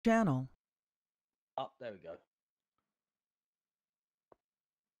Channel. Up, there we go.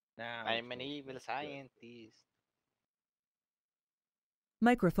 Now I'm an evil scientist.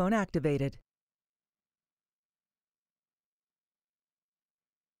 Microphone activated.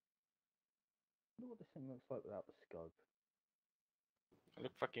 I wonder what this thing looks like without the scope. I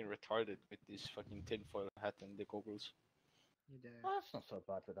look fucking retarded with this fucking tinfoil hat and the goggles. You do. Oh, that's not so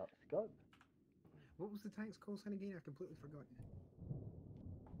bad without the scope. What was the tank's call sign again? I've completely forgotten.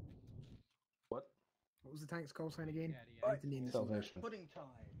 What? What was the tank's call sign again? Right. I need to name this one. Salvation. Pudding time.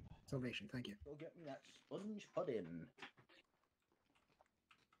 Salvation, thank you. Go get me that sponge pudding.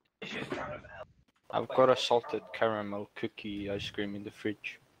 I've got a salted caramel cookie ice cream in the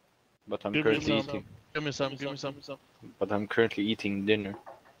fridge, but I'm currently eating. Give me some. But I'm currently eating dinner.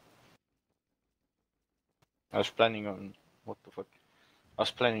 I was planning on what the fuck. I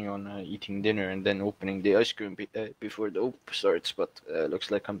was planning on eating dinner and then opening the ice cream before the op starts, but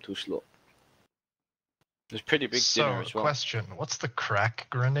looks like I'm too slow. It's pretty big dinner as well. Question: what's the crack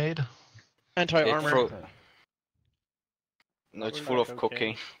grenade? Anti-armor. No, it's full of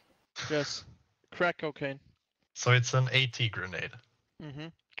cocaine. Yes, crack cocaine. So it's an AT grenade. Mm-hmm.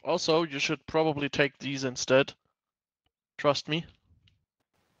 Also, you should probably take these instead. Trust me.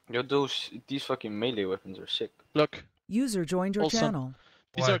 Yo, these fucking melee weapons are sick. Look. User joined your channel.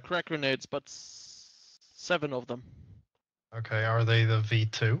 These are crack grenades, but 7 of them. Okay, are they the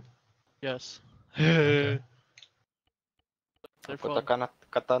V2? Yes. Okay. They're Put fun. a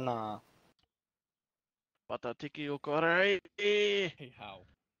katana. Patatiki okorai. Hey, how?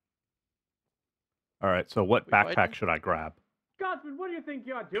 Alright, so what We backpack fighting? should I grab? Godwin, what do you think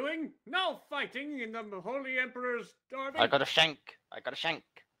you're doing? No fighting in the Holy Emperor's army. I got a shank.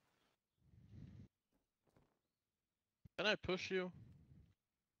 Can I push you?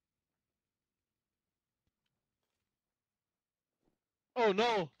 Oh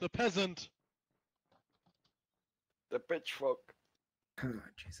no, the peasant! The pitchfork. Oh,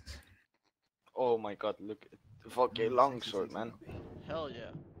 Jesus. Oh my god, look at the fucking longsword, man. Hell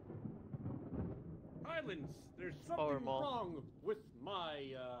yeah. Islands, there's Power something mall. wrong with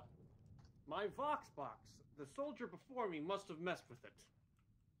my Vox box. The soldier before me must have messed with it.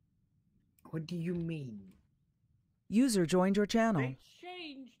 What do you mean? User joined your channel. They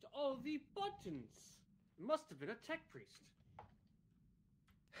changed all the buttons. Must have been a tech priest.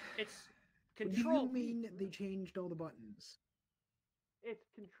 It's control. What do you mean they changed all the buttons? It's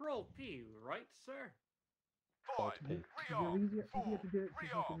control P, right, sir? Alt P. Easier to do it to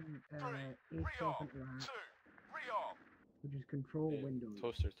fucking A7 which is control Windows.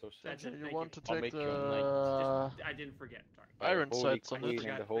 Toaster. Did you Thank want you. to I'll take make you a the I didn't forget. Sorry. iron Holy sights on Queen it?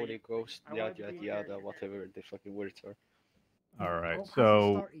 and the Holy Ghost, I wanted yada to be yada, here. whatever the fucking words are. Alright, Oh,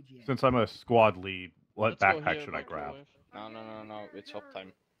 so start AGM. since I'm a squad lead, what Let's go backpack here, should I grab? microwave. No, it's up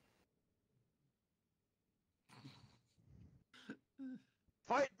time.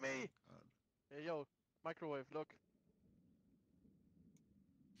 Fight me! Hey yo, microwave, look.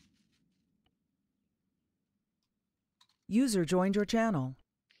 User joined your channel.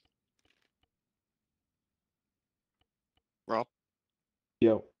 Rob,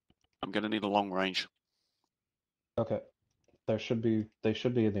 Yo. I'm gonna need a long range. Okay. They should be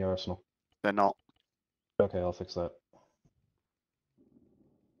in the arsenal. They're not. Okay, I'll fix that.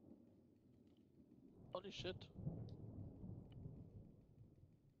 Holy shit.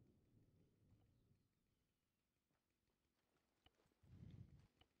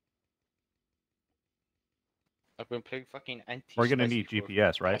 I've been playing fucking anti. We're gonna need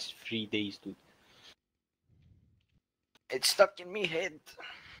GPS, right? Past 3 days, dude. It's stuck in me head.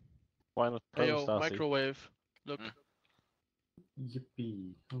 Why not? Hey yo, microwave, look.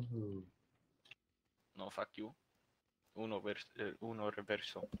 Yippee. Oh. No, fuck you. Uno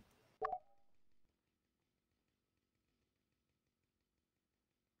reverso.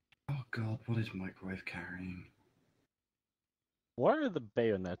 Oh god, what is microwave carrying? Why are the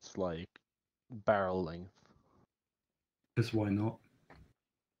bayonets like barrel length? Because why not?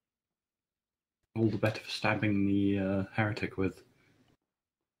 All the better for stabbing the heretic with.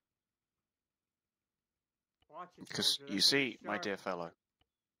 Because you see, my dear fellow,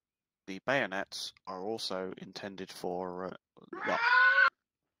 the bayonets are also intended for. What?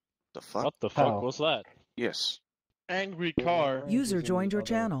 The fuck? What the fuck was that? Yes. Angry car. User joined your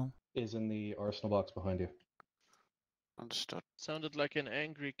channel. Is in the arsenal box behind you. Understood. Sounded like an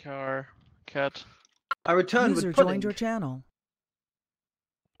angry car. Cat. I returned User with pudding. joined your channel.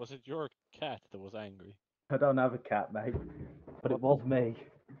 Was it your cat that was angry? I don't have a cat, mate. But it was me.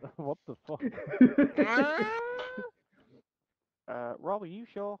 What the fuck? Rob, are you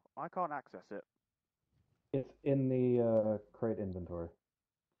sure? I can't access it. It's in the crate inventory.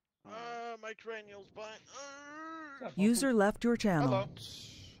 My cranial spine. User left your channel. Hello.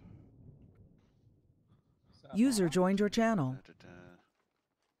 User joined your channel.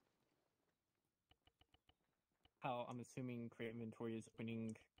 How I'm assuming create inventory is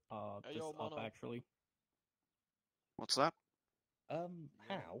opening this yo, up Mono. actually. What's that?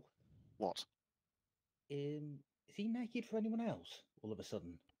 How? What? Is he naked for anyone else? All of a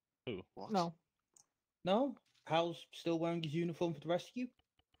sudden? Who? What? No. No? Hal's still wearing his uniform for the rest of you?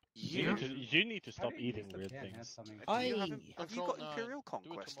 You? You need to stop eating weird things. Have you got Imperial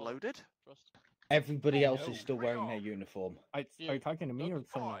Conquest loaded? Everybody else is still wearing their uniform. Are you talking to me or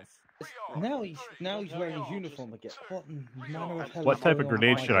someone else? Now he's wearing his uniform again. What manner of hell What is type going of on grenade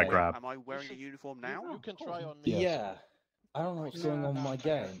in my should I game? grab? Am I wearing a uniform now? You can try on me. Yeah. I don't know what's going on in my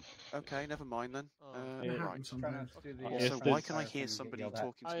game. Okay, never mind then. It Right. happens sometimes. Also, why can I hear somebody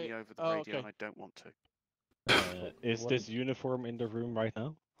talking to me over the radio and I don't want to? Is this uniform in the room right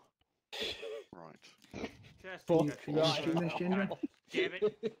now? Right. Damn it.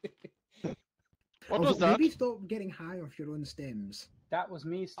 What Also, was that? Maybe stop getting high off your own stems. That was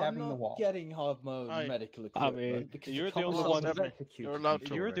me stabbing the wall. Getting hard mode medical I equipment. mean, because you're the the only cops one. are executed You're allowed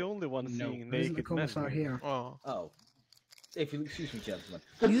to. You're the only one seeing There isn't a naked men. commissar here. Oh. Oh. If you'll excuse me, gentlemen.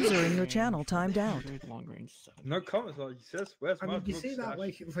 User in your channel timed out. Long range. No comments, like he says. Where's I my mean, you book say that stash?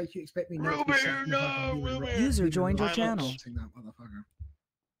 like you expect me not to be sat in the fucking room with User reading joined your the channel. watching that motherfucker.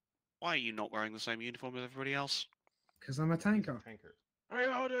 Why are you not wearing the same uniform as everybody else? Because I'm a tanker. Hey,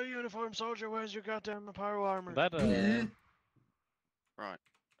 how do uniform soldier? Where's your goddamn pyro armor? That Right.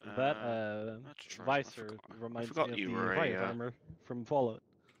 that visor reminds me forgot of you the were riot a. armor from Fallout.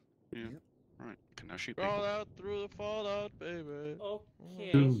 Yeah. Right. Can now shoot Crawl people. out through the fallout, baby.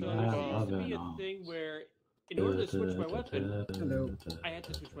 Okay, Ooh, so there used to be a thing where, in order to switch my weapon, Hello. I had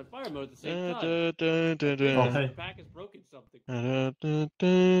to switch my fire mode at the same time. The pack has broken something. My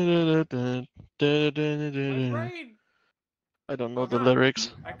brain! I don't know the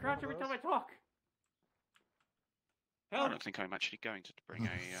lyrics. I crouch every time I talk. I Help! don't think I'm actually going to bring a.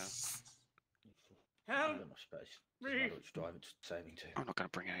 Help! Me. I'm not going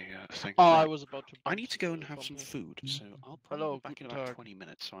to bring a thing. Oh, I was about to. I need to go and have some food, so I'll probably Hello, be back in guten about Tag. 20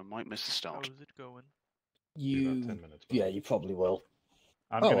 minutes, so I might miss the start. How's it going? Yeah, you probably will.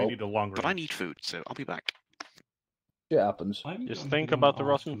 I'm gonna need a long range. But I need food, so I'll be back. It happens. Just think about the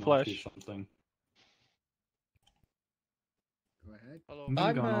rotten flesh. Something. Go ahead. Hello. I'm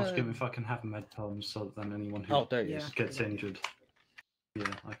gonna go and ask him if I can have med palms so that then anyone who Oh, there he is. gets injured. Yeah,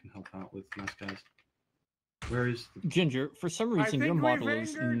 I can help out with nice guys. Where is the... Ginger, for some reason your model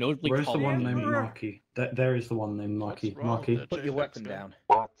is notably Where's the taller one than named me. Marky? There is the one named Marky. Marky. Put your weapon down.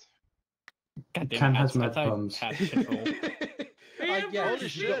 What? God damn Can it, has I med thought palms. Pat should roll. Yeah, Holy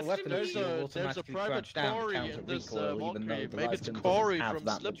because you've got a shit, weapon there's you a automatically private crouch down to Corey counter in this recoil, even though Valkyrie. the Maybe it's Leviathan Corey doesn't have from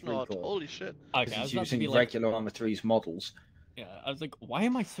that much Slipknot. recoil. Holy shit. Okay, Because I was he's about to using be like, regular Arma 3's models. yeah, I was like, why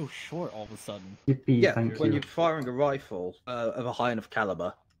am I so short all of a sudden? Yippee, Yeah, thank when you. you're firing a rifle of a high enough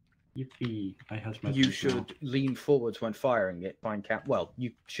caliber, Yippee, I has med you palms should now. lean forwards when firing it. Try and count. Well,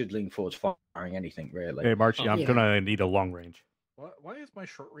 you should lean forwards firing anything, really. Hey, Marchie, I'm Yeah. gonna need a long range. Why is my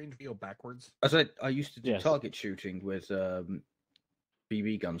short range VO backwards? As I used to do Yes. target shooting with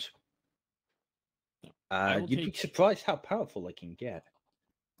BB guns. I will You'd be take- surprised how powerful they can get.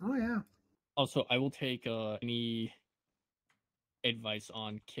 Oh yeah. Also, I will take any advice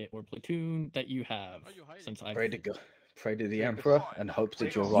on kit or platoon that you have, since I Pray to God, pray to the Emperor, and hope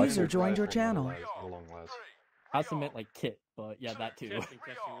that your rifle. User joined your channel. I also meant like kit, but yeah, that too. Testing,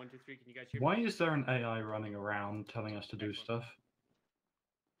 1, 2, 3. Can you guys hear me? Why is there an AI running around telling us to do stuff?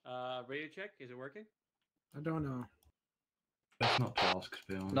 Radio check. Is it working? I don't know. That's not to ask, to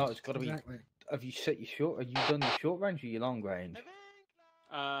be honest. No, it's got to be. Exactly. Have you set your short? Have you done your short range or your long range? Shit,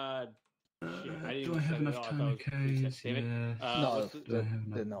 I didn't Do I have set it enough all. I thought it was tourniquets? Damn it. Yes. No, what's the- Do I have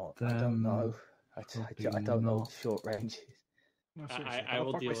enough? they're not. I don't know. I Probably don't know not. what the short range is. No, I- seriously, I how the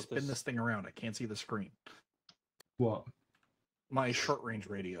will fuck do deal I with spin this. this thing around? I can't see the screen. What? My short range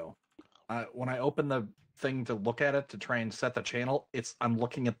radio. When I open the thing to look at it to try and set the channel, I'm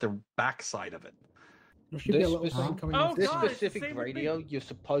looking at the back side of it. There should be a This little specific- thing coming Oh, off the This God, it's the specific same with me. radio, you're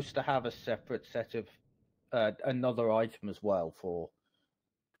supposed to have a separate set of another item as well for.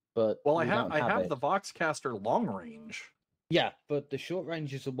 But Well, I we have don't I have it. the Voxcaster long range. Yeah, but the short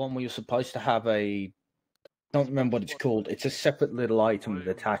range is the one where you're supposed to have a. Don't remember what it's called. It's a separate little item that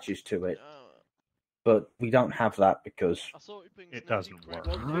attaches to it. But we don't have that because It doesn't work.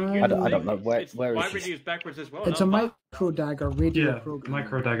 I don't know where It's where my is radio is backwards as well. It's a not micro dagger radio Yeah, program.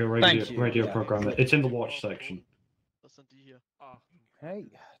 micro dagger Thank you, radio yeah. programmer. It's in the watch section.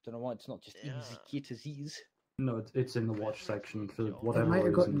 Hey, I don't know why it's not just easy kit as ease. No, it's in the watch section for It whatever might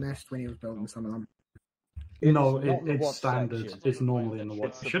have gotten reason. missed when he was building some of them. No, It is not in the it's watch standard. section. It's normally in the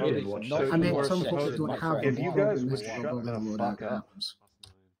watch. It should be in the watch section. I mean, some folks don't have them. If you Probably guys would missed while shut building the a loadout fuck that up. happens.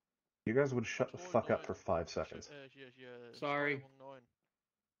 You guys would shut the fuck up for 5 seconds. Sorry.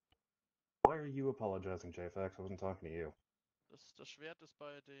 Why are you apologizing, JFX? I wasn't talking to you.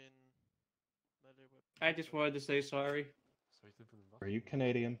 I just wanted to say sorry. Are you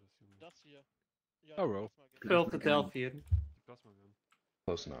Canadian? Oh, bro. Philadelphian.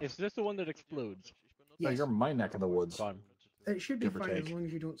 Close enough. Is this the one that explodes? No, Yes. you're my neck of the woods. Fine. It should be Give or fine as take. long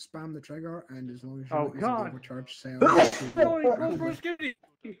as you don't spam the trigger and as long as you Oh, don't use God. the overcharge cell. Wait,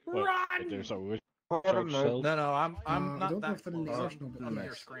 there's a weird No, charge cell? no, I'm I not don't know that if they're in the far. arsenal, but I'm yes.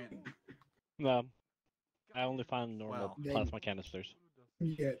 near Scranton. No. I only found normal Well, plasma canisters.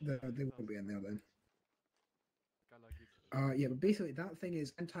 Yeah, they won't be in there then. Yeah, but basically that thing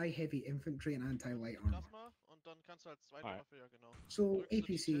is anti-heavy infantry and anti-light armor. So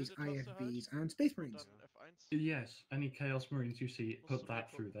APCs, IFVs, and Space Marines. Yes, any Chaos Marines you see, put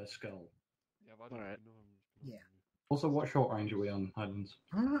that through their skull. Alright. Yeah. Also, what short range are we on, Highlands?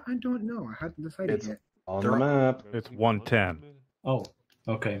 I don't know. I hadn't decided It's yet. on the map. It's 110. Oh,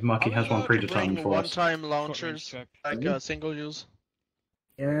 okay. Marky has one predetermined for us. One-time launchers, like single use.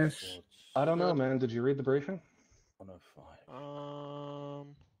 Yes. I don't know, man. Did you read the briefing? 105.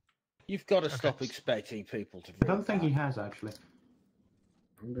 You've got to stop expecting people to. I don't think he has, actually.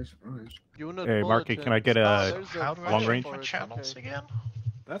 I'm very surprised. Hey, Marky, can I get a long range? again?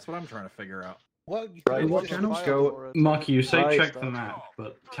 That's what I'm trying to figure out. Well, you Right, what channel? Go. Marky, you say Right. check the map,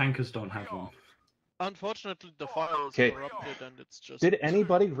 but tankers don't have one. Unfortunately, the file is Okay. corrupted and it's just... Did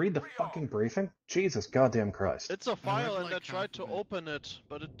anybody read the fucking briefing? Jesus goddamn Christ. It's a file and I tried to open it,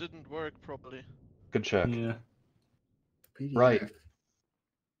 but it didn't work properly. Good check. Yeah. PDF. Right.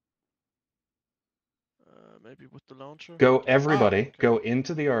 Maybe with the launcher? Go, everybody, go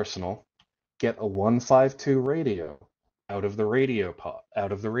into the arsenal, get a 152 radio out of the radio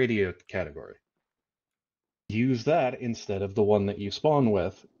category. Use that instead of the one that you spawn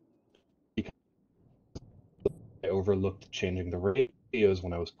with, because I overlooked changing the radios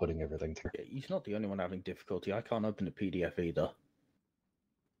when I was putting everything through. He's not the only one having difficulty. I can't open the PDF either.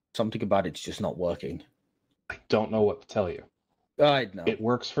 Something about it's just not working. I don't know what to tell you. I know. It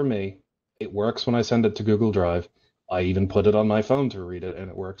works for me. It works when I send it to Google Drive. I even put it on my phone to read it, and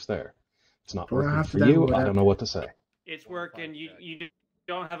it works there. It's not Well, I working have for to you. download I it. don't know what to say. It's working. You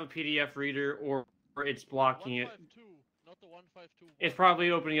don't have a PDF reader or it's blocking it. It's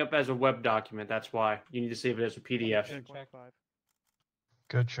probably opening up as a web document. That's why. You need to save it as a PDF.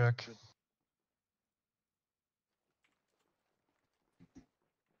 Good check.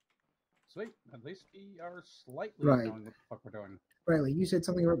 Sweet. At least we are slightly Right. knowing what the fuck we're doing. Riley, you said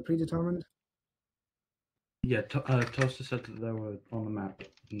something about predetermined? Yeah, Toaster said that they were on the map,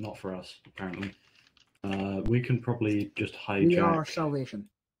 not for us, apparently. We can probably just hijack. We are Salvation.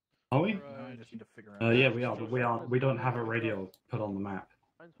 Are we? I just need to figure out. Yeah, we are, but we don't have a radio put on the map.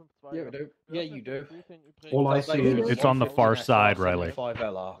 Yeah, we do. Yeah, you do. All I see is It's on the far side, Riley.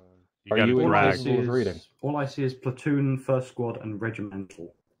 5LR. You Are gotta you all I drag. see with reading? all I see is platoon, first squad, and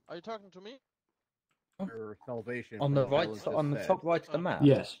regimental. Are you talking to me? Your salvation On the right, on the top right of the map.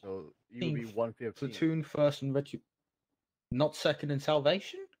 Yes. So you would be 115. Platoon, first, and not second in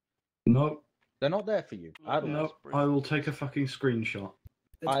Salvation. No, They're not there for you. I don't know. no, I will take a fucking screenshot.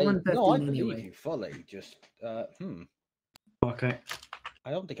 It's No, I 115 believe anyway. you fully. Just Okay. I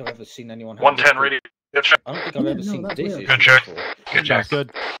don't think I've ever seen anyone. 110 radio. I don't think I've Yeah, ever no, seen that's this weird. issue Good check. before. Good check.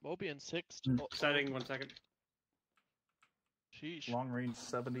 Good. Moby and sixth. Setting 1 second. Sheesh. Long range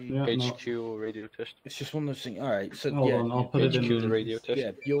 70. Yeah, no. HQ radio test. It's just one of those things. All right, so Hold yeah, on, I'll put it in HQ the radio test.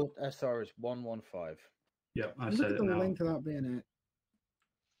 yeah, your SR is 115. Yep, I Look said at it the now. length of that bayonet.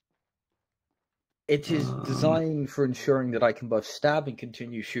 It is designed for ensuring that I can both stab and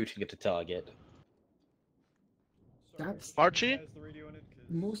continue shooting at a target. That's Archie?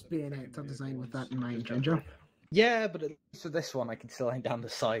 most bayonets are designed with that in mind, Ginger. Yeah, but at least for this one, I can still aim down the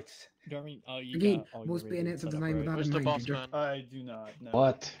sights. Again, most bayonets are designed with that Where's in the mind, boss Ginger. man? I do not. No.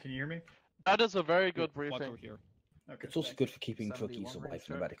 What? Can you hear me? That is a very good briefing. Okay. It's also good for keeping 71 cookies away range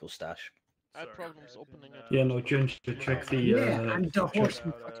from the check. medical stash. I had problems opening it. Yeah, no, Ginger, check the Yeah, and the horse check,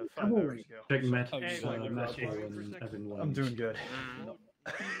 and fucking cavalry. check Met, Hey, Metal okay. and Evan Williams. I'm doing good.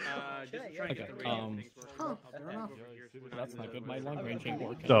 Just trying to get the Okay, radio things sorted Huh, out. fair enough. That's not good. My long range ain't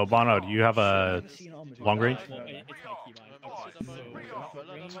working. So, Bono, do you have a long range? Well, it's my keybind. Okay, so short range,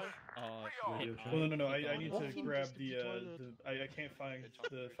 Well, no. I need to grab the I can't find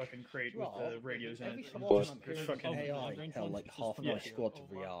the fucking crate with the radios in Every it. so often I'm There's hearing fucking AI tell like half of my squad to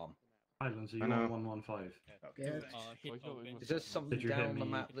rearm. Islands, are you I know. on 115? Yeah. Is there something Did you hear down the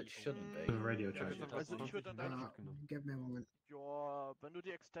me? map that shouldn't be? The radio check. Also ich würde dann Give me a moment. Ja, wenn du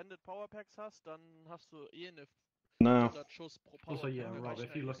die Extended Power Packs hast, dann hast du eh eine No. 100 Schuss pro Power Also, yeah, Pack. Rob,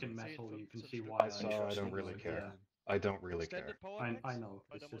 if you look in metal, you can see why I don't really care. I don't really care. I know,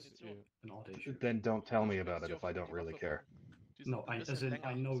 it's just an odd issue. Then don't tell me about it if I don't really care. No, as in,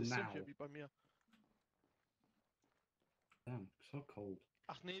 I know now. Damn, so cold.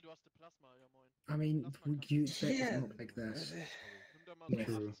 Ach nee, du hast die Plasma, ja moin. I mean, would you expect it to look like this?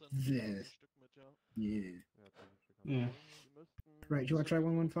 True. This. Yeah. Yeah. Right, do you want to try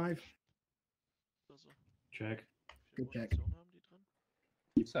 115? Check. Good check.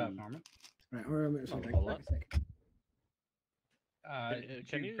 What's up, Norman? Right, or a sec.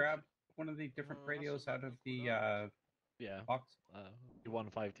 Can you grab one of the different radios out of the box? The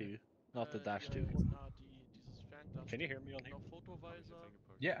 152, not the dash 2. Can you hear me on here?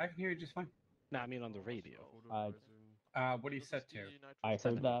 Yeah, I can hear you just fine. No, I mean on the radio. What are you set to? I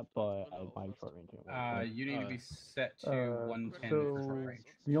heard that, but I'm short range. You need to be set to 110 for short range.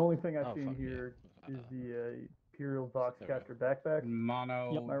 The only thing I see here is the Imperial Vox Capture backpack.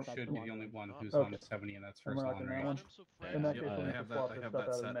 Mono should be the only one who's on 70, and that's first long range. In that case, we'll need to swap this stuff out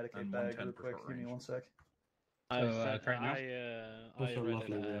of the Medicaid bag real quick. Give me 1 sec. Right now? Also read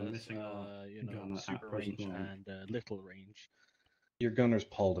lovely, it we are as, missing our gun at super present range moment. and little range. Your gunner's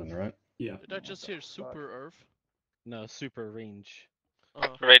Paulden, right? Yeah. Did I just hear super Earth? No, super range.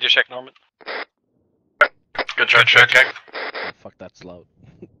 Radio check, Norman. Good check. Oh, fuck, that's loud.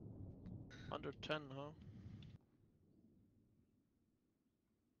 Under 10, huh?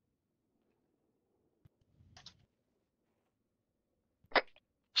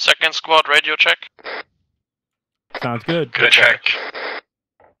 Second squad, radio check. Sounds good. Good check.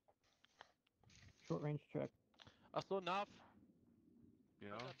 Short range check. Achso, Nav. Ja.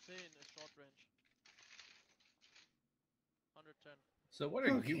 110 is short range. 110. So what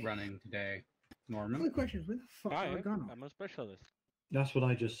are Okay. you running today, The Norman? question is, where the fuck are we going? I'm a specialist. That's what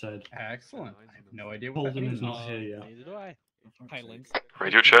I just said. Excellent. I have no idea what that Holden means. is not here yet. Neither do I. Highlands.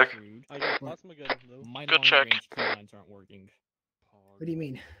 Radio check. I got plasma gun though. My Good long check. range keybinds aren't working. What do you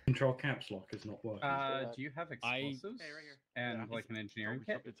mean? Control caps lock is not working. Do you have explosives and like an engineering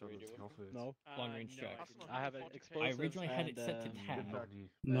kit? No. Long range check. I have an I explosive. originally had it set to tab.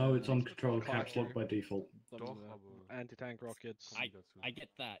 No, it's on control caps lock by default. Anti-tank rockets. I get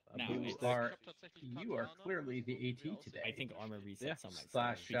that. Now You are clearly the AT today. I think armor resets on my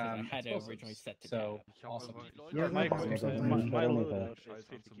Slash, because I had it explosives. originally set to So, tab. awesome. Yeah, my no problem. loadout is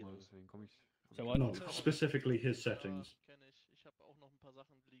 50 kilos. So what? No, specifically his settings.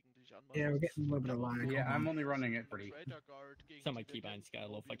 Yeah, we're getting a little bit of lag. Yeah, Hold I'm on. only running it pretty. Some of my keybinds got a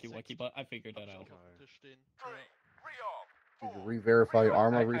little fucky wucky, but I figured that out. Did you re-verify your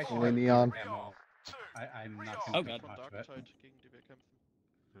armor recently, Neon? I'm not Oh, doing God. much of it.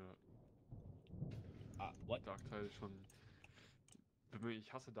 What? Darktide ist schon.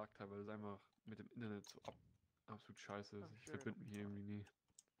 Ich hasse Darktide, weil es einfach mit dem Internet so absolut scheiße ist. Ich verbinde mich hier irgendwie nie.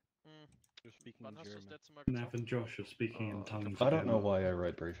 You're speaking in German. Nav and Josh are speaking in tongues. I don't know why I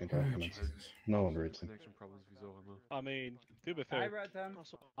write briefing documents. No one reads them. Connection problems, wieso auch immer. I mean, to be I fair, read them.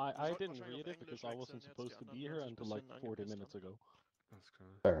 I didn't read it because I wasn't supposed to be here until like 40 minutes ago. Alles klar.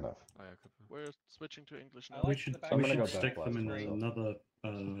 Fair enough. Eierköpfe. We're switching to English I now. We like should the I'm we gonna should go back stick them in last one. another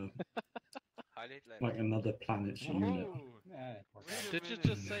like another planet's unit. Did you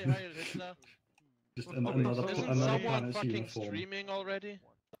just say Heil Hitler? Just another Isn't another someone planet's fucking uniform. streaming already?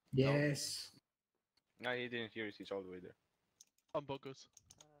 Yes. No, he didn't hear it. He's all the way there. I'm bogus.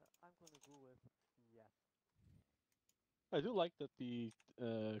 I do like that the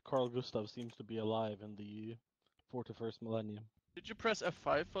Carl Gustav seems to be alive in the 41st millennium. Did you press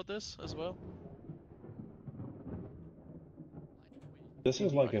F5 for this as well? This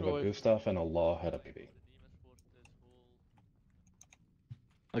is like if a Microwave. Gustav and a Law had a baby.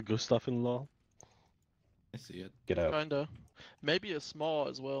 A Gustav in law. I see it. Get out. Kinda. Maybe a small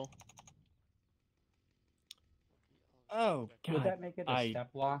as well. Oh, God. Would that make it a step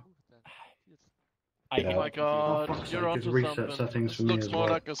law? Get Oh out. my god, Oh, fuck's you're sake, onto it's reset something. settings This for me looks as more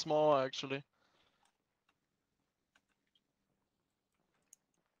well. like a small actually.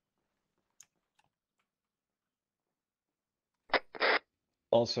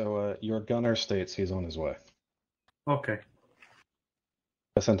 Also, your gunner states he's on his way. Okay.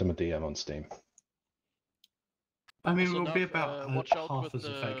 I sent him a DM on Steam. I mean, Also we'll be Nav, about watch out half with as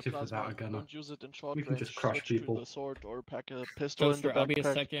the effective plasma. without a gunner. Don't use it in short We can range. just crush Switch to people. the sword or pack a pistol in the Toaster, I'll be a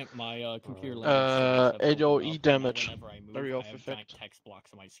backpack. second. My computer AOE damage. Whenever I move, Very I off have effect. giant text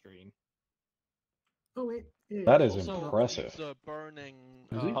blocks on my screen. Oh wait. Yeah, That is Also, impressive. the burning.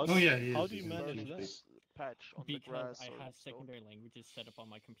 Is he? How Oh, yeah, he How is. do you He's manage burning that? patch on the Because grass I or have stone? secondary languages set up on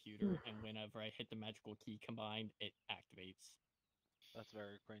my computer, and whenever I hit the magical key combined, it activates. That's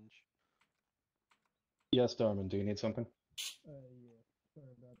very cringe. Yes, Darman, do you need something? Yeah. Sorry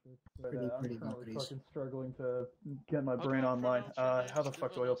about this. But I'm currently fucking struggling to get my How do brain I online. pronounce your How the name?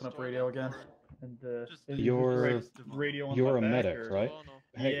 fuck do I open up radio again? And is You're this radio on you're my a back, medic, or? right?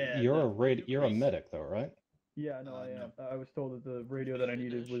 Hey, Yeah, you're a medic though, right? Yeah, no, I am. I was told that the radio that I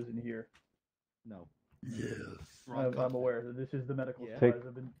needed was in here. No. Yes. I'm aware that this is the medical Yeah. supplies.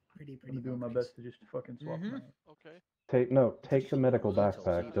 I've been doing my best to just fucking swap them out. Okay. Take the medical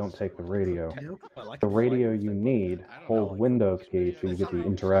backpack, don't take the radio. The radio you need, hold Windows key so you get the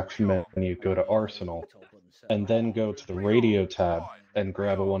interaction menu, go to Arsenal, and then go to the radio tab and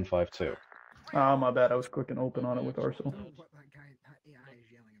grab a 152. Ah, my bad. I was clicking open on it with Arsenal. What that guy, that AI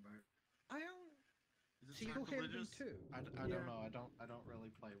is yelling about. I don't. So you don't hear them too? I don't know. I don't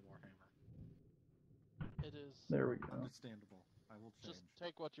really play Warhammer. It is. There we go. Understandable. I will change. Just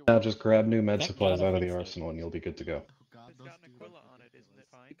take what you Now want. just grab new med supplies out of the arsenal and you'll be good to go. God, It's got an Aquila on it, isn't it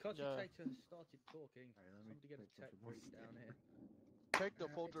fine? Because Yeah. Tater has started talking, somebody get a tech brief down here. Take the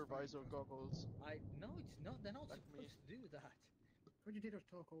photo visor goggles. No, it's not. They're not supposed to do that. Vegetarians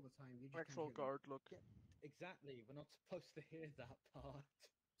talk all the time. You just Actual can't hear them. guard look. Exactly. We're not supposed to hear that part.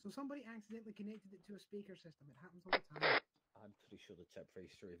 So somebody accidentally connected it to a speaker system. It happens all the time. I'm pretty sure the tech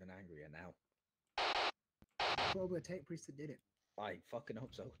priests are even angrier now. Probably a tech priest that did it. I fucking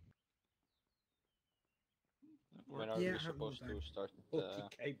hope so. When are Yeah, we it happens supposed all the to start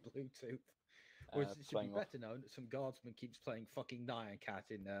Okay, Bluetooth. Or it should be playing off? better known that some guardsman keeps playing fucking Nyan Cat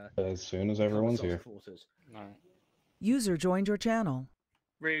in As soon as everyone's here. quarters. Alright. User joined your channel.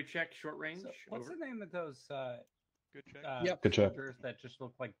 Radio check, short range. What's over. the name of those Good check. Yep. Good check. soldiers that just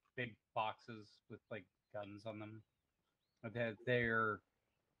look like big boxes with like guns on them? They're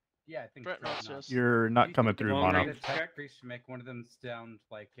yeah, I think Dreadnoughts, dreadnoughts. yes. You're not coming through, Long Mono. range tech priest to make one of them sound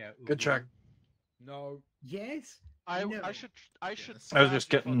like Good check. No. Yes. I No. I should. I was just stab you for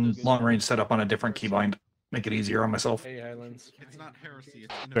getting this. long range set up on a different keybind. Make it easier on myself. Hey, Highlands. It's not heresy,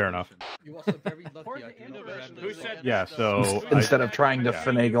 it's Fair enough. You also very lucky I do not remember. Who said Yeah, so Instead of trying to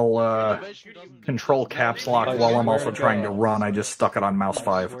finagle control caps lock while I'm also trying to run, I just stuck it on mouse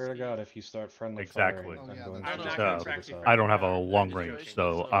 5. Swear to God, if you start friendly Exactly. firing, I'm going I'm to not just gonna over track the you side. I don't have a long range,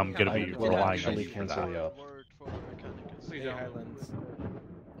 so I'm gonna be I will relying on actually you for cancel that. you out. Word for the Mechanicus. Please Hey, don't. Highlands.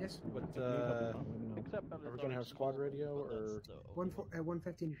 Yes. What, are we gonna have squad radio or?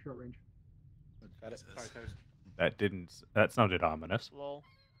 115 short range. Got it. Sorry, Toast. That sounded ominous. Lol.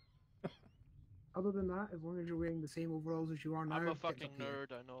 Other than that, as long as you're wearing the same overalls as you are now, I'm a get fucking up here.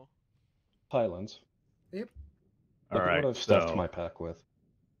 nerd, I know. Highlands. Yep. Look at Alright, what I've stuffed so my pack with.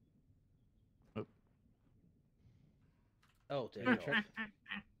 Oh dear God.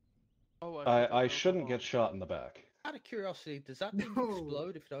 Oh, I shouldn't get shot in the back. Out of curiosity, does that thing No.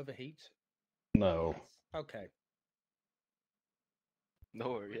 explode if it overheats? No. Okay. No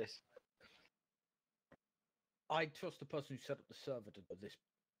worries. I trust the person who set up the server to do this.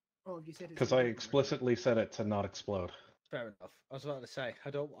 Oh, if you said it's Because I explicitly said it to not explode. Fair enough. I was about to say, I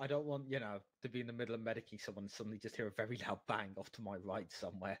don't want, to be in the middle of medicing someone and suddenly just hear a very loud bang off to my right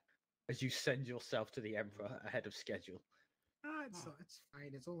somewhere as you send yourself to the Emperor ahead of schedule. Ah, it's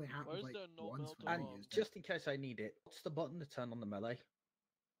fine. It's only happened Where's like the no once melt when I And used it. just in case I need it, what's the button to turn on the melee?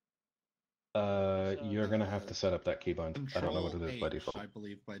 You're gonna have to set up that keybind. I don't know what it is by H, default. I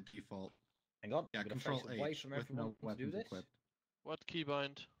believe by default. Hang on, Yeah, I'm gonna Control face away H from with everyone no to do weapons this. equipped. What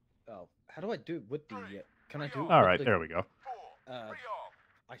keybind? Oh, how do I do it with the? Can I do? it All with right, the, there we go.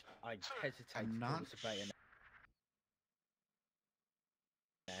 I hesitate I'm to not call this a bayonet.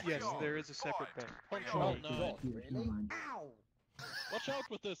 Yes, there is a separate bit. Control Oh, 9. God, really? Ow! Watch out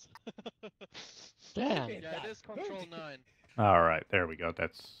with this! Damn. Yeah, it is Control 9. All right, there we go.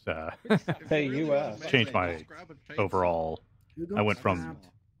 That's Hey, you asked. changed my overall. I went from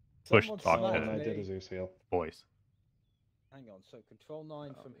push Someone talk slapped And I to did me. a Zeus heal. voice. Hang on, so control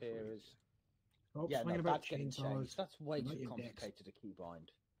 9 from here is. Oh, Yeah, no, swinging about that's getting chainsaws. changed. That's way not too your dicks. complicated a keybind.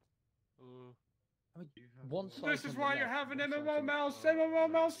 Ooh. I mean, one side. This is on the why you left, have an one side MMO on the mouse. right.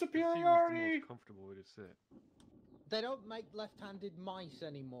 MMO mouse It seems the superiority. most comfortable way to sit. They don't make left-handed mice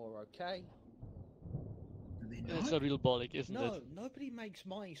anymore, okay? It's a real bollock, isn't No, it? nobody makes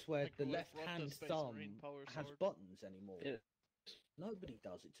mice where the Like left what hand the Space thumb Marine power has sword? buttons anymore. Nobody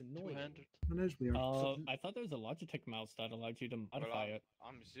does. It's annoying. Two-handed. That is weird. I thought there was a Logitech mouse that allowed you to modify it.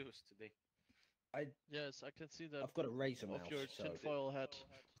 I'm Zeus today. I Yes, I can see that. I've got a razor of mouse. your So tinfoil hat.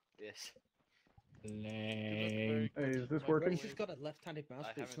 Yes. Lame. Hey, is this working? It's just got a left-handed mouse,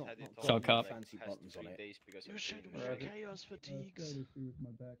 but it's not Shut got up. any fancy buttons on it. You should wear chaos fatigues.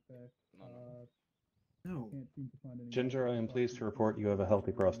 No. Ginger, I am pleased to report you have a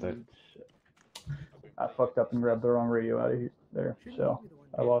healthy prostate. I fucked up and grabbed the wrong radio out of there, so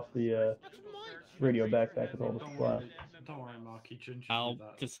I lost the radio backpack with all the supplies. Don't worry, Marky. I'll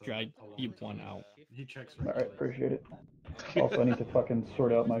just drag you one out. He checks. Alright, appreciate it. Also, I need to fucking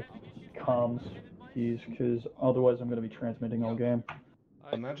sort out my comms keys, because otherwise I'm going to be transmitting all game.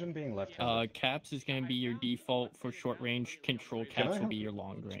 Imagine being left-handed. Caps is going to be your default for short range. Control Can caps I will have- be your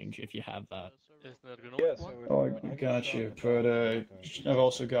long range if you have that. Oh, I got you, but I've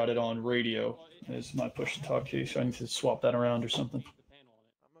also got it on radio as my push-to-talk key, so I need to swap that around or something.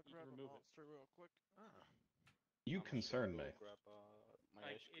 You concern me.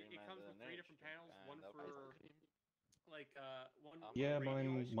 Like, it comes with 3 different panels, one for like one. Yeah, for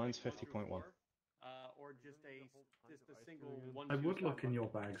radio, mine's like 50.1. Or just a single one. I would look in your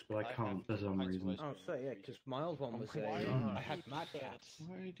bags, but I can't for some reason. Oh, so yeah, because my old one was I had Mad Cats.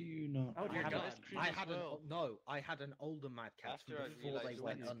 Why do you not? I had I had an older Mad Cats After I before they realized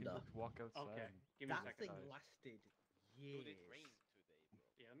went when under. Walk outside. Okay, give me a That second. thing lasted years.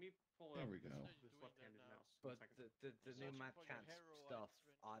 Yeah, let me pull There up we go. this left-handed mouse. But the new Mad Cats stuff,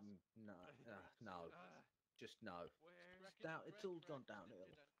 I'm no, just no. It's all gone downhill.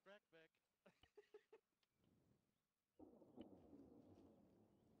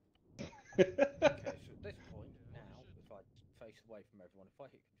 Okay, so at this point now, if I face away from everyone, if I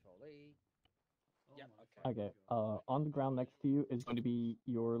hit Control E, yeah, okay. Okay. On the ground next to you is going to be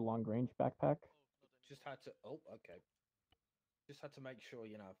your long range backpack. Just had to. Oh, okay. Just had to make sure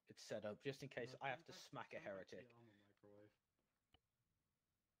it's set up just in case I have to smack a heretic.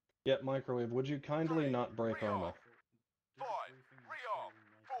 Yeah, microwave, would you kindly not break armor? 5, rearm,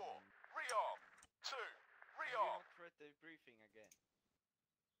 4, rearm, 2, rearm. The briefing again.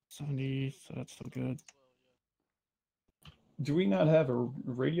 70, so that's still good. Do we not have a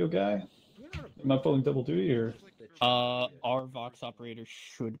radio guy? Am I pulling double duty, or? Our Vox operator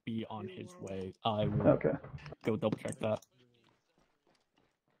should be on his way. I will go double check that.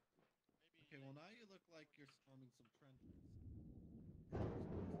 Okay, well now you look like you're storming some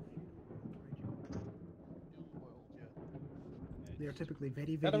They are typically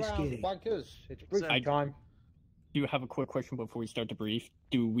very, Get very around, scary. wankers. It's briefing time. Do have a quick question before we start to brief.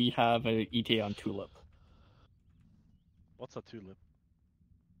 Do we have an ETA on Tulip? What's a tulip?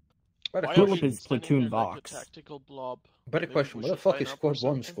 Tulip is platoon Vox. Tactical blob. Better Maybe question: we what the should fuck line is up or Squad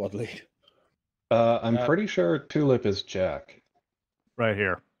 1 something? squad lead? I'm pretty sure Tulip is Jack. Right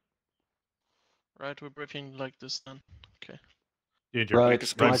here. Right, we're briefing like this then. Okay. Ginger, Right, right in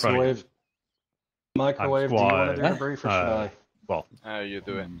front of you. microwave. Microwave, do you want to do a brief or should I? Well, You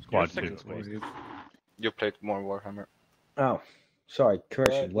do it. squad You're two. second. You played more Warhammer. Oh, sorry.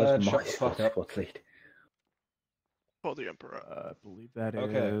 Correction. Where's my shut the fuck up. squad lead? For the Emperor. I believe that is.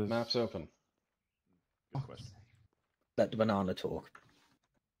 Okay, map's open. Good question. Let the banana talk.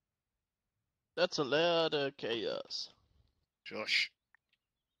 That's a lot of chaos. Josh.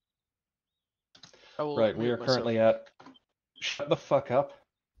 I will Right, we mute are myself. currently at. Shut the fuck up.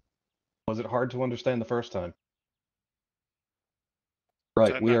 Was it hard to understand the first time?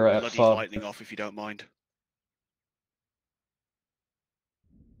 Right, Turn we that are at bloody FOB. lightning off if you don't mind.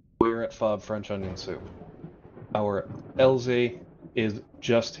 We're at FOB French Onion Soup. Our LZ is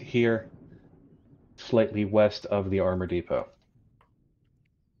just here, slightly west of the armor depot.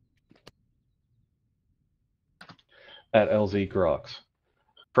 At LZ Grox.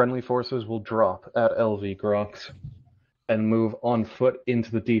 Friendly forces will drop at LZ Grox and move on foot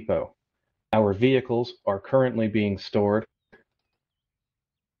into the depot. Our vehicles are currently being stored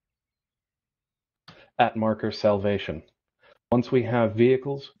at Marker Salvation. Once we have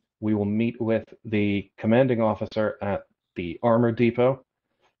vehicles, we will meet with the commanding officer at the armor depot,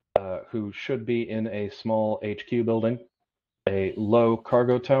 who should be in a small HQ building, a low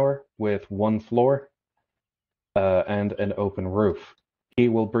cargo tower with one floor, and an open roof. He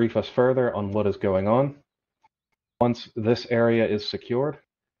will brief us further on what is going on. Once this area is secured,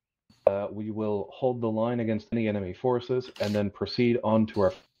 we will hold the line against any enemy forces and then proceed on to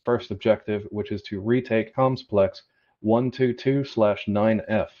our first objective, which is to retake Complex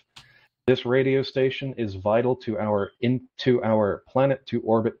 122/9F. This radio station is vital to our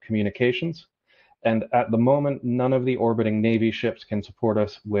planet-to-orbit communications, and at the moment, none of the orbiting Navy ships can support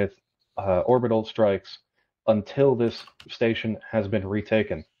us with orbital strikes until this station has been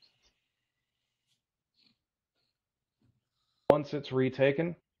retaken. Once it's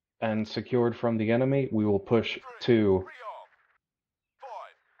retaken and secured from the enemy, we will push to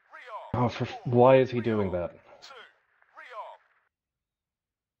Oh, why is he doing that?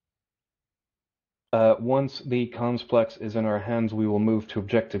 Once the complex is in our hands, we will move to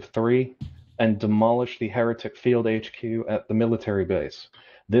Objective 3 and demolish the Heretic Field HQ at the military base.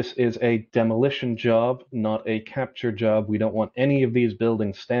 This is a demolition job, not a capture job. We don't want any of these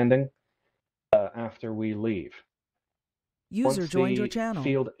buildings standing after we leave. User joined your Once the channel.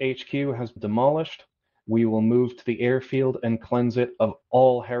 field HQ has been demolished, we will move to the airfield and cleanse it of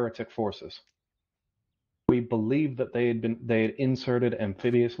all heretic forces. We believe that they had inserted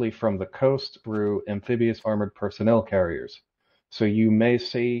amphibiously from the coast through amphibious armored personnel carriers. So you may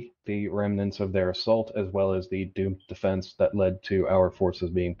see the remnants of their assault as well as the doomed defense that led to our forces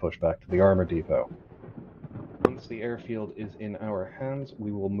being pushed back to the armor depot. Once the airfield is in our hands,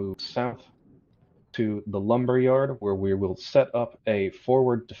 we will move south to the lumber yard, where we will set up a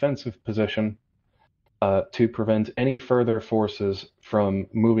forward defensive position to prevent any further forces from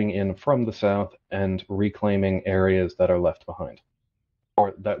moving in from the south and reclaiming areas that are left behind.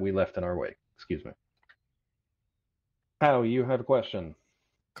 Or that we left in our way, excuse me. How, you had a question?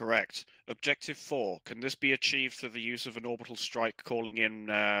 Correct. Objective 4. Can this be achieved through the use of an orbital strike calling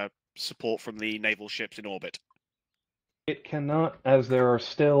in support from the naval ships in orbit? It cannot, as there are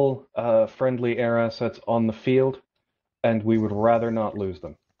still friendly air assets on the field, and we would rather not lose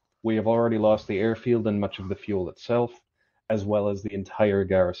them. We have already lost the airfield and much of the fuel itself, as well as the entire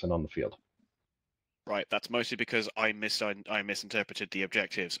garrison on the field. Right, that's mostly because I misinterpreted the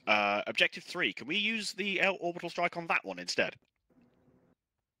objectives. Objective 3, can we use the orbital strike on that one instead?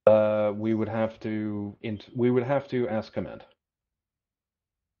 We would have to ask command.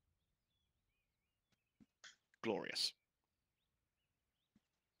 Glorious.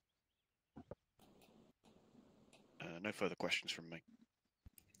 No further questions from me.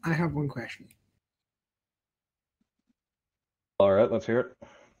 I have one question. All right, let's hear it.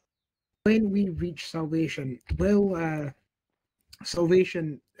 When we reach Salvation, will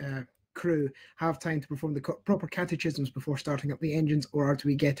Salvation crew have time to perform the proper catechisms before starting up the engines, or do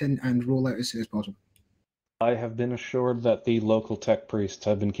we get in and roll out as soon as possible? I have been assured that the local tech priests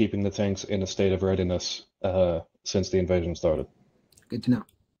have been keeping the tanks in a state of readiness since the invasion started. Good to know.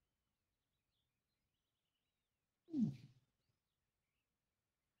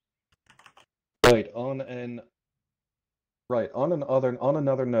 On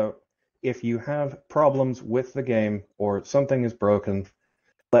another note, if you have problems with the game or something is broken,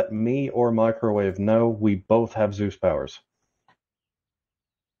 let me or Microwave know. We both have Zeus powers.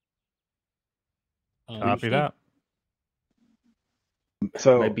 Copy that.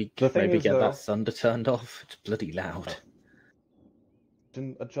 So maybe the thing is, get though, that thunder turned off. It's bloody loud.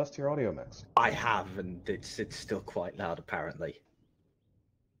 Didn't adjust your audio mix. I have, and it's still quite loud apparently.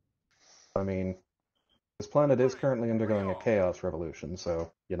 I mean, this planet is currently undergoing a chaos revolution,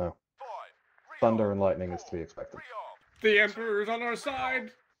 so, you know, thunder and lightning is to be expected. The Emperor is on our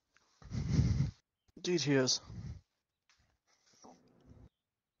side! Indeed he is.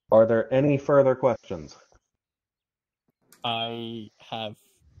 Are there any further questions? I have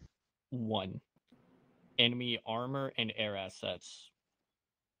one. Enemy armor and air assets.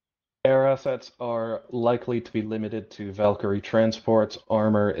 Air assets are likely to be limited to Valkyrie transports.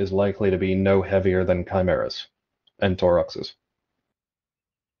 Armor is likely to be no heavier than Chimeras and Tauruxes.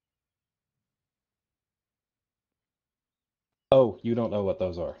 Oh, you don't know what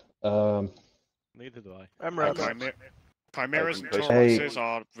those are. Neither do I. I'm ready. Chimeras and Tauruxes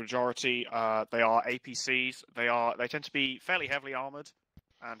are majority. They are APCs. They tend to be fairly heavily armored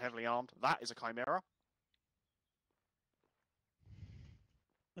and heavily armed. That is a Chimera.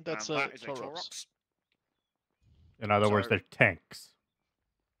 And that's that is a Taurox. Taurox. In other words, they're tanks.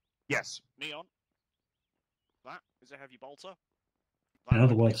 Yes, Neon. That is a heavy bolter. In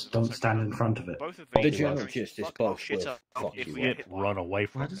other words, don't stand in front of it. Both of The these general are gist is fuck both shit will up fuck if you we up. hit Run away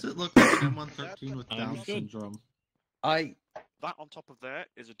from Why them. does it look like an M113 with Down syndrome? That on top of there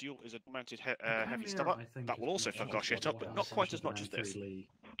is a mounted heavy stubber. That will also fuck our shit up, but not quite as much as this.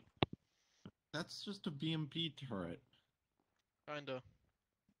 That's just a BMP turret. Kinda.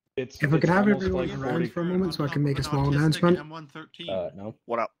 It's If we could have almost everyone like around 40. for a moment so I can make a small Autistic announcement. M113. No.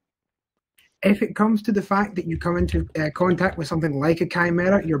 What up? If it comes to the fact that you come into contact with something like a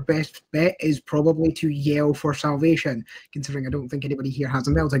Chimera, your best bet is probably to yell for salvation, considering I don't think anybody here has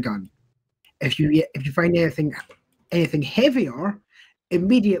a melter gun. If you find anything heavier,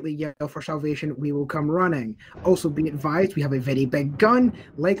 immediately yell for salvation. We will come running. Also, be advised, we have a very big gun,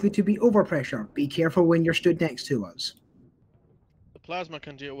 likely to be overpressure. Be careful when you're stood next to us. The plasma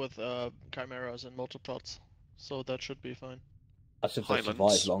can deal with chimeras and multipods, so that should be fine. That's if they survive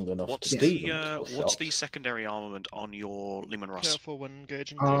Highlands, long enough what's to the see them. what's the secondary armament on your Lehman Russ? Careful when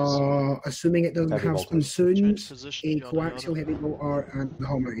engaging Assuming it doesn't Heavy have bolters. sponsoons, position, a yada, coaxial yada. heavy bolter, and the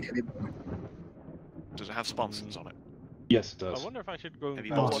home-mounted heavy bolter. Does it have sponsons on it? Yes, it I does. wonder if I should go. Heavy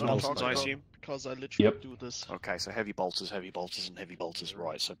know bolters what and I'm sponsons, talking I about, assume. Because I literally Yep. do this. Okay, so heavy bolters, and heavy bolters.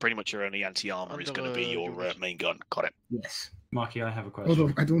 Right. So pretty much your only anti-armor is going to be your main gun. Got it. Yes. Marky, I have a question.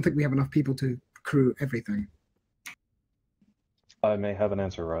 Although I don't think we have enough people to crew everything. I may have an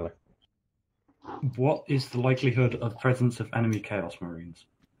answer, Riley. What is the likelihood of presence of enemy Chaos Marines?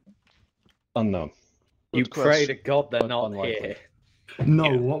 Unknown. You pray to God they're not unlikely. here.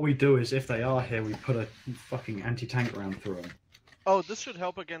 No, what we do is if they are here, we put a fucking anti-tank round through them. Oh, this should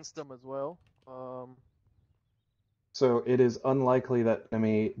help against them as well. So it is unlikely that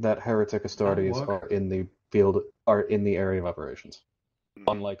heretic Astartes work? are in the field, are in the area of operations.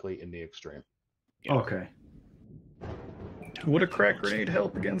 Unlikely in the extreme. Okay. Would a crack grenade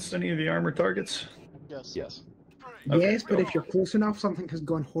help against any of the armor targets? Yes. Yes. Okay, Yes, but cool. if you're close enough, something has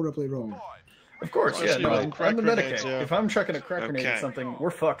gone horribly wrong. Of course, yeah. Especially No, with I'm crack the medic. grenades, yeah. If I'm chucking a crack grenade at Okay. something,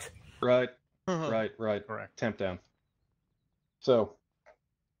 we're fucked. Right. Right. Correct. Tamp down. So,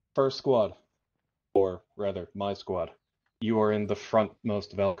 first squad, or rather, my squad, you are in the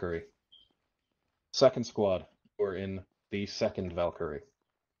frontmost Valkyrie. Second squad, you are in the second Valkyrie.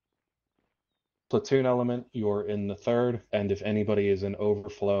 Platoon element, you're in the third, and if anybody is in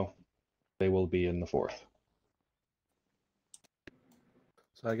overflow, they will be in the fourth.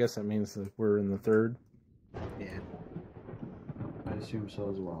 So I guess that means that we're in the third. Yeah. I assume so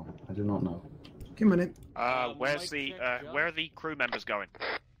as well. I do not know. Come on in. Where's the where are the crew members going?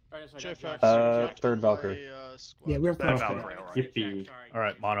 Third Valkyrie. Yeah, we're Third first. Valkyrie, all right. Yippee. All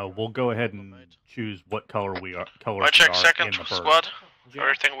right, Mono. We'll go ahead and choose what color we are. Color I check we are second in the bird. squad.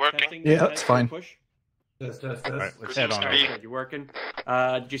 Everything working? Yeah, that's fine. Push. All right, let's Seems head to on be. over. Good, you working?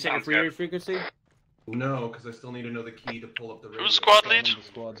 Did you set your Sounds free good. rate frequency? No, because I still need to know the key to pull up the radio. Who's squad lead? The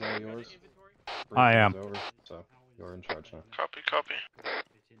squad's all yours. I am. Over, so you're in charge now. Copy, copy.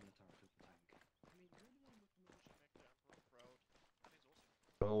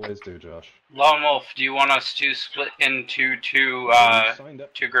 Always do, Josh. Lone Wolf, do you want us to split into two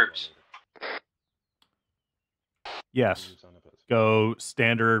groups? Yes. Go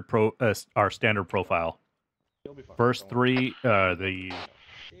standard our standard profile. First three, the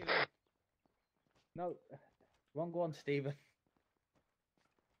No, wrong one, Stephen.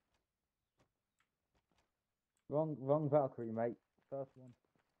 Wrong Valkyrie, mate. First one.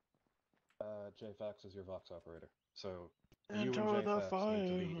 JFax is your Vox operator. So you and Enter the JFax need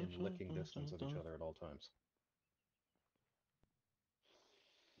to be in fire. licking distance of each other at all times.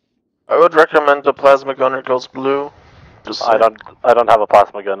 I would recommend the plasma gunner goes blue. Just I don't have a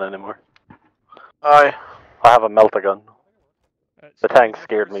plasma gun anymore. I have a melta gun. The tank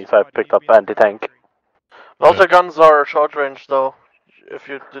scared me, so I picked up anti-tank. Melta guns are short range though, if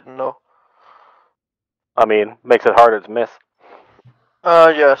you didn't know. I mean, makes it harder to miss.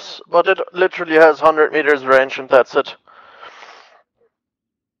 Yes, but it literally has 100 meters range and that's it.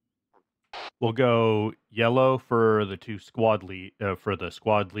 we'll go yellow for the two squad lead for the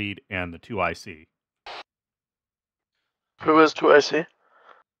squad lead and the two IC. Who is 2IC?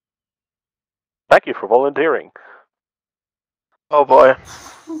 Thank you for volunteering. Oh boy.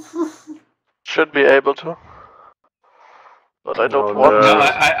 Should be able to. But I don't want No,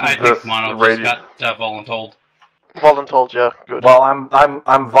 to. I think Mono just got voluntold. Voluntold, yeah, good. Well,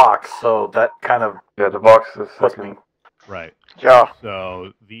 I'm Vox, so that kind of the Vox is listening. Right. Yeah.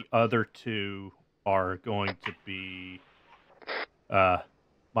 So the other two are going to be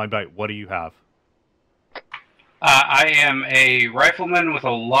Mindbite, what do you have? I am a rifleman with a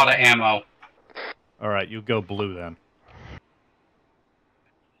lot of ammo. Alright, you go blue then.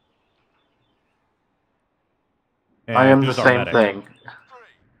 I am the who's our same medic? thing.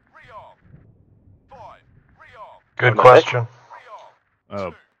 Good question.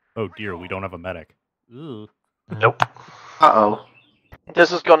 Oh dear, we don't have a medic. Ooh. Nope. Uh-oh.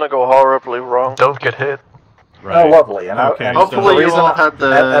 This is gonna go horribly wrong. Don't get hit. Right. Oh, lovely. And, Okay, and hopefully the you reason all had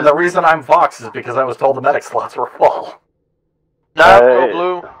the... and the reason I'm Vox is because I was told the medic slots were full. Now go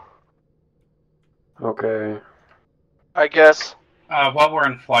blue, Okay. I guess. While we're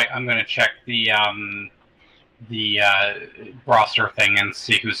in flight, I'm going to check the roster thing and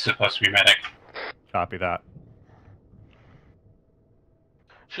see who's supposed to be medic. Copy that.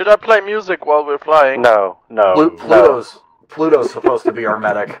 Should I play music while we're flying? No. Pluto's supposed to be our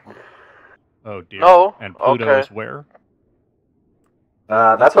medic. Oh dear. No? And Pluto Okay. is where?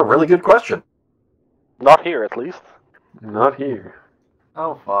 That's a really good question. Not here, at least. Not here.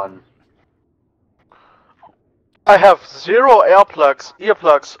 Oh, fun. I have 0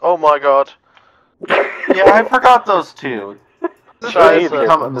 earplugs. Oh my god. Yeah, I forgot those two. This has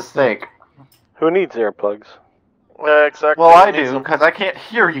become a mistake. Who needs earplugs? Exactly. Well, I do, because I can't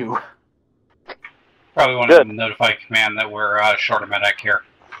hear you. Probably want to notify command that we're short of medic here.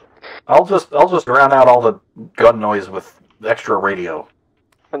 I'll just drown out all the gun noise with extra radio.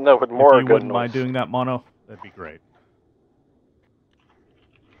 And no, with more if you wouldn't mind doing that, Mono, that'd be great.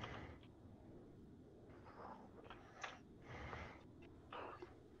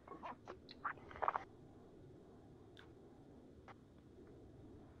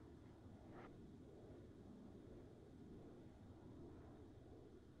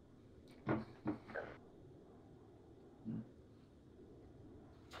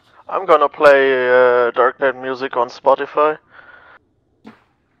 I'm gonna play Dark Knight music on Spotify.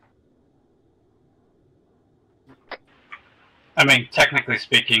 I mean, technically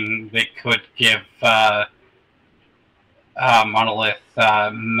speaking, they could give Monolith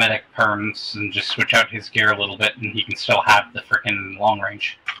medic perms and just switch out his gear a little bit, and he can still have the freaking long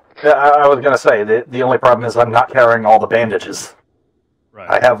range. Yeah, I was gonna say the only problem is I'm not carrying all the bandages. Right.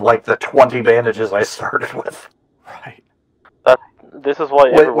 I have like the 20 bandages I started with. Right. This is why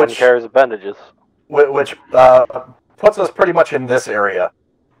everyone carries bandages. Which puts us pretty much in this area.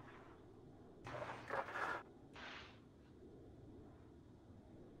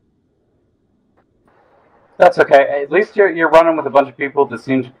 That's okay. At least you're running with a bunch of people that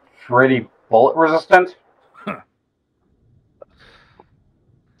seems pretty bullet resistant.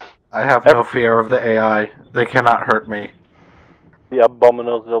 I have no fear of the AI. They cannot hurt me. The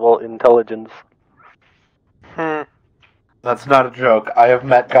abominable intelligence. That's not a joke. I have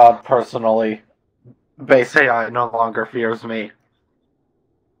met God personally. Base AI no longer fears me.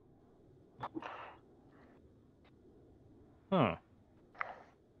 Huh.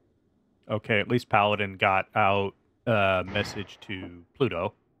 Okay, at least Paladin got out a message to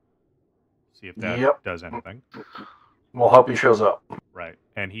Pluto. See if that does anything. We'll hope he shows up. Right,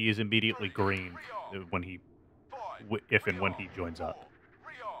 and he is immediately green when he, if and when he joins up.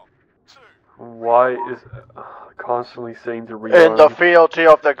 Why is constantly saying to rearm? In the fealty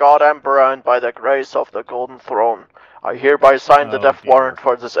of the God Emperor and by the grace of the Golden Throne, I hereby sign the death warrant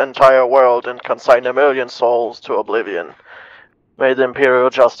for this entire world and consign 1,000,000 souls to oblivion. May the Imperial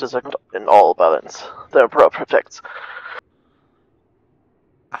justice in all balance. The Emperor protects.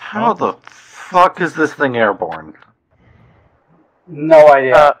 How the fuck is this thing airborne? No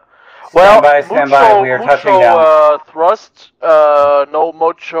idea. Well, stand by. We are touching down. Thrust, no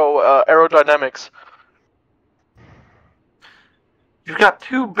mucho aerodynamics. You've got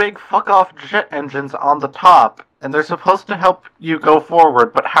 2 big fuck-off jet engines on the top, and they're supposed to help you go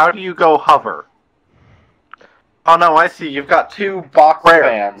forward, but how do you go hover? Oh no, I see. You've got 2 box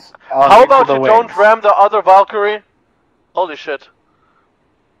fans. How about you don't ram the other Valkyrie? Holy shit.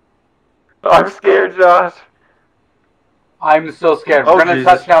 I'm scared, Josh. I'm so scared. We're gonna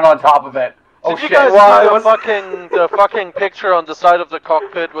touch down on top of it. Oh Did shit! you guys see the fucking picture on the side of the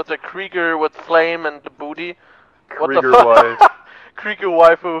cockpit with the Krieger with flame and the booty? Krieger what the wife. Krieger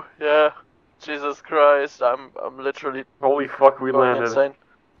waifu, yeah. Jesus Christ, I'm literally holy fuck, we going landed.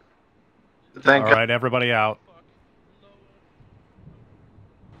 insane. All right, everybody out.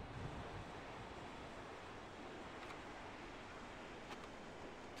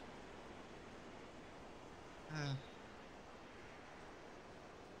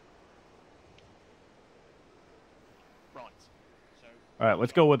 All right,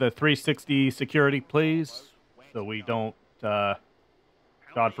 let's go with a 360 security, please, so we don't, God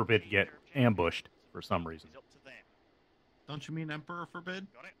forbid, get ambushed for some reason. Don't you mean Emperor forbid?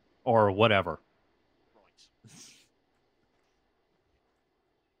 Or whatever.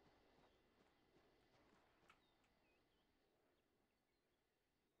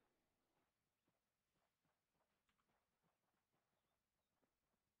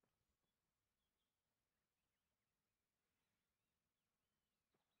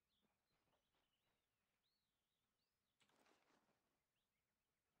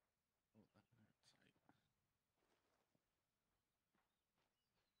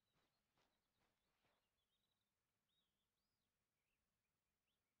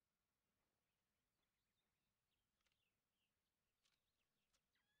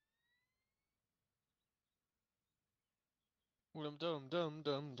 Dum dum dum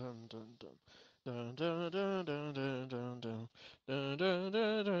dum dum dum dum. Dun dun dun dun dun dun dun. Dun dun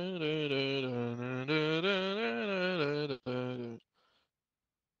dun dun dun dun dun dun dun.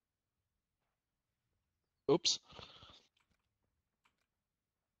 Oops.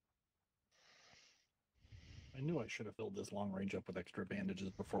 I knew I should have filled this long range up with extra bandages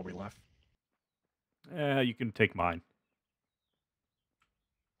before we left. You can take mine.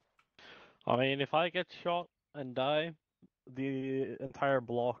 I mean, if I get shot and die, the entire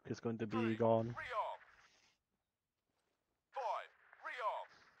block is going to be gone.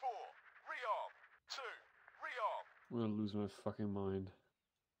 I'm gonna lose my fucking mind.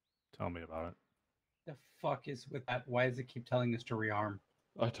 Tell me about it. The fuck is with that? Why does it keep telling us to rearm?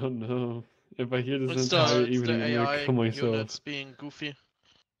 I don't know. If I hear this It's entire the evening, I'm gonna AI kill myself. units being goofy.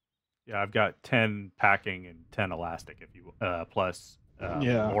 Yeah, I've got 10 packing and 10 elastic. If you plus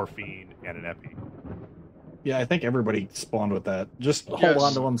Yeah. morphine and an epi. Yeah, I think everybody spawned with that. Just hold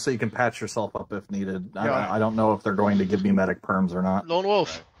on to them so you can patch yourself up if needed. Yeah. I don't know if they're going to give me medic perms or not. Lone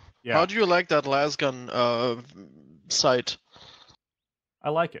Wolf, Yeah. how do you like that lasgun sight? I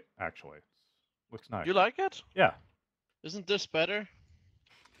like it, actually. Looks nice. You like it? Yeah. Isn't this better?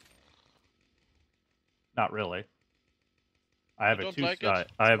 Not really. I have You a don't two like it? I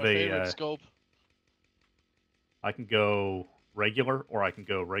It's have my favorite scope. I can go regular or I can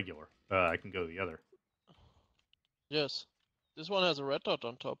go regular. I can go the other. Yes. This one has a red dot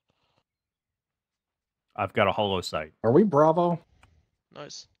on top. I've got a hollow sight. Are we Bravo?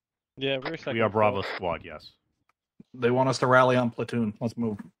 Nice. Yeah, we're second. We are Bravo squad, yes. They want us to rally on platoon. Let's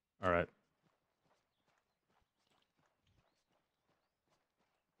move. All right.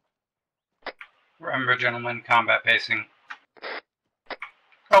 Remember, gentlemen, combat pacing.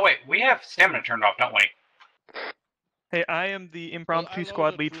 Oh wait, we have stamina turned off, don't we? Hey, I am the impromptu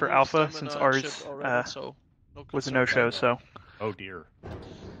squad lead for Alpha since ours was a no-show, so. Oh dear.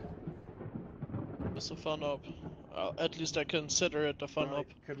 It's a fun up. At least I consider it a fun up.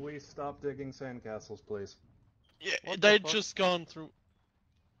 Could we stop digging sandcastles, please? Yeah, they'd just gone through.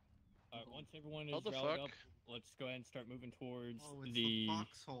 Alright, once everyone is What the rallied fuck? up, let's go ahead and start moving towards It's the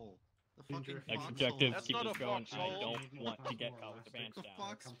foxhole. The fucking next foxhole. objective. That's Keep not this a going. I foxhole. don't want to get caught with the pants The down.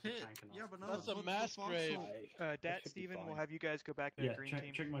 fox pit. Yeah, but no, That's it's a not mass the grave. foxhole. Dat, Steven, we'll have you guys go back to Yeah, the green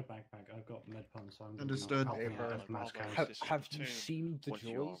team. check my backpack. I've got med pumps, so I'm gonna Understood. Be helping out with mass cows. Have you seen the Once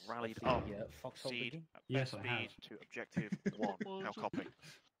you're joys rallied of up, the foxhole proceed digging? at Yes, best I have. speed to objective 1. Now copy.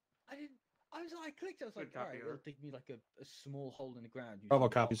 I clicked. I was like, copy, alright, it'll dig me like a small hole in the ground. using Bravo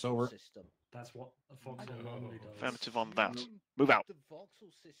the copies voxel over. System. That's what a foxhole normally does. Affirmative on that. Move out. The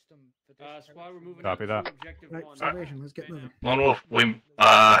voxel system for this Squad, we're moving Copy up that. to objective Right, 1. Salvation, let's get moving. Lone Wolf, we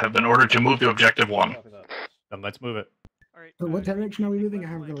have been ordered to move to objective 1. Then let's move it. Alright. But what direction are we moving? I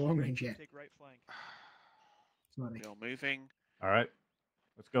haven't got a long range yet. Take right flank. Sorry. You're moving. All right.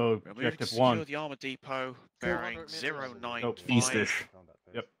 Let's go We're moving to objective secure 1. the armor depot, bearing 095. Eastish.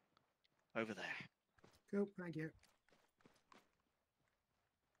 Yep. Over there. Cool, thank you.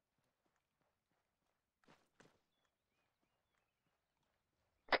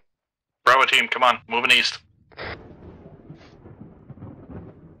 Bravo team, come on, moving east.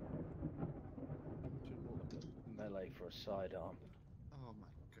 Melee for a sidearm. Oh my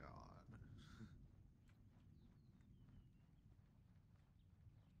god.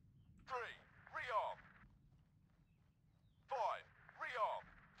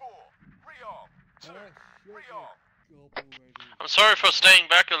 I'm sorry for staying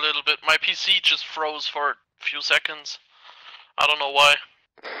back a little bit. My PC just froze for a few seconds. I don't know why.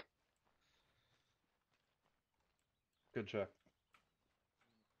 Good check.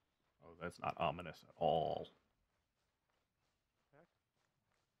 Oh, that's not ominous at all.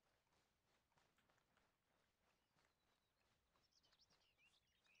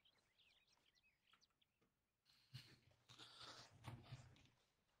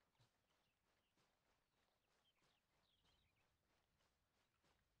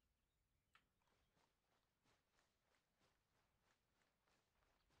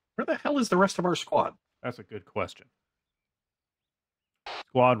 Where the hell is the rest of our squad? That's a good question.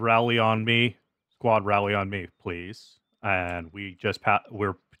 Squad rally on me. Squad rally on me, please. And we're just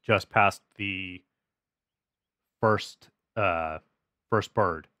past the first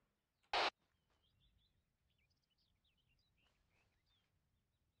bird.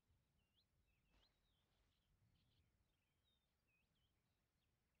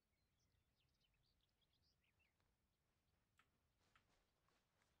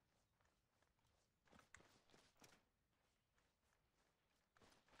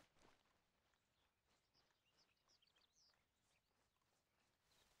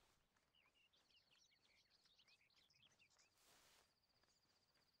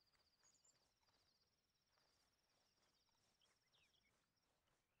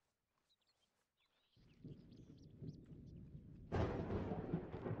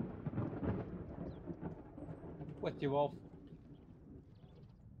 With you, Wolf.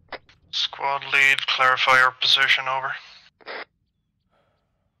 Squad lead, clarify your position, over.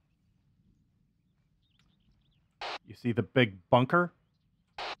 see the big bunker?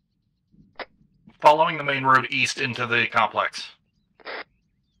 Following the main road east into the complex.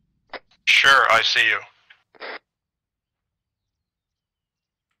 Sure, I see you.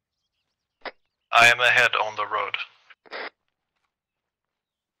 I am ahead on the road.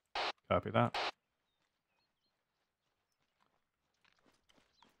 Copy that.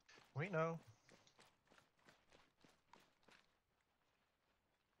 We know.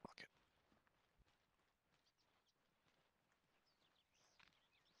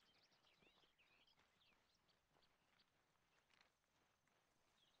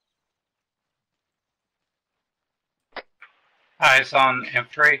 Eyes on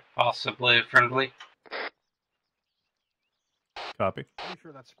infantry, possibly friendly. Copy. Pretty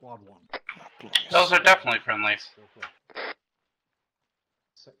sure that's squad 1. Those are definitely friendlies. Go for it.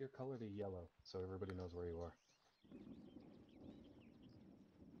 Set your color to yellow so everybody knows where you are.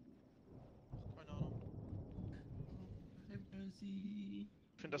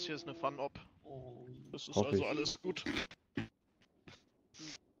 Ich finde, das hier ist eine Fun-Op. Das ist Hoffe also ich. alles gut.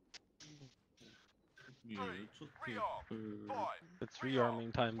 It's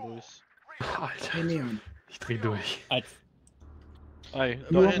rearming time, boys. Hey, Neon. Ich dreh durch. Aye,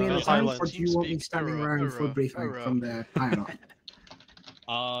 You want me in the time, or do you want me standing around for briefing from the higher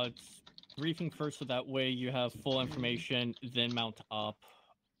up? Briefing first, so that way you have full information, then mount up.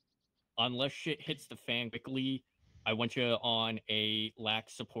 Unless shit hits the fan quickly, I want you on a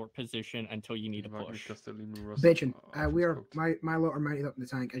lax support position until you need a push. Bitchin', my lot are mounted up in the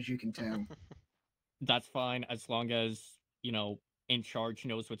tank, as you can tell. That's fine, as long as, you know, in charge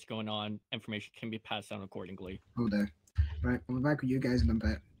knows what's going on, information can be passed on accordingly. Oh dear. Right, we'll be back with you guys in a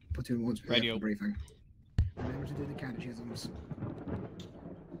bit. Platoon wants Radio. for briefing. Remember to do the catechisms.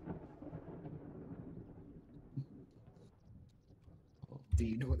 Do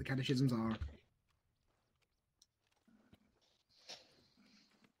you know what the catechisms are?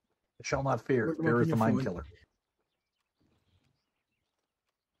 Shall not fear. Look them Fear up is on the your mind phone. killer.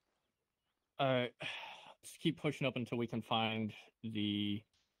 Alright, let's keep pushing up until we can find the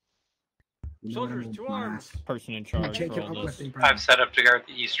Soldiers, to arms! person in charge Check for your all this. uplifting I've set up to guard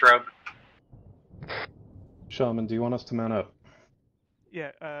the east road. Shaman, do you want us to mount up?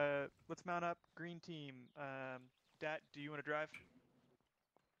 Yeah, let's mount up. Green team. Dat, do you want to drive?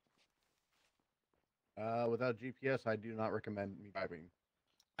 Without GPS, I do not recommend me driving.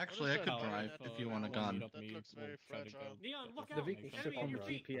 Actually, I could drive if you want a gun. Neon, look The out! vehicle should Enemy have on your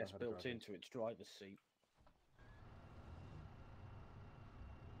feet! GPS built into its driver's seat.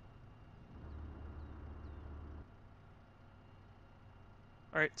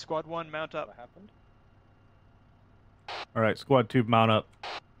 Alright, squad 1, mount up. What happened? All right, squad 2, mount up.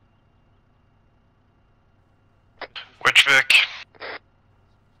 Which Vic?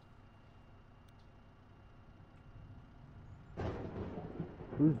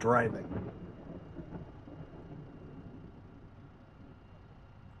 Who's driving?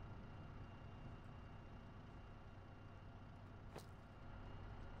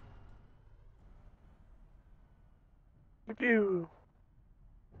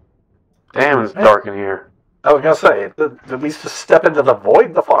 Damn, it's dark in here. I was gonna say, did we just step into the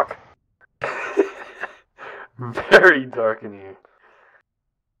void? The fuck? Very dark in here.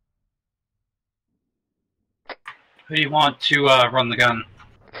 Who do you want to run the gun?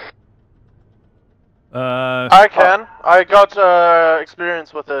 I can. I got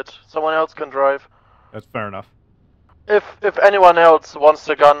experience with it. Someone else can drive. That's fair enough. If anyone else wants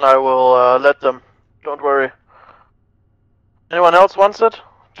the gun, I will let them. Don't worry. Anyone else wants it?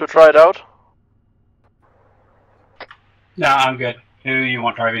 To try it out? No, I'm good. Who you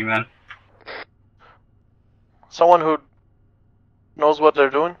want driving then? Someone who knows what they're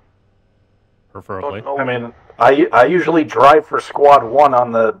doing? Preferably. I mean, I usually drive for squad 1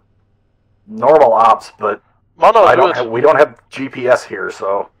 on the normal ops, but we don't have GPS here,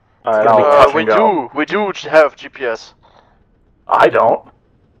 so it's gonna be touch and go. We do have GPS. I don't.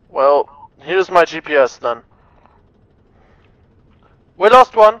 Well, here's my GPS then. We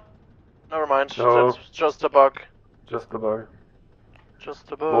lost one. Never mind. No. That's just a bug. Just a bug.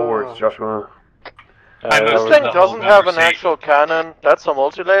 Just a bug. What works, Joshua? This thing doesn't have an actual cannon. That's a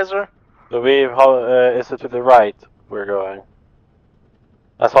multi-laser. So is it to the right we're going?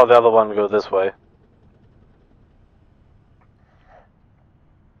 I saw the other one go this way.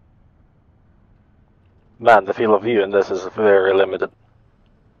 Man, the field of view in this is very limited.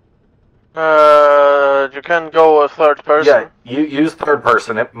 You can go a third person. Yeah, you use third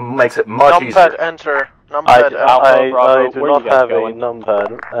person. It makes it much easier. Numpad enter. Numpad enter. I do not have a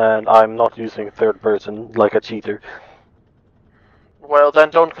numpad, and I'm not using third person like a cheater. Well, then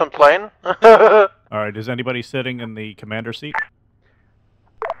don't complain. All right, is anybody sitting in the commander seat?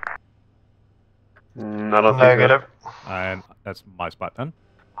 None of negative. And that's my spot then.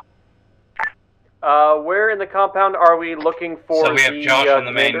 Where in the compound are we looking for? So we have Josh on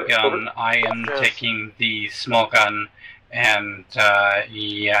the main commander? gun. Over. I am Yes. taking the small gun, and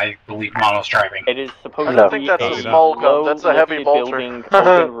yeah, I believe Mono's driving. It is supposed I to don't be think that's a a small gun. low That's a heavy lifted bolter. building,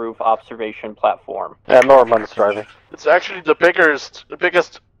 open roof observation platform. Yeah, Norman's driving. It's actually the biggest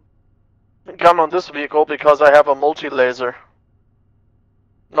gun on this vehicle because I have a multi-laser,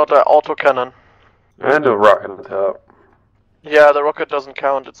 not an autocannon. And a rocket on the top. Yeah, the rocket doesn't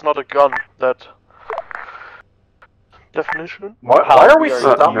count. It's not a gun. That definition. Why are we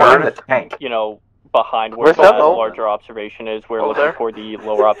somewhere in the tank? You know, behind where Where's the that? larger observation is. We're looking there? for the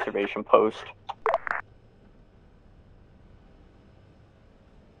lower observation post.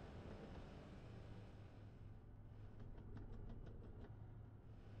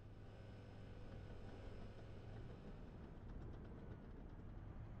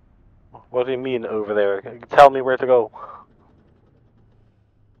 What do you mean over there? Tell me where to go.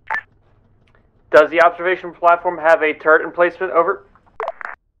 Does the observation platform have a turret emplacement? Over.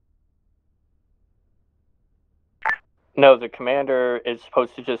 No, the commander is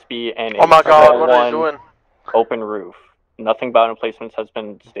supposed to just be an Oh my god, what are you doing? open roof. Nothing about emplacements has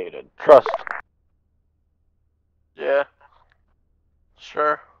been stated. Trust. Yeah.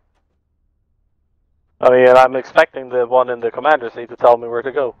 Sure. I mean, I'm expecting the one in the commander seat to tell me where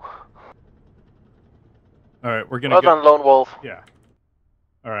to go. All right, we're gonna Well go. done, Lone Wolf. Yeah.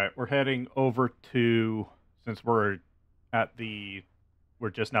 All right, we're heading over to, since we're at the, we're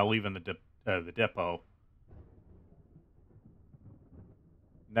just now leaving the depot.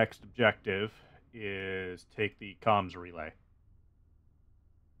 Next objective is take the comms relay,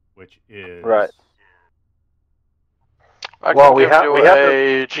 which is Right. I Well, can we give have you we have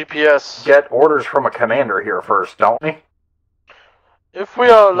a to GPS. get orders from a commander here first, don't we? If we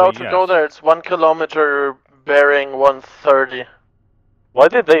are allowed to yes. go there, it's 1 kilometer bearing 130. Why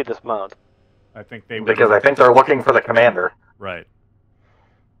did they dismount? I think they Because I think they're looking for the commander. Right.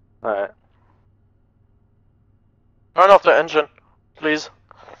 Alright. Turn off the engine, please.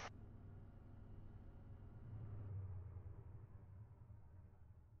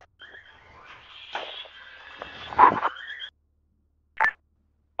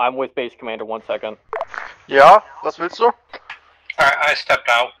 I'm with base commander. 1 second. Ja, was willst du? Alright, I stepped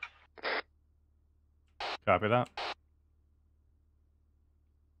out. Copy that.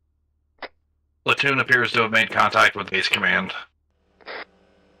 Platoon appears to have made contact with base command.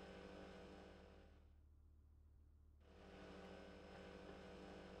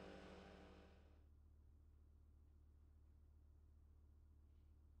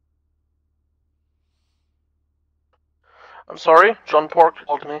 I'm sorry, John Pork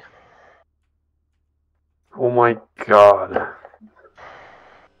called me. Oh my god.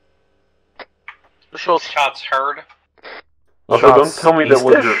 Shots heard. Also, don't tell me that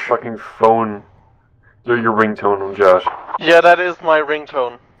was your fucking phone. Or your ringtone, Josh. Yeah, that is my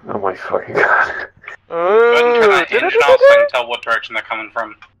ringtone. Oh my fucking god. Go ahead and turn that engine off so I can tell what direction they're coming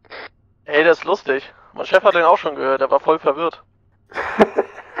from. Ey, das ist lustig. Mein Chef hat den auch schon gehört, er war voll verwirrt.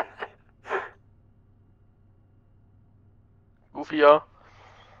 Goofy, ja.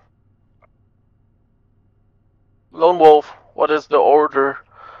 Lone Wolf, what is the order?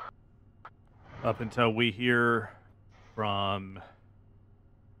 Up until we hear from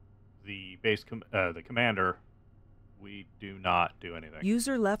the the commander, we do not do anything.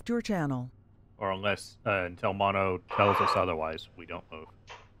 User left your channel. Or unless until Mono tells us otherwise, we don't move.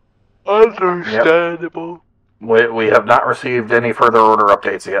 Understandable. We have not received any further order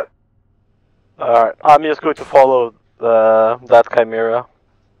updates yet. Alright, I'm just going to follow that Chimera.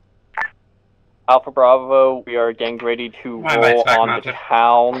 Alpha Bravo, we are getting ready to roll on the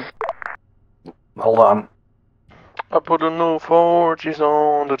town. Hold on. I put a new 4Gs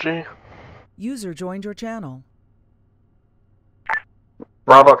on the G. User joined your channel.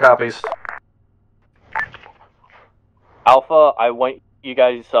 Bravo copies. Alpha, I want you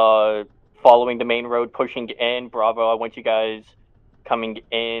guys following the main road, pushing in. Bravo, I want you guys coming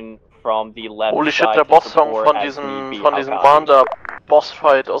in from the left Holy shit, side der to Boss-Song support von as diesem, need be. von diesem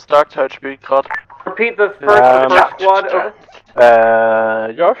Wander-Bossfight aus Darktide spielt grad. Repeat the first squad.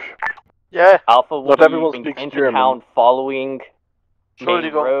 Josh? Yeah. Alpha will Not be everyone moving speaks into German. town following main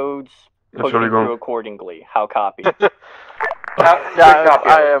Entschuldigung. roads, pushing Entschuldigung. through accordingly. How copy? Yeah,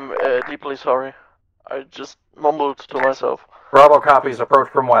 I am deeply sorry. I just mumbled to myself. Bravo copies. Approach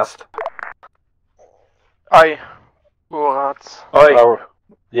from west. Aye. Urats. Oi.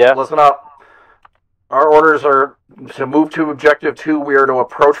 Yeah. Listen up. Our orders are to move to Objective 2. We are to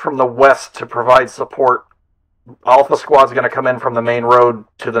approach from the west to provide support. Alpha Squad's going to come in from the main road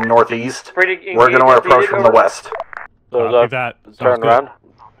to the northeast. We're going to approach from the west. So Copy that. turn Sounds around.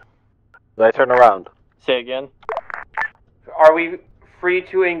 Do I turn around? Say again. Are we free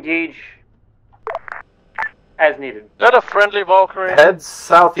to engage as needed? Is that a friendly Valkyrie? Head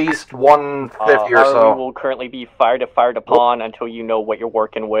southeast 150 or so. We will currently be fired upon until you know what you're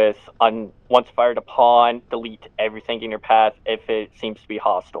working with. Once fired upon, delete everything in your path if it seems to be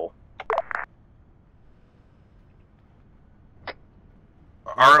hostile.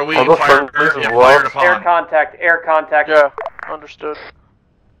 ROE fired upon. Air contact, air contact. Yeah, understood.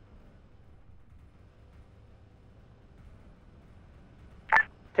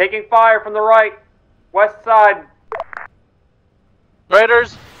 Taking fire from the right, west side.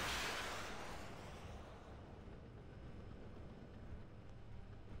 Raiders!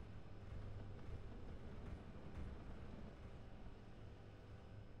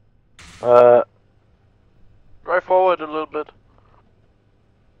 Drive forward a little bit.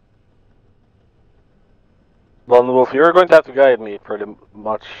 Lone Wolf, you're going to have to guide me pretty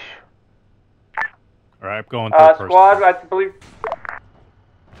much. Alright, I'm going through first. Squad, I believe.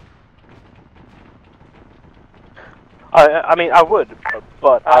 I mean, I would,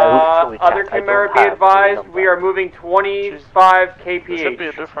 but I literally can't. Other Chimera, be advised, we are moving 25 kph. There should be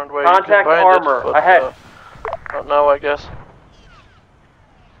a different way. Contact you can bind armor, it, but, ahead. Not now, I guess.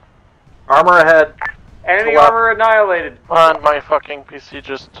 Armor ahead. Enemy armor annihilated. And my fucking PC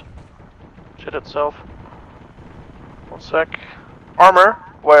just shit itself. 1 sec. Armor?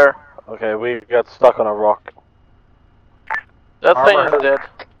 Where? Okay, we got stuck on a rock. That thing is dead.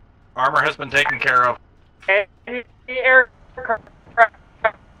 Armor has been taken care of.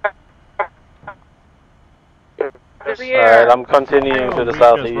 Alright, I'm continuing to the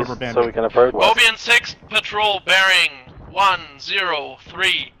southeast so we can approach. Obian 6 patrol bearing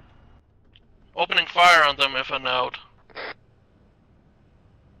 103. Opening fire on them if announced.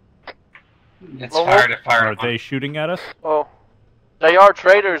 It's fire to fire. Are they shooting at us? Oh. They are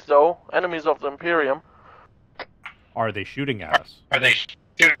traitors, though. Enemies of the Imperium. Are they shooting at us? Are they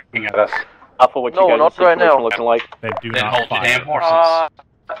shooting at us? Alpha, what No, you guys not right now. looking like? They do Then not hold your fire. damn horses.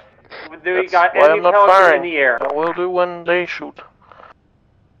 We got Why I'm enemy not Pelican firing. in the air. I will do when they shoot.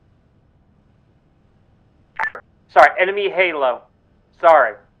 Sorry, enemy Halo.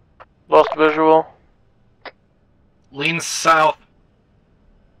 Sorry. Lost visual. Lean south.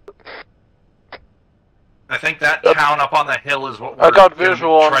 I think that town up on the hill is what we're I got gonna be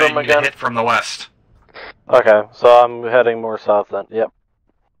visual on trying them to again. hit from the west. Okay, so I'm heading more south then. Yep.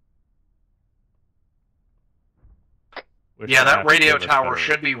 Yeah, that radio tower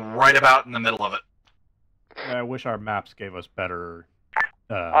should be right about in the middle of it. I wish our maps gave us better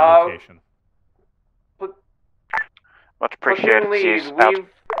location. Much appreciated. Lead, we've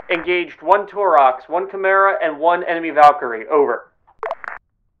engaged 1 Torox, 1 Chimera, and 1 enemy Valkyrie. Over.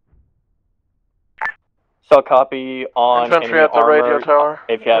 So copy on Infantry enemy at the armor. radio tower.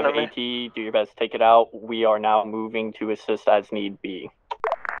 If you have Enemy. AT, do your best to take it out. We are now moving to assist as need be.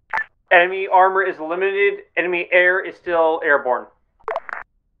 Enemy armor is limited. Enemy air is still airborne.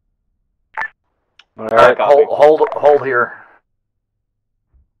 Alright, hold here.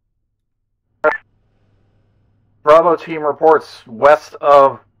 Bravo team reports west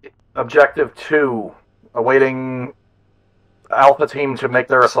of Objective 2, awaiting Alpha team to make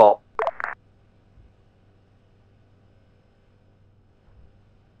their assault.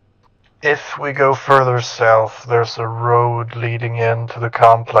 If we go further south, there's a road leading into the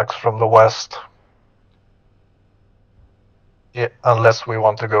complex from the west. Yeah, unless we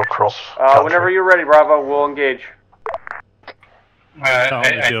want to go cross. Whenever you're ready, Bravo, we'll engage. I do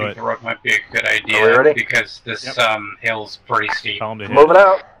think it. the road might be a good Are we idea ready? because this hill's pretty steep. Tell 'em to hit. Moving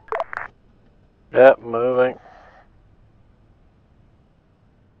out. Yep, moving.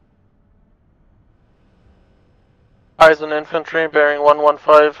 Eyes on infantry bearing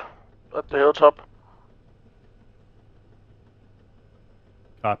 115 at the hilltop.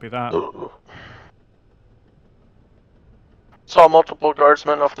 Copy that. Saw multiple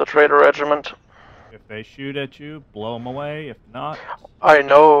guardsmen of the traitor regiment. If they shoot at you, blow them away. If not, I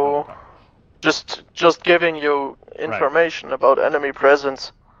know. Just giving you information about enemy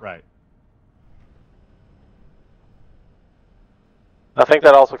presence. right. I think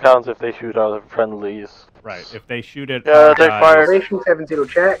that also counts if they shoot other friendlies. Right. If they shoot at Yeah, our they guys, fired. Station 70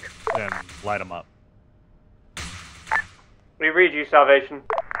 check. then light them up. We read you, Salvation.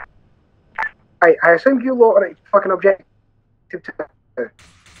 I assume you lot are at fucking objective 2.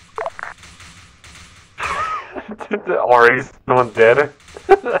 Already, no one's dead.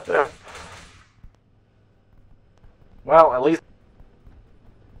 Well, at least.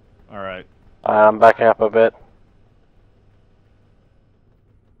 Alright. I'm backing up a bit.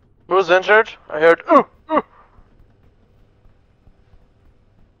 Who's injured? I heard. Ooh, ooh.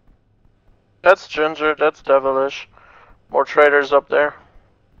 That's Ginger. That's devilish. More traitors up there.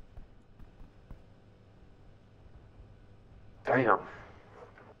 Damn.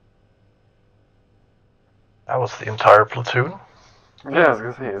 That was the entire platoon? Yeah, I was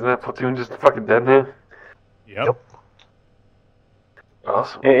gonna say, isn't that platoon just fucking dead now? Yep.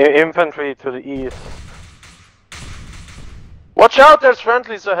 Awesome. Infantry to the east. Watch out, there's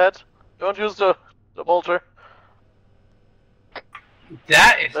friendlies ahead. Don't use the bolter.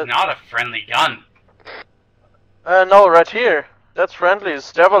 That is not a friendly gun. No, right here. That's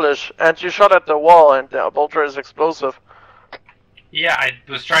friendlies, devilish. And you shot at the wall, and the bolter is explosive. Yeah, I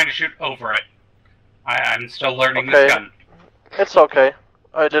was trying to shoot over it. I'm still learning Okay. this gun. It's okay.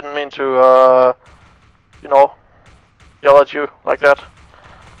 I didn't mean to, you know, yell at you like that.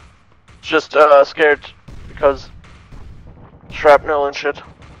 Just, scared because shrapnel and shit.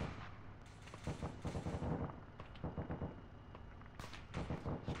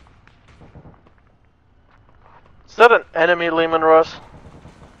 Is that an enemy, Lehman Russ?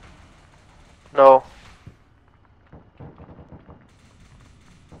 No.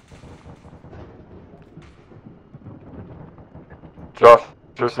 Josh,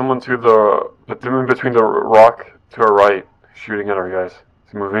 there's someone to the in between the rock to our right, shooting at our guys.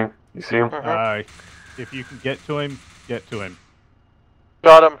 Is he moving? You see him? If you can get to him, get to him.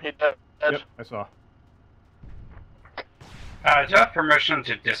 Got him, he dead. Yep, I saw. Do I have permission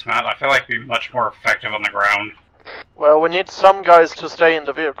to dismount? I feel like we'd be much more effective on the ground. Well, we need some guys to stay in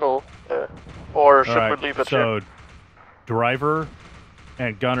the vehicle, or should we leave it so here? driver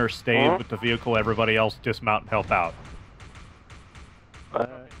and gunner stay with the vehicle, everybody else dismount and help out.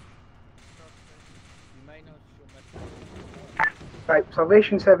 Right,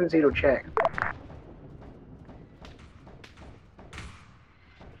 Salvation 7-0 check.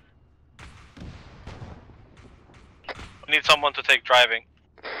 I need someone to take driving.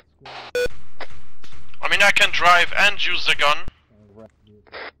 I mean, I can drive and use the gun.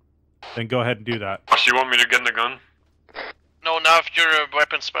 Then go ahead and do that. So you want me to get in the gun? No, now if you're a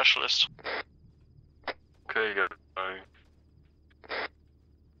weapon specialist. Okay, good.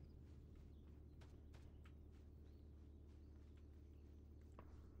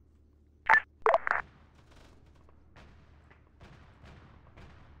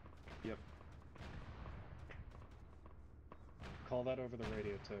 Yep. Call that over the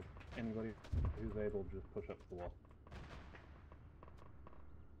radio to anybody who's able, just push up to the wall.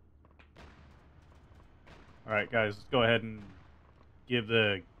 Alright guys, let's go ahead and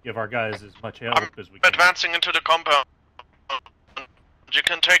give our guys as much help as we can. Advancing into the compound. You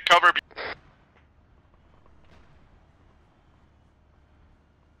can take cover.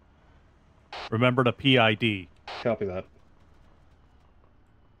 Remember the PID. Copy that.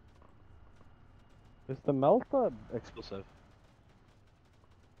 Is the Melta explosive?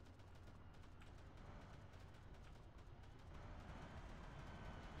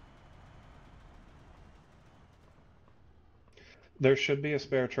 There should be a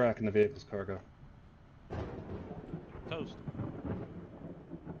spare track in the vehicle's cargo. Toast.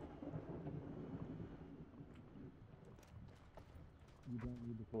 You don't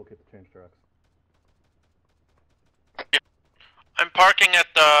need the toolkit to change tracks. I'm parking at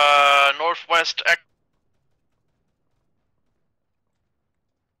the northwest exit.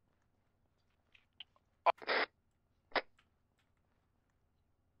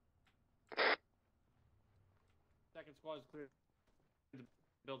 Second squad is clear. The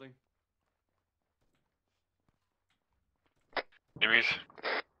building. Enemies.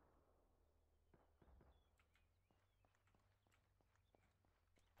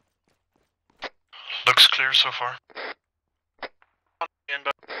 Looks clear so far.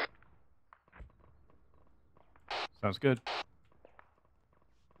 Sounds good.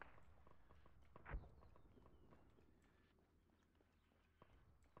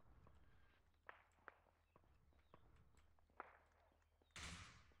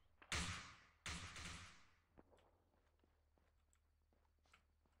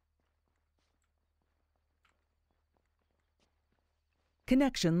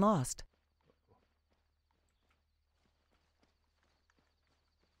 Connection lost.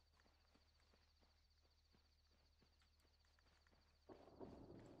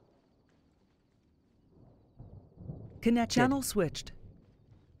 Connection. Channel switched.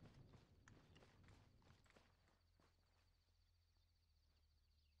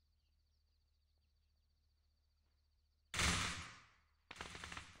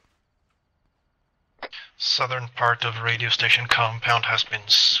 Southern part of radio station compound has been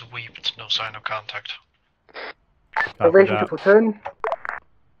swept. No sign of contact. Salvation to platoon.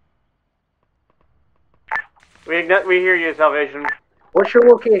 We hear you, Salvation. What's your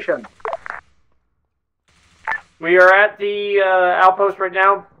location? We are at the outpost right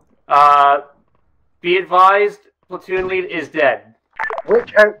now. Be advised, platoon lead is dead.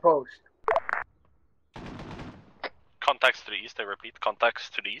 Which outpost? Contacts to the east, I repeat, contacts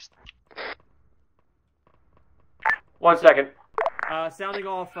to the east. 1 second. Sounding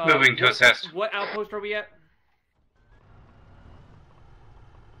off. Moving to assist. What outpost are we at?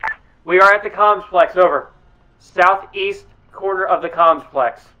 We are at the complex, over. Southeast corner of the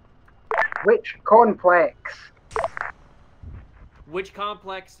complex. Which complex? Which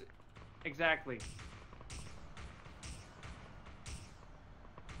complex exactly?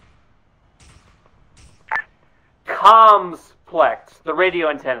 Complex, the radio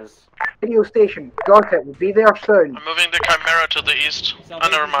antennas. Radio station, got it, we'll be there soon. I'm moving the Chimera to the east. Oh,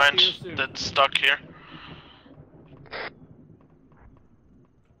 never mind. That's stuck here.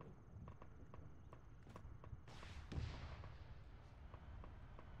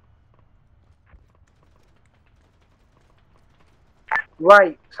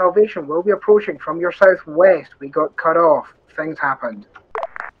 Right, Salvation will be approaching from your southwest. We got cut off. Things happened.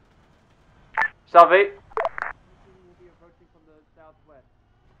 Salvate. Will be approaching from the southwest.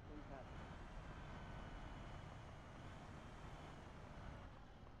 Things happened.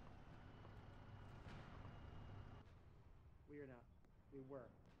 We are not. We were.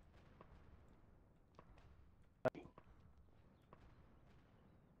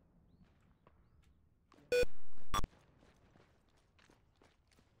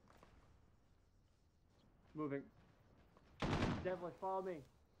 Moving. Devilish, follow me.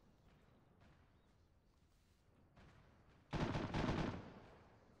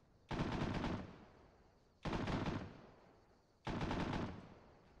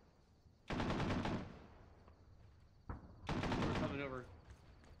 We're coming over.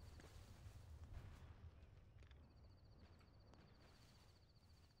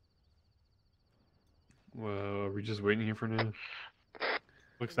 Well, are we just waiting here for now?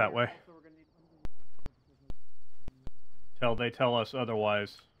 Looks that way. Till they tell us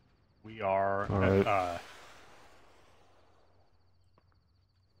otherwise, we are All at, right.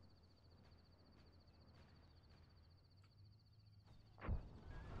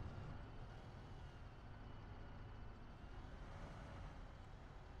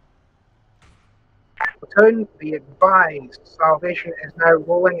 Platoon, be advised. Salvation is now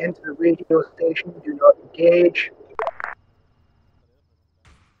rolling into the radio station. Do not engage.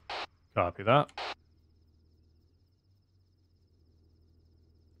 Copy that.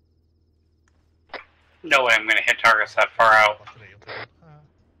 No way I'm gonna hit targets that far out.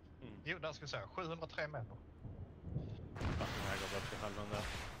 Jo, där ska vi säga 703 meter. Nej,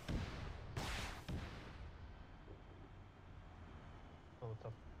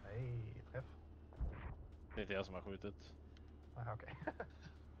 träff. Det är inte jag som har skjutit. Ah, okej.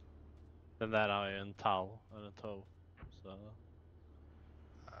 Den där har ju en tau, eller en toe. Så...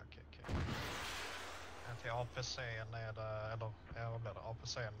 Okej. Till APC'n är det, eller vad blir det?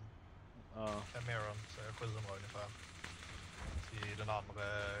 APC'n, Cameron, så är det 700 ungefär. Till den andra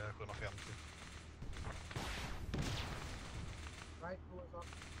 750.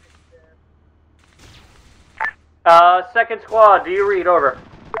 Second squad, do you read? Over.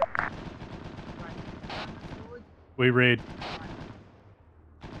 We read.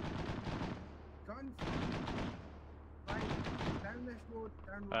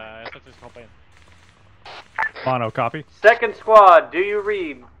 Jag ska faktiskt hoppa in. Mono, copy. Second squad, do you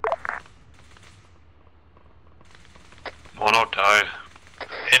read? Mono died.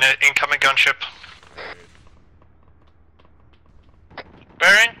 Incoming gunship.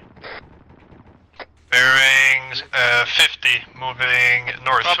 Bearing? Bearings 50, moving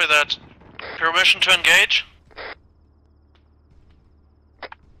north. Copy that. Permission to engage?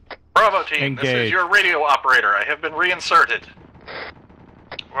 Bravo team, this Engage. is your radio operator. I have been reinserted.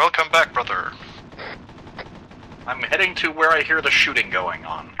 Welcome back, brother. I'm heading to where I hear the shooting going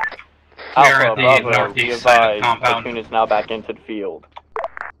on. Alpha, Bravo, be advised, platoon is now back into the field.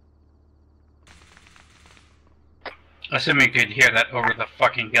 Assuming you could hear that over the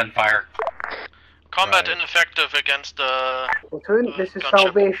fucking gunfire. Combat ineffective against the... Platoon, this is gunship.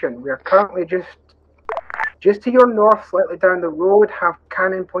 Salvation. We are currently just to your north, slightly down the road, have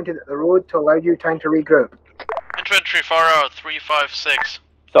cannon pointed at the road to allow you time to regroup. Infantry far out, 356.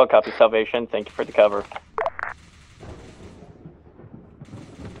 Still copy, Salvation. Thank you for the cover.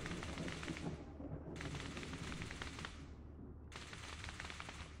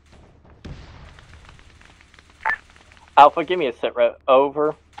 Alpha, give me a sit rep.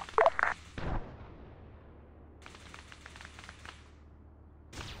 Over.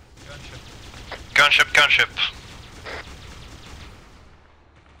 Gunship.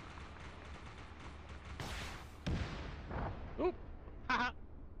 Oop.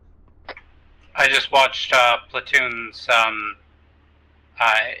 I just watched Platoon's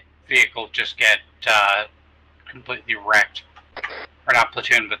vehicle just get completely wrecked. Or not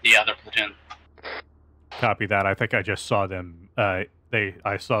Platoon, but the other Platoon. Copy that. I think I just saw them. I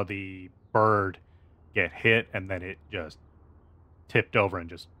saw the bird get hit, and then it just tipped over and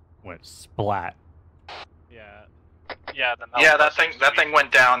just went splat. Yeah, Yeah, that thing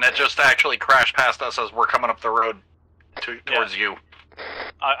went down. It just actually crashed past us as we're coming up the road towards you.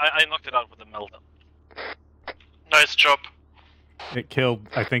 I knocked it out with a meltdown. Nice job. It killed.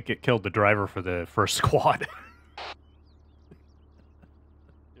 I think it killed the driver for the first squad.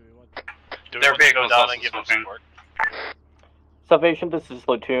 Their vehicle down and give them support. Salvation, this is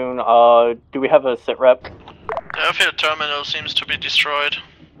Platoon. Do we have a sit rep? The airfield terminal seems to be destroyed.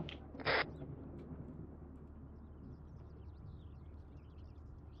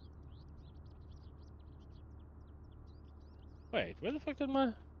 Wait, where the fuck did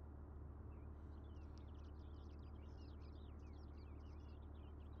my...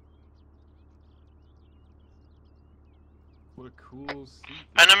 What a cool seat.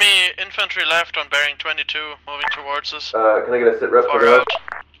 Enemy infantry left on bearing 22, moving towards us. Can I get a sit rep Far out.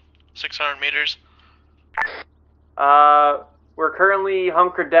 600 meters. We're currently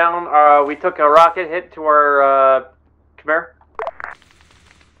hunkered down. We took a rocket hit to our Khmer.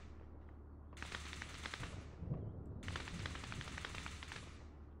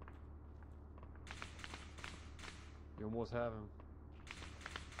 You almost have him.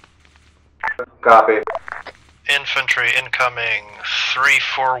 Copy. Infantry incoming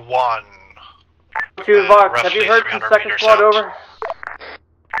 341. Two Vox, have you heard from second squad over?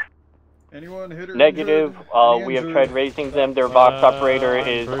 Anyone hit or Negative. injured? We have tried raising them. Their Vox operator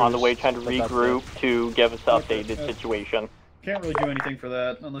is on the way trying to regroup to give us an updated situation. Can't really do anything for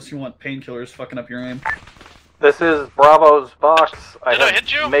that unless you want painkillers fucking up your aim. This is Bravo's box. I Did I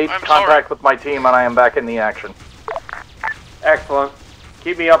hit you? have made I'm contact with my team and I am back in the action. Excellent.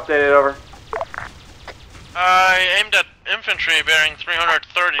 Keep me updated, over. I aimed at infantry bearing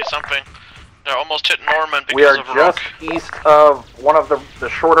 330 something. They're almost hit Norman because We are of just rock. east of one of the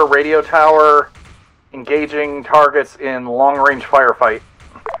shorter radio tower, engaging targets in long-range firefight.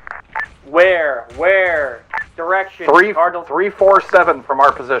 Where? Direction? 347 from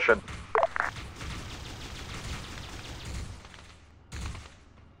our position.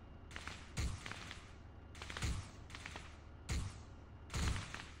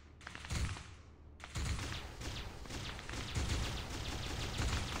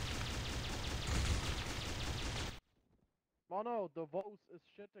 Oh no, the Vos is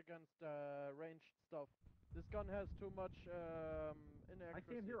shit against ranged stuff. This gun has too much inaccuracy. I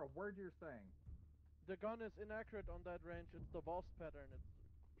can't hear a word you're saying. The gun is inaccurate on that range. It's the Vos pattern. It's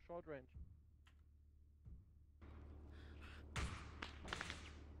short range.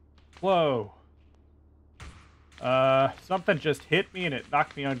 Whoa. Something just hit me and it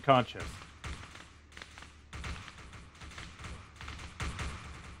knocked me unconscious.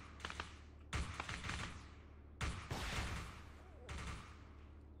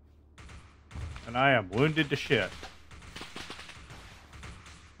 And I am wounded to shit.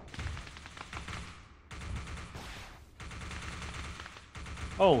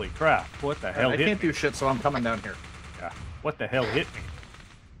 Holy crap, what the hell hit me? I can't do shit, so I'm coming down here. Yeah, what the hell hit me?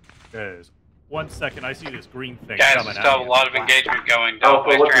 Because 1 second, I see this green thing Guys, coming still out. have a lot of engagement going. Don't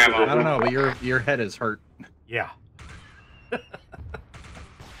waste your ammo. I don't know, but your head is hurt. Yeah.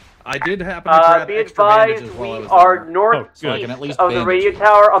 I did happen to grab Be extra advised, bandages while I we was are there. northeast So I can at least of the bandage radio you.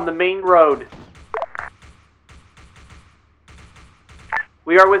 tower on the main road.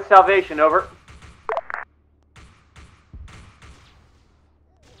 We are with Salvation, over.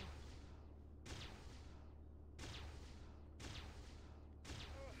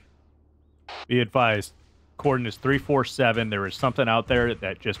 Be advised, coordinates 347. There is something out there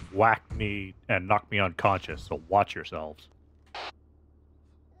that just whacked me and knocked me unconscious, so watch yourselves.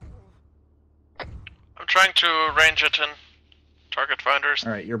 I'm trying to range it in target finders.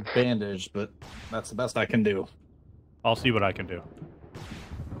 Alright, you're bandaged, but that's the best I can do. I'll see what I can do.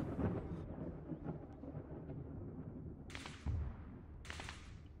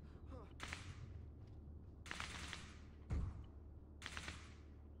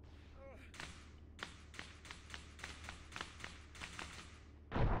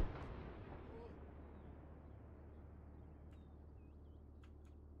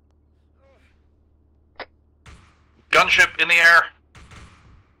 Gunship in the air.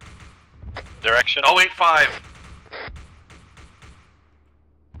 Direction. 085.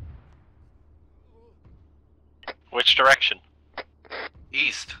 Which direction?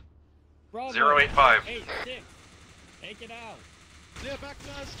 East. Bravo. 085. 8-6. Take it out. Clear back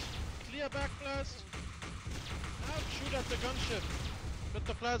blast. Clear back blast. Now shoot at the gunship. With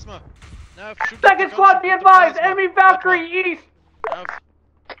the plasma. Now shoot at Second the squad, gunship be with the advised! plasma. Enemy Valkyrie east! Now,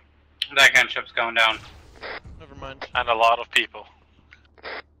 That gunship's going down. never mind. And a lot of people.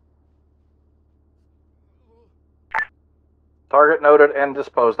 Target noted and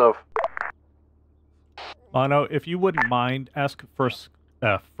disposed of. Mono, if you wouldn't mind, ask first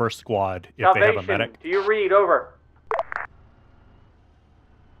squad if they have a medic. Do you read? Over.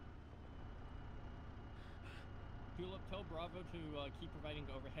 Tulip, tell Bravo to keep providing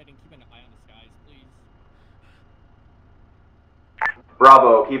overhead and keep an eye on the skies, please.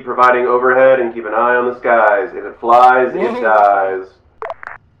 Bravo, keep providing overhead and keep an eye on the skies. If it flies, it dies.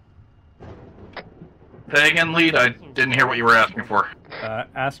 Say again, lead. I didn't hear what you were asking for.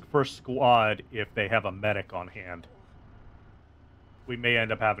 Ask first squad if they have a medic on hand. We may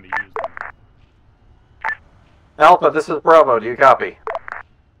end up having to use them. Alpha, this is Bravo. Do you copy?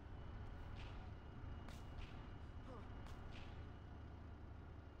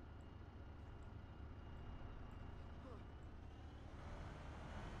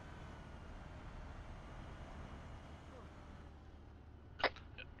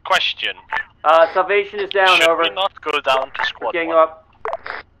 Question. Salvation is down, Should over. we not go down to squad Getting 1? up.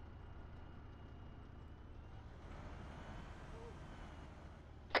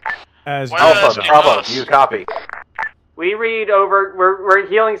 As Alpha, Bravo, do you copy? We read, over. We're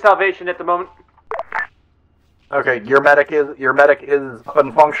healing Salvation at the moment. Okay, your medic is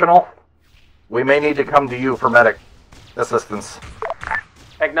unfunctional. We may need to come to you for medic assistance.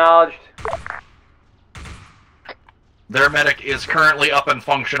 Acknowledged. Their medic is currently up and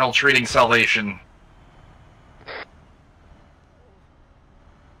functional, treating Salvation.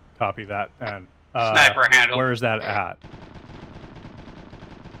 Copy that. And Sniper handle. where is that at?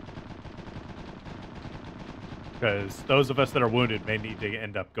 Because those of us that are wounded may need to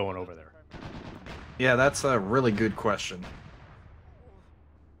end up going over there. Yeah, that's a really good question.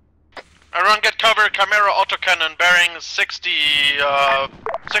 Everyone get cover, Chimera autocannon bearing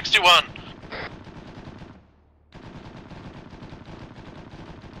 61.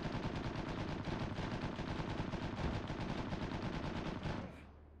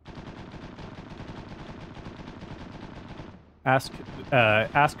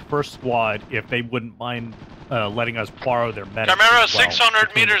 Ask first squad if they wouldn't mind letting us borrow their medics. Chimera, as well, 600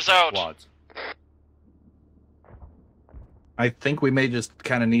 between meters the out. squads. I think we may just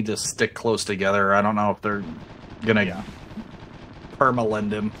kind of need to stick close together. I don't know if they're gonna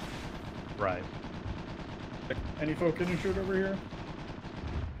perma-lend him. Right. Any folk injured over here?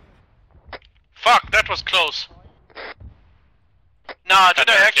 Fuck, that was close. Nah, did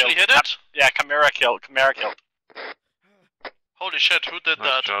I actually hit it? Yeah, Chimera killed. Chimera killed. Holy shit, who did Nice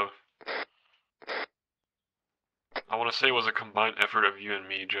that? job. I want to say it was a combined effort of you and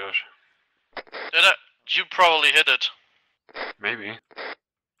me, Josh. Did I? You probably hit it. Maybe.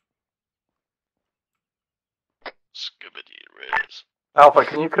 Skibbity Riz. Alpha,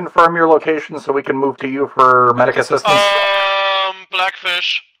 can you confirm your location so we can move to you for medic assistance?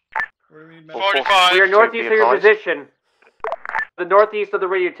 Blackfish. 45. We are northeast of your position. The northeast of the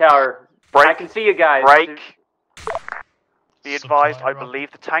radio tower. I can see you guys. Break. Be advised, I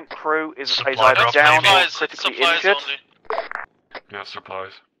believe the tank crew is either down or critically injured. Yeah,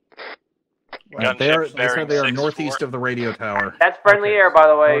 supplies. They are northeast of the radio tower. That's friendly air, by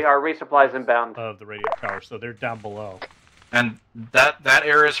the way. Our resupply's inbound. Of the radio tower, so they're down below. And that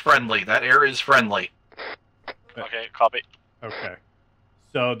air is friendly. That air is friendly. Okay, copy. Okay.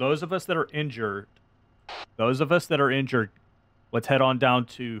 So those of us that are injured, let's head on down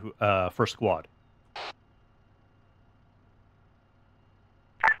to first squad.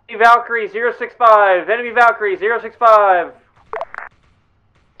 Valkyrie 065. Enemy Valkyrie 065.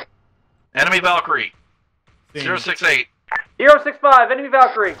 Enemy Valkyrie 068. 065. Enemy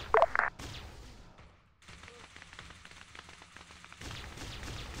Valkyrie.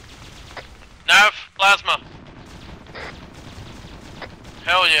 Nav, plasma.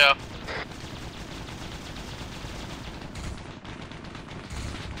 Hell yeah.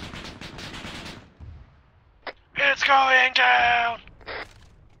 It's going down!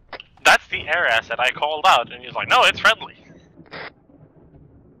 That's the air asset I called out, and he's like, no, it's friendly.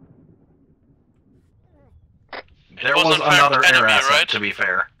 There was another air asset, to be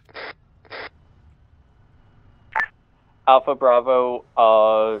fair. Alpha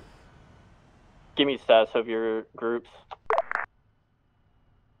Bravo, give me stats of your groups.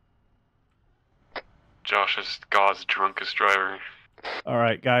 Josh is God's drunkest driver. All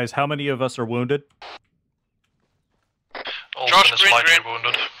right, guys. How many of us are wounded? Josh is lightly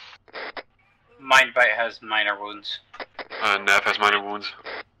wounded. Mindbite has minor wounds. Nev has minor wounds.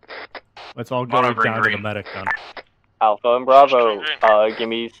 Let's all go Mono down green. to the medic then. Alpha and Bravo, give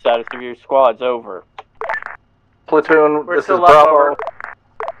me status of your squads. Over. Platoon, We're this is still Bravo.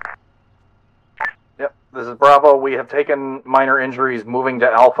 Yep, this is Bravo. We have taken minor injuries, moving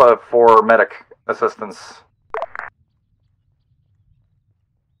to Alpha for medic assistance.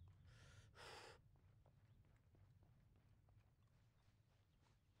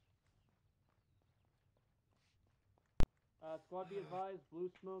 Squad be advised, blue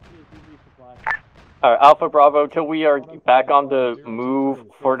smoke is resupply. Alright, Alpha Bravo, till we are back on the move,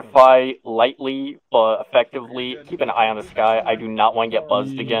 fortify lightly but effectively. Keep an eye on the sky. I do not want to get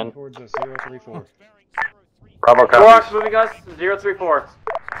buzzed again. Bravo Warlock's copies. moving us, 034.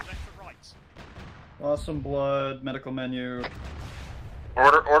 Lost some blood, medical menu.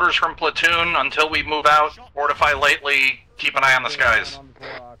 Orders from platoon until we move out. Fortify lightly. Keep an eye on the skies.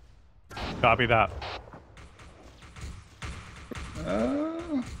 Copy that.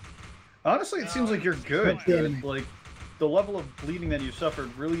 Honestly, it seems like you're good. Like, the level of bleeding that you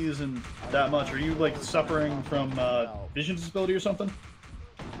suffered really isn't that much. Are you, like, suffering from vision disability or something?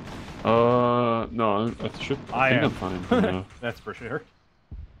 No, I think I'm fine. Yeah. That's for sure.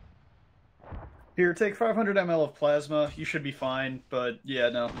 Here, take 500 ml of plasma. You should be fine, but yeah,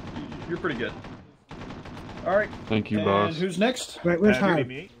 no. You're pretty good. Alright. Thank you, and boss. Who's next? Right, where's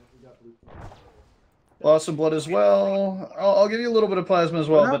Hyde? Lost some blood as well. I'll give you a little bit of plasma as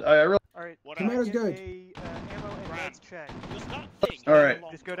well, but I really... Alright, Kamara's good. Alright.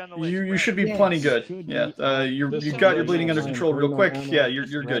 Just go down the list. You should be plenty good. Yeah, you've got your bleeding under control real quick. Yeah, you're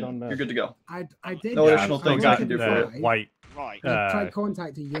good. You're good to go. I did. No additional things I can do for you. White. I tried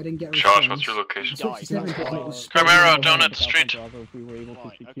contacting you, I didn't get a Josh, response. what's your location? I switched to 7 because it was Camaro, down at the street.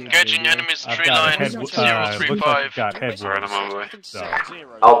 Engaging enemies tree line, 035. Alright, I'm on the way.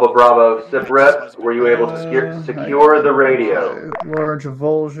 Alpha Bravo, SIP were you able to secure the radio? Large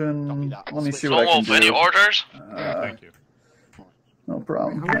evulsion. Let me see what I can do. Any orders? Thank you. No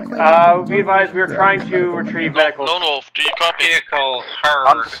problem. Be advised, we are trying to retrieve medical. Lone Wolf, do you copy? Vehicle, her,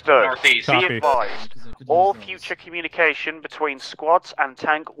 Understood. northeast. Be advised, all future communication between squads and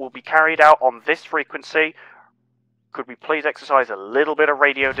tank will be carried out on this frequency. Could we please exercise a little bit of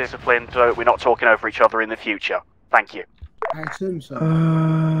radio discipline so that we're not talking over each other in the future? Thank you. I assume so.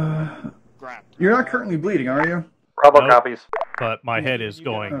 You're not currently bleeding, are you? Bravo copies. But my head is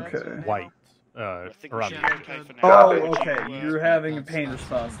going white. Around the Oh, okay. You're having a pain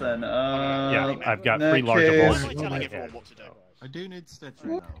response then. Yeah, I've got in that 3 large case- evulsions. I do need stitch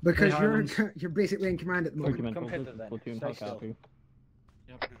right now. Because you're basically in command at the moment. We're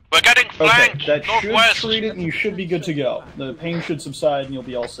getting flanked, Okay, that should northwest. treat it and you should be good to go. The pain should subside and you'll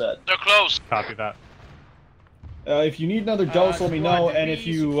be all set. They're close. Copy that. If you need another dose, let me know, and if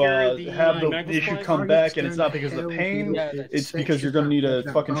you have the issue come back and it's not because of the pain, it's because you're going to need a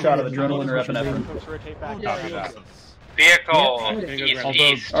fucking shot of adrenaline or epinephrine. Copy that. Vehicle,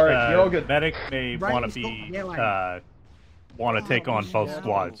 east. Alright, you're all good. Medic may want to be want to take on both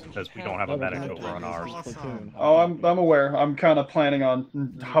squads because we don't have a medic over on ours. Oh, I'm aware. I'm kind of planning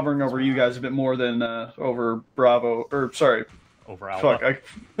on hovering over you guys a bit more than over Bravo, or sorry. Over Alpha.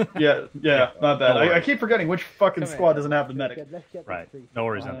 Fuck, yeah, not bad. I keep forgetting which fucking squad doesn't have the medic. Right, no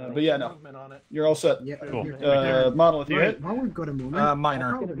worries then. But yeah, no. You're all set. Cool. Monolith, you hit? While we've got a moment,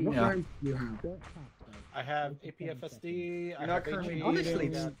 Minor. what Yeah. rounds do you have? I have APFSD. You're not currently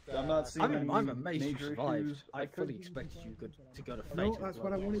Honestly, I'm not seeing I'm amazed you major survived. issues. I fully expected you to go to fate. No, that's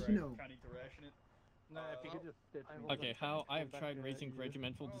what I wanted to know. Okay, how I have tried raising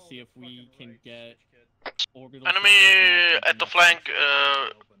regimental to see if we can get orbital. Enemy at the flank,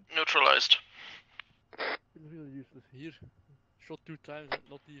 neutralized. Shot 2 times,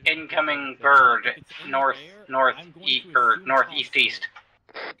 not even. Incoming bird, northeast east.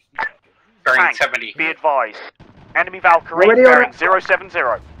 Bearing Tank, 70. be advised. Enemy Valkyrie Already on bearing it. 070.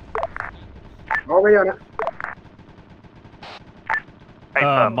 Already on it.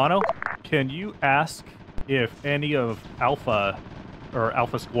 Mono, can you ask if any of Alpha or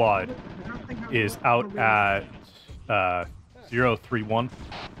Alpha Squad is out at 031?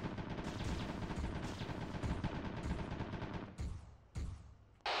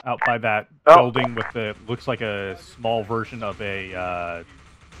 Out by that building with the looks like a small version of a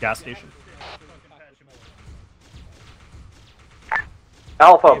gas station.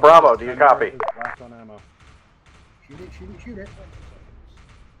 Alpha, Bravo, do you copy? Shoot it.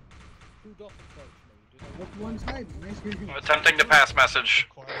 Look one side. Nice hearing. Attempting to pass message.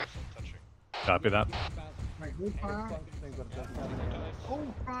 Copy that. Right, hold fire.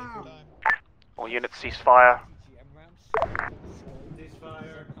 Hold fire. All units cease fire.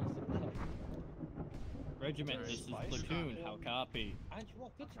 Regiment, this is platoon. How copy? And you are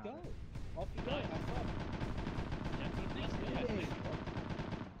good to go. Off you go.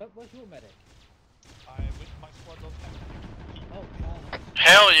 Where's your medic? I with my squad don't have. Oh, God.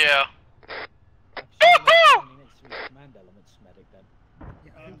 Hell yeah! Command elements medic then.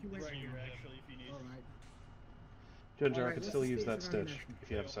 Yeah, I think you went right here, actually, if you need. Alright. Ginger, I Alright, could let's still use stay that for stitch mission. if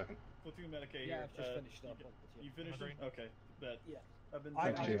you have a second. Platoon Medicaid Yeah, here. I've just finished up. You finished it? Okay, bet. Yeah. I've been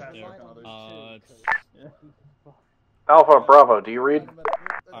Thank you. Yeah. Alpha, Bravo, do you read?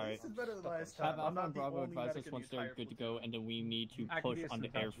 Alright. Have Alpha and Bravo advise us once they're good to go, and then we need to push on the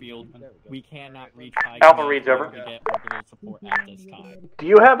airfield. We cannot reach high Alpha command reads to over. get orbital support at this time. Do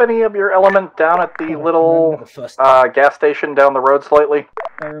you have any of your element down at the little gas station down the road slightly?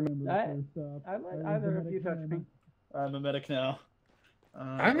 I remember Either of you touched me. I'm a medic now.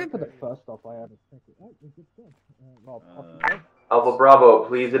 I remember the first off I had a Alpha Bravo,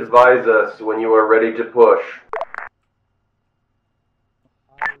 please advise us when you are ready to push.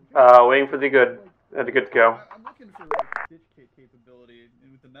 Waiting for the good to go. I'm looking for ditch capability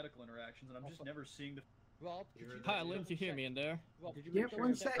with the medical interactions, and I'm just never seeing the. Hi, Lynn, you hear me in there? Yep,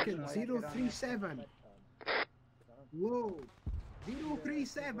 1 second. 037. Low.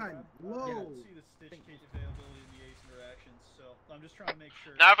 037. Yeah, I Low. don't see the stitch capability in the ace interactions, so I'm just trying to make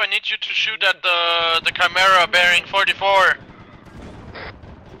sure. Nav, I need you to shoot at the Chimera bearing 44.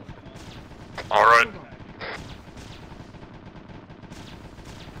 Alright.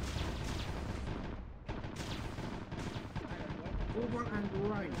 Over and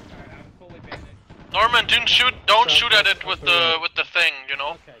right. Norman, don't shoot at it with the thing, you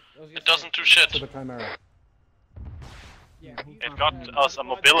know? It doesn't do shit. It got us a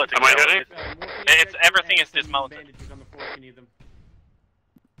mobility. Am I kill. ready? It's everything is dismounted.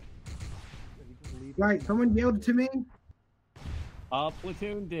 Right, someone yelled to me.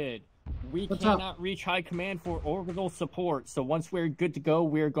 Platoon did. We What's cannot reach high command for orbital support, so once we're good to go,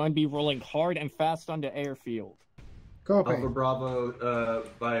 we're going to be rolling hard and fast on the airfield. Copy. Alpha Bravo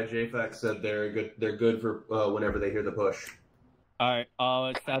via JFAC said they're good for whenever they hear the push. Alright,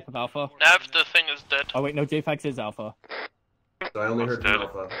 status of Alpha. Nav, the thing is dead. Oh wait, no, JFAX is Alpha. So I only heard from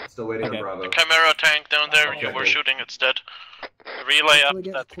Alpha. Still waiting on Bravo. The Chimera tank down there you were shooting, it's dead. Relay up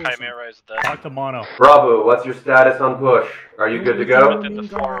that the Chimera is dead. Talk to Mono. Bravo, what's your status on push? Are you good to go? Within the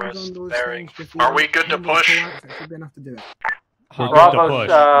forest, bearing. Are we good to push? I should be enough to do it. We're good to Bravo's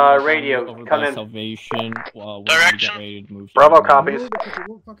push. radio, Over come by in. Salvation. While Direction. We get ready to move Bravo to- copies. No, because it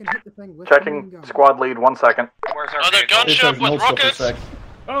won't fucking hit the thing. Let's Checking go. squad lead, 1 second. Where's our Another vehicle? gunship with rockets?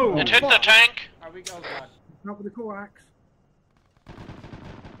 Oh! It hit the tank. Not with the coax.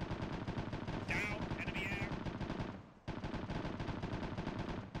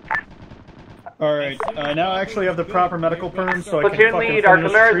 Alright, I now actually have the proper medical perms, so I can Platoon fucking lead, our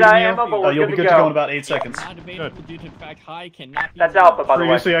finish Chimera's treating out you. ammo, but we're You'll good be to good to go go. in about 8 seconds. Not available due to the fact high cannot be. That's Alpha, by the way.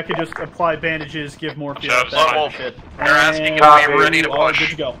 Previously, I could just apply bandages, give morphine, So, that type Lone of shit. They're asking if And we're ready to you are push. Good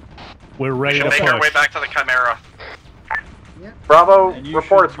to go. We're We ready should to make our way push. back to the Chimera. Bravo And you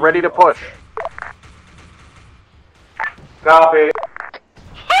reports, should ready to push. Copy.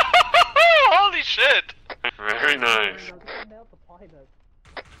 Holy shit! Very nice.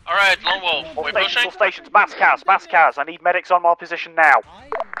 Alright, Lone Wolf, All we stations, pushing? all stations, mass cars. I need medics on my position now.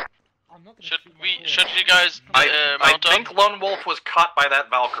 Should you guys I mount up? think Lone Wolf was caught by that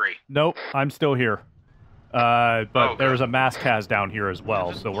Valkyrie. Nope, I'm still here. But Oh, there's a mass Kaz down here as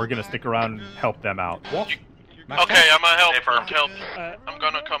well, so we're gonna stick around and help them out. Okay, I'm gonna help. I'm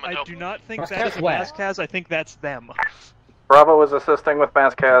gonna come and I help. do not think Mass that is Kaz a where? mass Kaz. I think that's them. Bravo is assisting with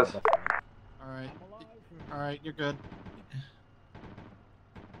mass Kaz. Alright, you're good.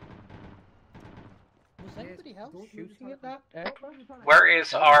 Was anybody else shooting at that aircraft? Where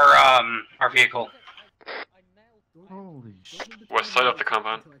is our vehicle? Holy shit. West side of the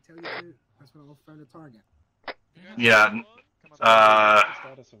compound. Until I tell you to, that's when I'll find a target. Yeah,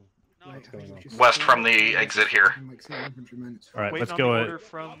 west from the exit here. In like 700 minutes. Alright, Waiting let's on go the ahead. order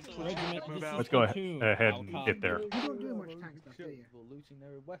from Platoon to move out. Let's go ahead and get there. You don't do much tank stuff, do you? Losing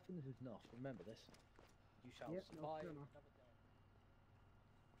their weapons is not. Remember this. You shall Yep, no, survive. fair enough.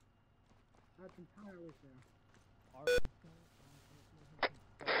 I can tire with there.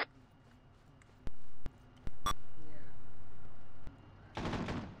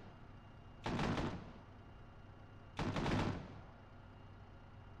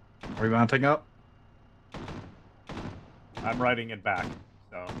 Are we mounting up? I'm riding it back,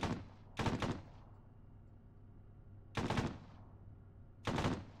 so.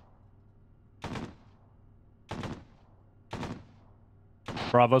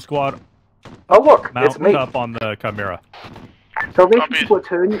 Bravo squad. Oh look, Mount it's me. up on the Chimera. Salvation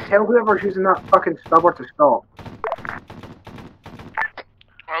platoon, tell whoever's using that fucking stubber to stop.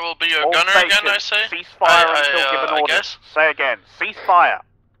 I will be a All gunner stations, again, I say. Ceasefire until given I orders. guess. Say again, ceasefire.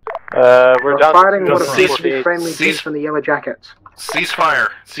 We're down firing to what appears to be cease- friendly cease- troops from the Yellow Jackets. Ceasefire.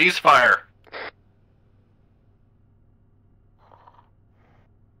 Ceasefire.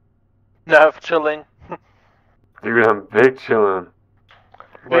 Nav chilling. You're gonna have big chillin'.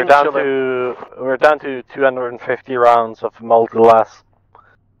 We're down to 250 rounds of multi-las.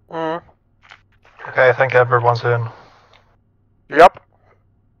 Okay, I think everyone's in. Yep.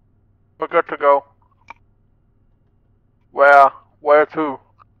 We're good to go. Where to?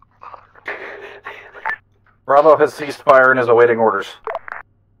 Bravo has ceased fire and is awaiting orders.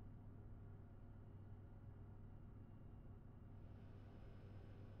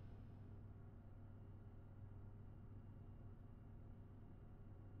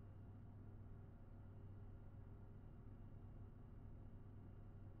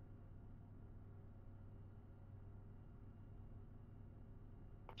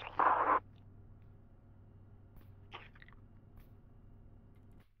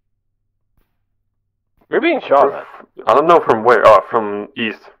 You're being shot at. I don't know from where. From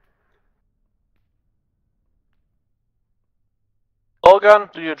east.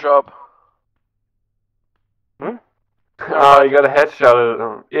 Olgan, do your job. You got a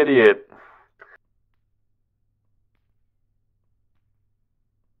headshot at idiot.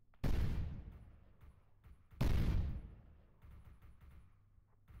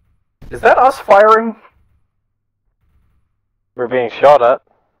 Is that us firing? We're being shot at.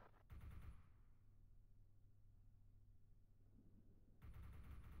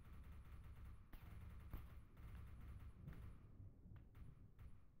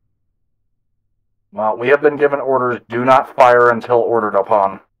 Well, we have been given orders, do not fire until ordered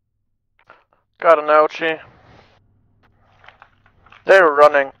upon. Got an ouchie. They're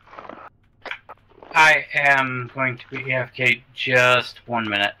running. I am going to be AFK just 1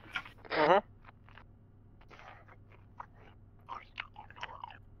 minute.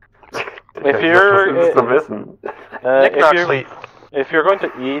 If you're going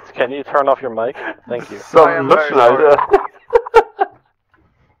to eat, can you turn off your mic? Thank you. Some Schneider.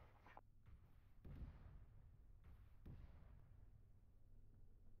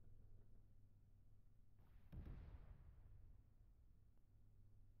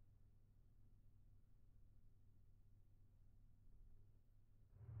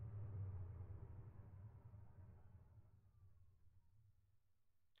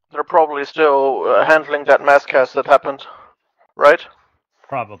 They're probably still handling that mass cast that happened, right?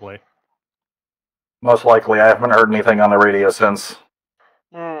 Probably. Most likely, I haven't heard anything on the radio since.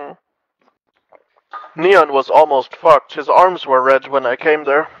 Neon was almost fucked. His arms were red when I came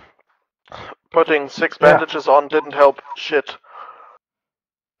there. Putting 6 bandages on didn't help shit.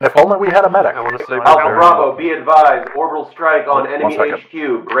 If only we had a medic. I want to say Alpha Bravo, be advised. Orbital strike on enemy 1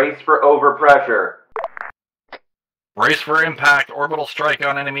 second. HQ. Brace for overpressure. Brace for impact. Orbital strike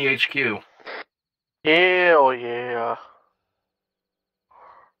on enemy HQ. Hell yeah.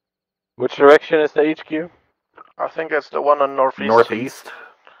 Which direction is the HQ? I think it's the one on northeast. Northeast?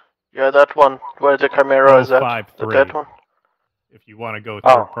 Yeah, that one, where the Chimera is at. 5-3. That one. If you want to go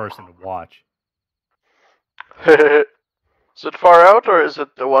third person to watch. Is it far out, or is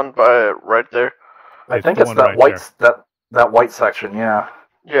it the one by right there? I think it's that white that white section, yeah.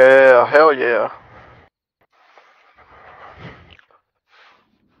 Yeah, hell yeah.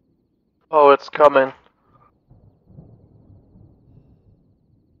 Oh, it's coming.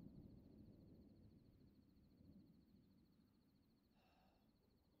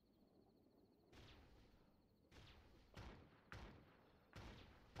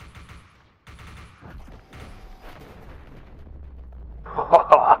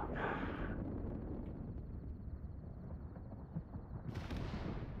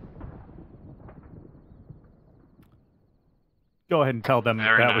 Go ahead and tell them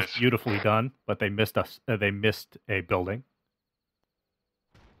Very that was nice. beautifully done, but they missed us. They missed a building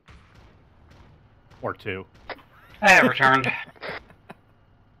or two. I have returned.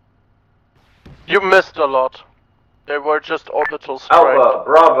 You missed a lot. They were just orbital strike. Alpha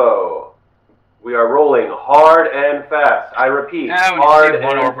Bravo. We are rolling hard and fast. I repeat, When hard you see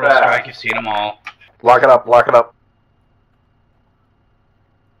one and orbital fast. strike, you've seen them all. Lock it up, lock it up.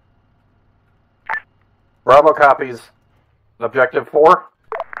 Bravo copies. Objective 4.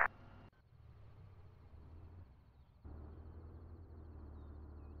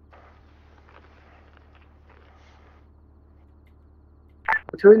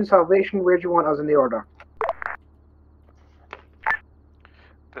 Platoon Salvation, where do you want us in the order?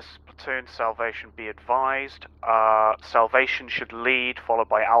 Platoon, Salvation be advised. Salvation should lead, followed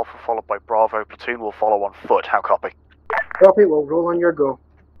by Alpha, followed by Bravo. Platoon will follow on foot. How copy? Copy, we'll roll on your go.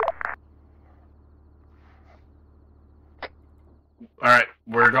 Alright,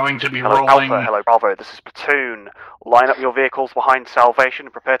 we're going to be Hello, rolling. Alpha, hello, Bravo. This is Platoon. Line up your vehicles behind Salvation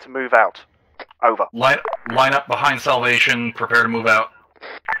and prepare to move out. Over. Line up behind Salvation, prepare to move out.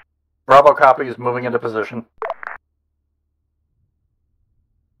 Bravo copy is moving into position.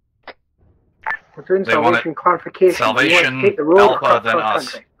 Platoon, They want Salvation, clarification. Salvation, Take the road Alpha, across then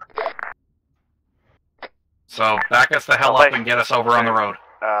us. country. So back us the hell up and get us over on the road.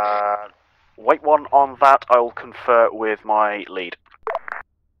 Wait one on that. I'll confer with my lead.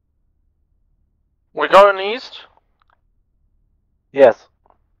 We're going east? Yes.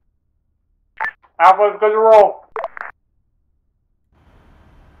 Alpha, good to roll.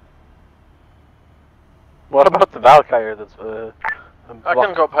 What about the Valkyrie that's I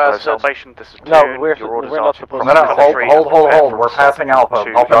can go past Salvation, this is No, Platoon. we're Your orders not are to supposed cross to. country and Hold. prepare We're from passing Alpha.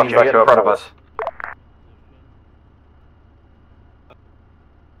 to Alpha needs to get in front of Objective us.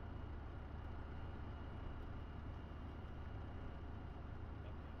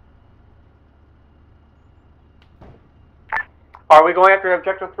 Are we going after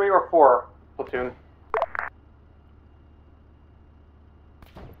Objective 3 or 4, Platoon?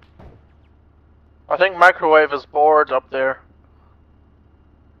 I think Microwave is bored up there.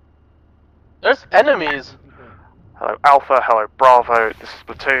 There's enemies! Hello, Alpha. Hello, Bravo. This is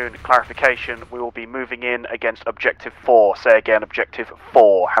Platoon. Clarification. We will be moving in against Objective 4. Say again, Objective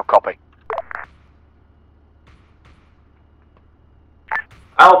 4. How copy?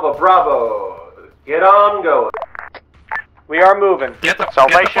 Alpha, Bravo, get on going. We are moving.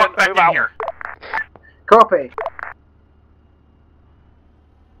 Salvation, move out. Here. Copy.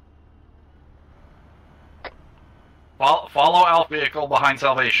 Follow Alpha vehicle behind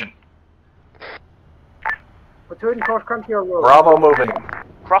Salvation. Platoon, cross country or road? Bravo moving.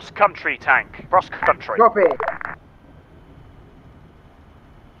 Cross country tank. Cross country. Copy.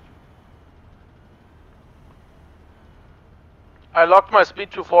 I locked my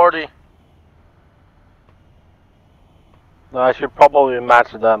speed to 40. No, I should probably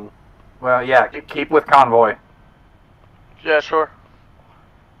match them. Well, yeah, keep with convoy. Yeah, sure.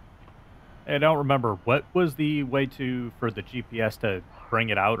 I don't remember, what was the way for the GPS to bring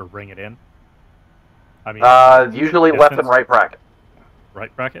it out or bring it in? I mean, Usually left and right bracket.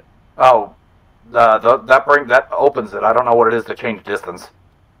 Right bracket? Oh, that opens it. I don't know what it is to change distance.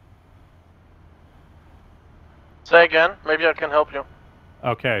 Say again, maybe I can help you.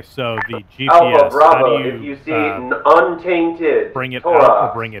 Okay, so the GPS, Alpha, Bravo, how do if you see untainted bring it Torah, out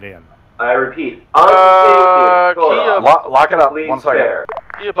or bring it in? I repeat, untainted Torah. Lock it up. Please 1 second. spare.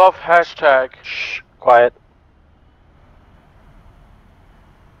 Be above hashtag. Shh, quiet.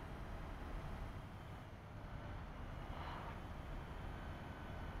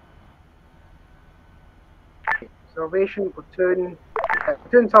 Salvation, Platoon.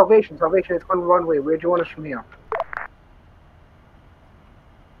 Platoon, Salvation. Salvation is on runway. Where do you want us from here?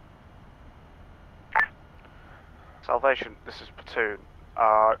 Salvation, this is Platoon.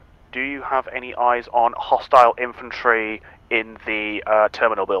 Do you have any eyes on hostile infantry in the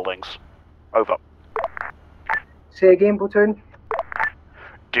terminal buildings? Over. Say again, Platoon.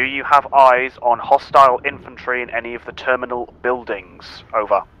 Do you have eyes on hostile infantry in any of the terminal buildings?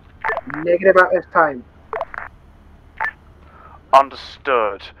 Over. Negative at this time.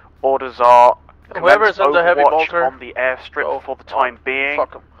 Understood. Orders are Whoever's in the heavy overwatch bolter on the airstrip for the time being.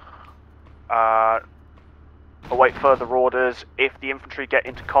 Await further orders. If the infantry get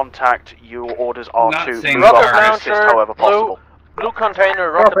into contact, your orders are Not to seeing move the up rocket and assist launcher, however possible. Blue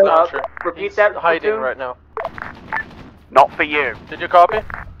container, rocket Copy. launcher. Repeat He's that, hiding Platoon? right now. Not for you. Did you copy?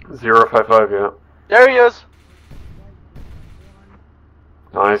 055, yeah. There he is!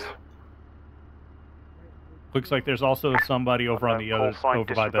 Nice. Looks like there's also somebody over on the other, Sign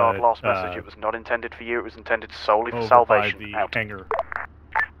over by disregard the, last message. It was not intended for you. It was intended solely for over salvation. by the Out. hangar.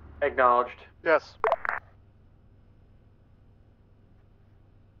 Acknowledged. Yes.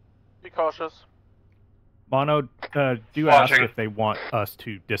 Be cautious. Mono, do ask Watching. if they want us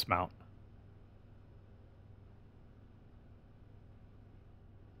to dismount.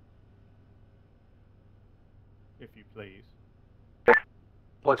 If you please.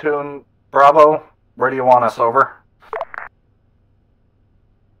 Platoon, Bravo, where do you want us? Over.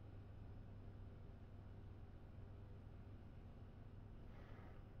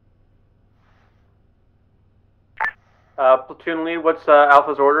 Platoon lead, what's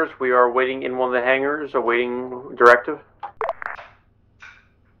Alpha's orders? We are waiting in one of the hangars, awaiting directive.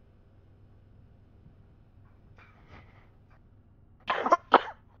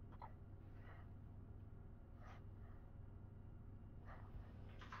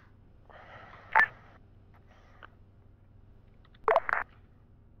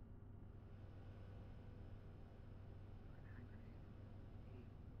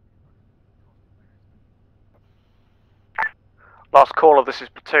 Last caller, this is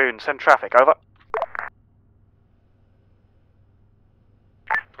Platoon. Send traffic, over.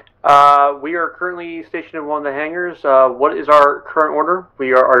 We are currently stationed in one of the hangars. What is our current order?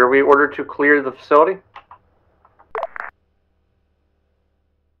 Are we ordered to clear the facility?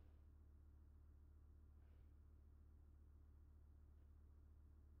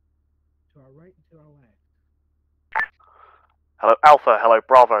 To our right and to our left. Hello Alpha, hello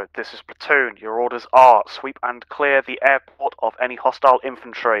Bravo, this is Platoon. Your orders are sweep and clear the airport of any hostile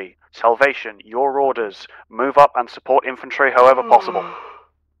infantry. Salvation, your orders. Move up and support infantry however possible.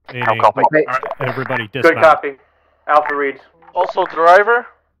 How copy? Everybody dismount. Good copy. Alpha reads. Also driver?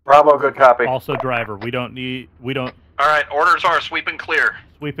 Bravo, good copy. Also driver. We don't. Alright, orders are sweep and clear.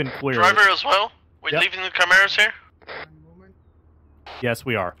 Sweep and clear. Driver as well? We leaving the chimeras here? Yes,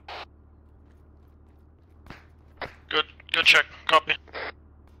 we are. Good check. Copy.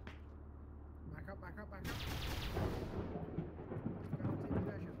 Back up.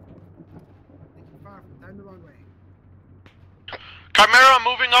 Down the runway. Chimera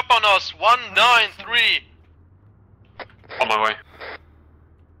moving up on us. 193. On my way.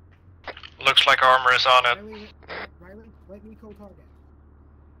 Looks like armor is on it. Riley, let me call target.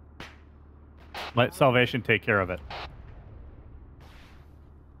 Let Salvation take care of it.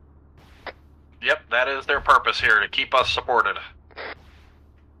 Yep, that is their purpose here, to keep us supported.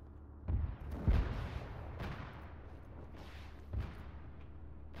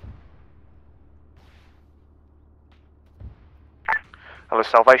 Hello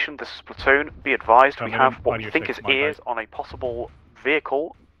Salvation, this is Platoon. Be advised, we Coming have in what on we your think 6, is my ears guys. on a possible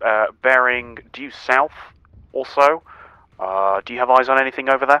vehicle bearing due south also. Do you have eyes on anything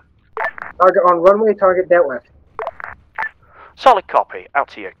over there? Target on runway, target dealt with. Solid copy, out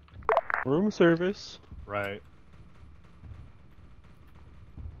to you. Room service. Right.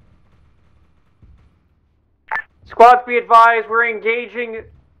 Squads, be advised, we're engaging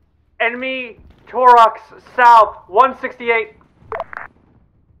enemy Torox south, 168.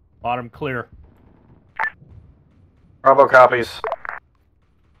 Bottom clear. Bravo copies.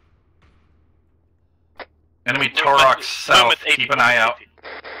 Enemy Torox south, keep an eye out.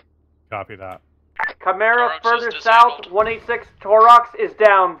 Copy that. Chimera further south, 186. Torox is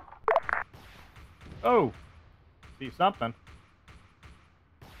down. Oh. See something.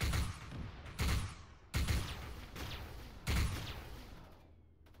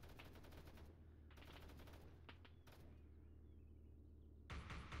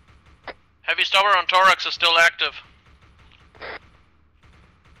 Heavy stubber on Thorax is still active.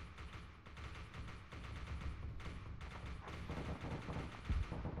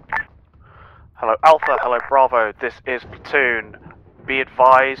 Hello Alpha, hello Bravo, this is Platoon. Be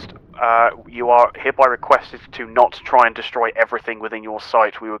advised, you are hereby requested to not try and destroy everything within your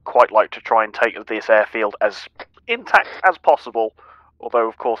sight. We would quite like to try and take this airfield as intact as possible, although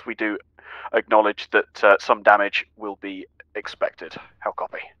of course we do acknowledge that some damage will be expected. How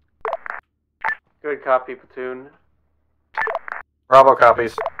copy? Good copy, Platoon. Bravo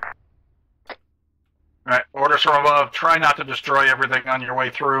copies. Alright, orders from above. Try not to destroy everything on your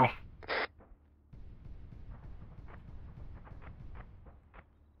way through.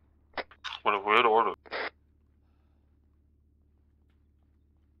 What a weird order.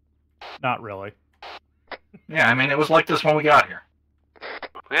 Not really. Yeah, I mean, it was like this when we got here.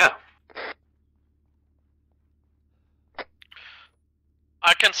 Yeah.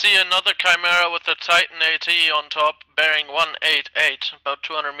 I can see another Chimera with a Titan AT on top, bearing 188, about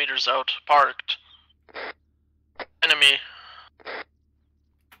 200 meters out, parked. Enemy.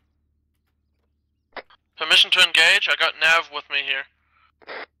 Permission to engage? I got Nav with me here.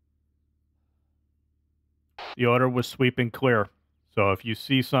 The order was sweep and clear. So if you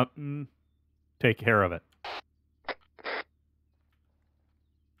see something, take care of it.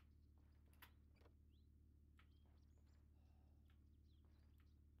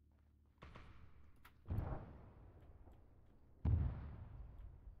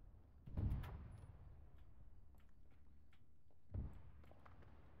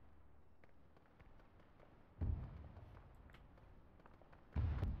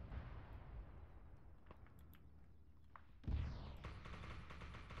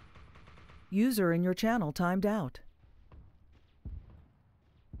 User in your channel timed out.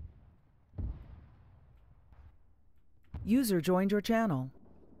 User joined your channel.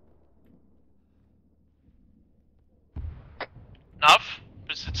 Nav?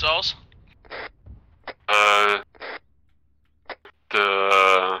 Is it aus?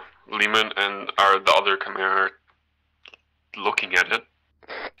 The Lehman and the other Chimera are looking at it.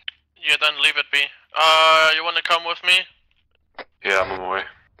 Yeah, then leave it be. You wanna come with me? Yeah, I'm on my way.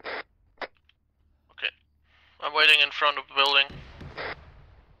 Okay. I'm waiting in front of the building.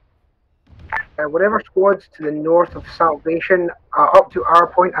 Whatever squads to the north of Salvation, up to our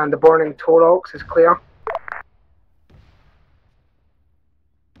point and the Burning Torox is clear.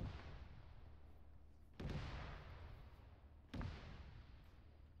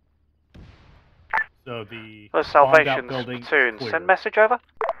 So the Salvation building platoon, clear. send message over.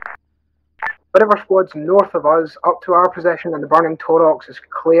 Whatever squads north of us, up to our possession and the Burning Torox is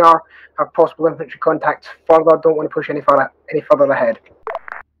clear. Have possible infantry contacts further. Don't want to push any further ahead.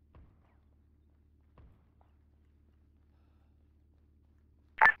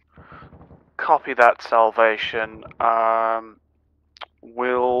 Copy that, Salvation.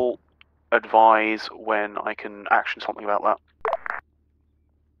 Will advise when I can action something about that.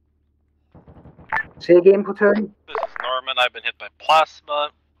 Say again, platoon. This is Norman. I've been hit by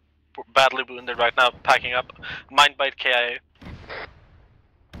plasma. Badly wounded right now. Packing up. Mind bite KIA.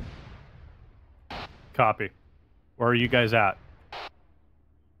 Copy. Where are you guys at?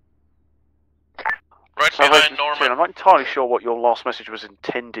 Right Salvation behind Norman. I'm not entirely sure what your last message was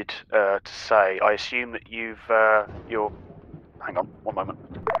intended to say. I assume that you're... Hang on, one moment.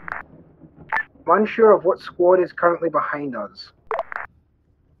 I'm unsure of what squad is currently behind us.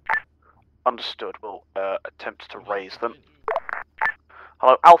 Understood. We'll attempt to raise them.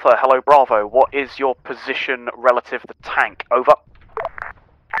 Hello, Alpha. Hello, Bravo. What is your position relative to the tank? Over.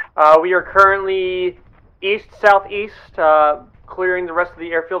 We are currently east-southeast, clearing the rest of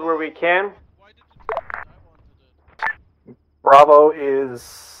the airfield where we can. Bravo is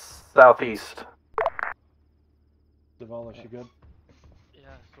southeast. Devalis, you good? Yeah,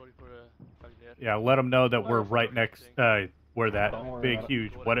 sorry for the bug there. Yeah, let them know that we're right next, where that big,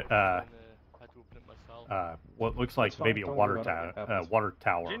 huge, what looks like maybe a water tower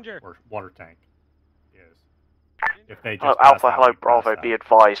or water tank is. If they just Hello, pass Alpha. that, Hello, we pass Bravo. that. Be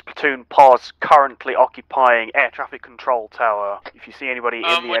advised. Platoon PAR's currently occupying air traffic control tower. If you see anybody in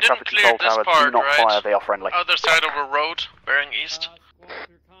the air traffic control tower, do not fire. They are friendly. Other side of a road, bearing east.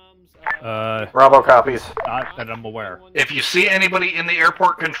 Bravo copies. Not that I'm aware. If you see anybody in the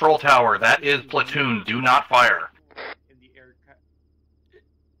airport control tower, that is platoon. Do not fire.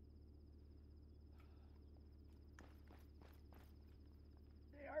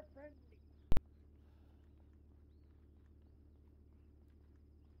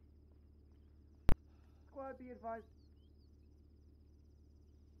 Be advised.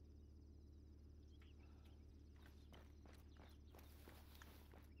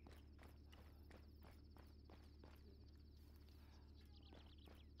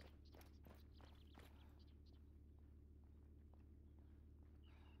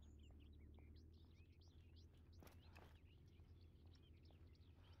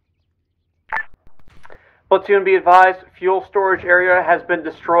 Platoon, be advised, fuel storage area has been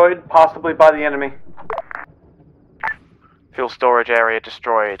destroyed, possibly by the enemy. Fuel storage area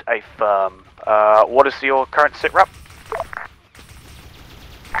destroyed. Affirm. What is your current sit rep?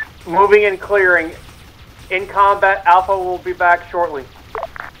 Moving and clearing. In combat, Alpha will be back shortly.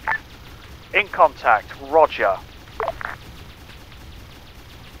 In contact. Roger.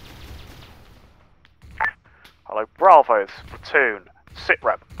 Hello, Bravo's platoon. Sit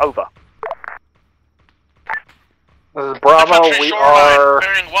rep. Over. This is Bravo. Infantry We shoreline, are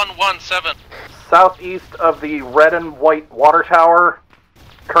bearing 117. southeast of the red and white water tower.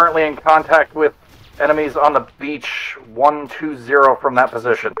 Currently in contact with enemies on the beach. 120 from that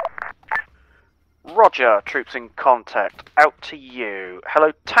position. Roger. Troops in contact. Out to you.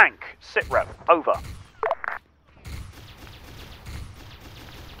 Hello, tank. Sit rep. Over.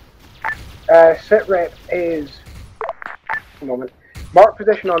 Sit rep is... A moment. Mark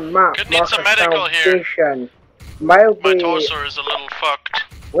position on map. Could need some medical here. Mildly... My torso is a little fucked.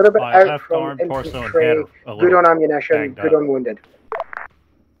 A little bit out left from arm, torso, and infantry. head are a Good little on ammunition, banged good up. on wounded.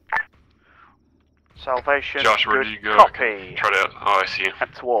 Salvation. Josh, where good do you go? Copy. Try to. Oh, I see you.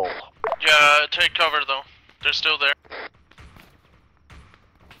 At wall. Yeah, take cover though. They're still there.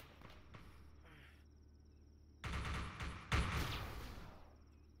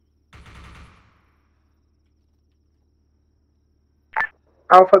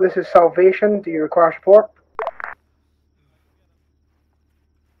 Alpha, this is Salvation. Do you require support?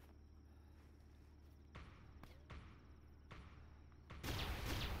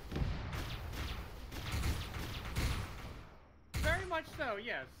 Very much so,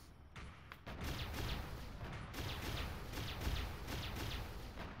 yes.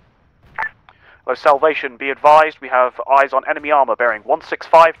 Hello, Salvation. Be advised, we have eyes on enemy armor bearing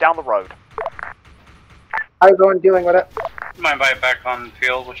 165 down the road. Eyes on, dealing with it. Mind by back on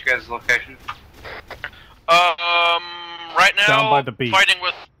field. What's your guys' location? Right now, Down by the beach. fighting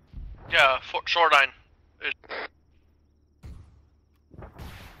with, yeah, shoreline.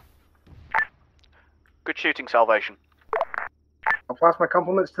 Good shooting, Salvation. I'll pass my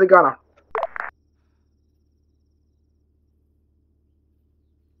compliments to the gunner.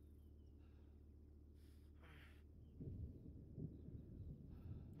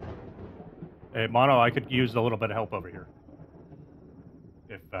 Hey, Mono, I could use a little bit of help over here.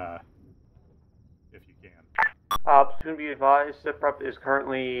 If you can. Soon be advised, SIPREP is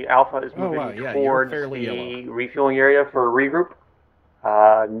currently, Alpha is moving wow, yeah, you're towards fairly the yellow. refueling area for a regroup.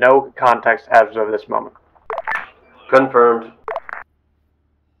 No context as of this moment. Confirmed.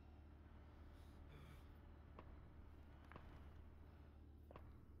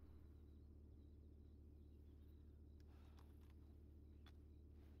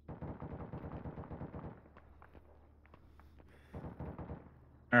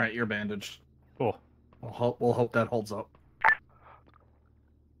 All right, you're bandaged. Cool. We'll hope that holds up.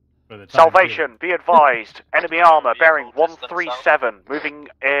 Salvation, be advised. Enemy armor bearing 137, moving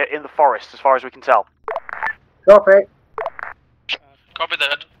in the forest as far as we can tell. Copy. Copy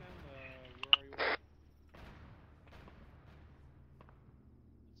that.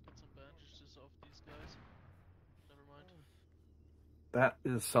 That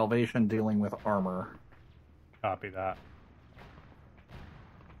is Salvation dealing with armor. Copy that.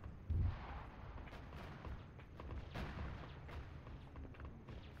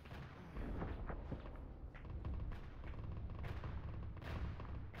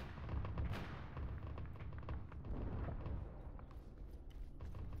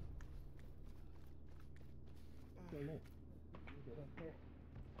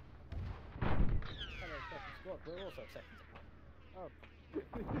 We're also second. Oh.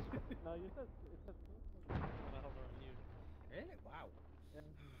 No, you said Really? Wow.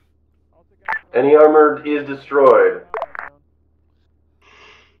 Any armored is destroyed.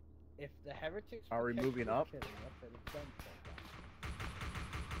 If the heretics are we moving up?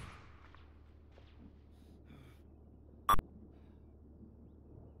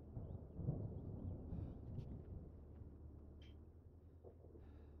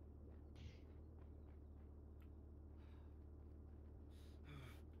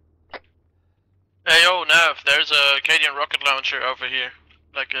 Hey, yo, Nav, there's a Acadian rocket launcher over here.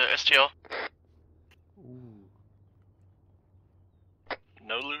 Like a STL.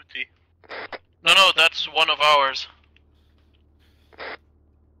 No looty. No, that's one of ours.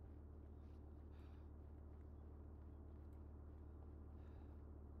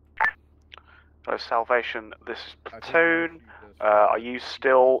 So Salvation, this is Platoon. Are you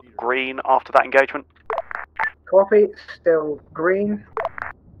still green after that engagement? Copy. Still green.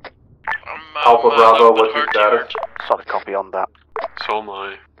 Alpha Bravo, what's your status? Solid copy on that. So am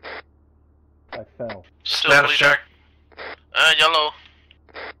I. I fell. Status check. Yellow.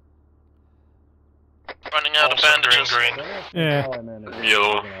 Running out of bandages. Green. Yeah.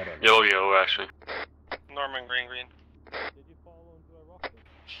 Yellow, actually. Norman, green.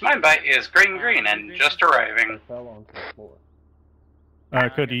 My bite is green and just arriving. I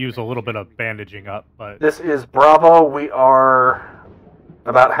could use a little bit of bandaging up, but This is Bravo. We are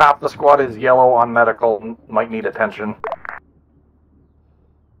about half the squad is yellow on medical. Might need attention.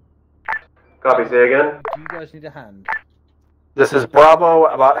 Copy, say again. Do you guys need a hand? This is Bravo.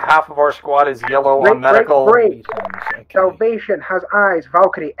 About half of our squad is yellow on medical. Break. Salvation has eyes.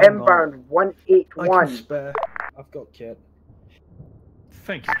 Valkyrie inbound 181. Spare. I've got kit.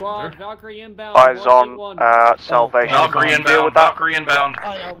 Thank you. Squad, Valkyrie inbound. Eyes on Salvation. Valkyrie Deal with that. inbound.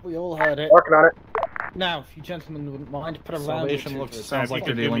 I know, we all heard it. Working on it. Now, if you gentlemen wouldn't mind, put a round Salvation or two looks to it. sounds like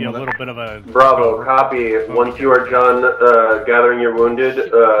they're give dealing me a with little it. bit of a Bravo, copy. Once you are done gathering your wounded,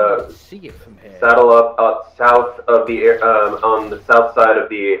 See it from here. saddle up south of the air, on the south side of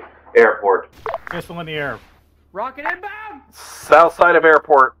the airport. missile in the air. Rocket inbound! South side of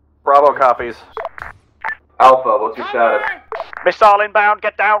airport. Bravo copies. Alpha, what's your status? Missile inbound.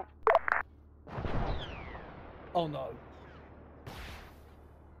 Get down. Oh no.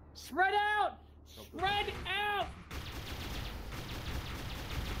 Spread out! Spread out!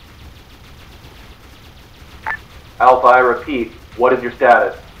 Alpha, I repeat, what is your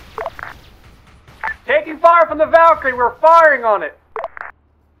status? Taking fire from the Valkyrie, we're firing on it!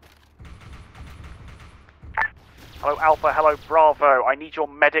 Hello Alpha, hello Bravo. I need your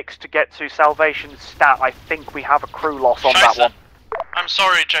medics to get to Salvation stat. I think we have a crew loss on that one. I'm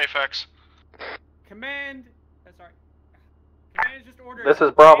sorry, JFX. Command... sorry. Command just ordered... This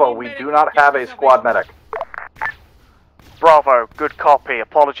is Bravo. We do not have a squad medic. Bravo, good copy.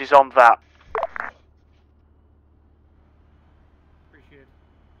 Apologies on that. Appreciate it.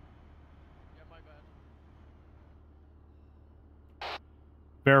 Yeah, my bad.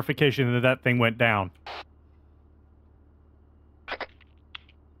 Verification that thing went down.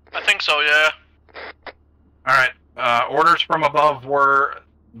 I think so, yeah. Alright, orders from above were,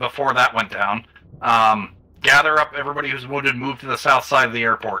 before that went down, gather up everybody who's wounded, move to the south side of the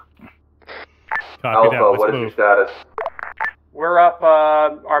airport. Copy Alpha, what is your status? We're up.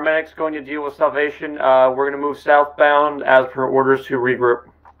 Our medic's going to deal with Salvation. We're going to move southbound as per orders to regroup.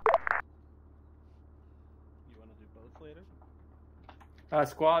 You want to do both later?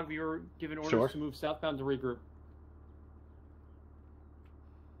 Squad, we were given orders Sure. to move southbound to regroup.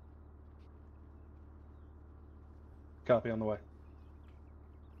 Copy on the way.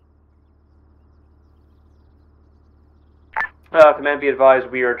 Command, be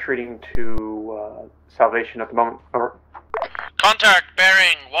advised, we are treating to Salvation at the moment. Over. Contact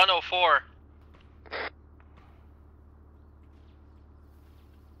bearing 104.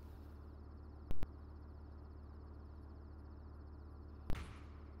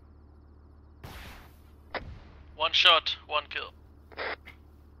 One shot, one kill.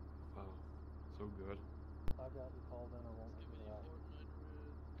 Wow, so good. I got recalled and I won't give me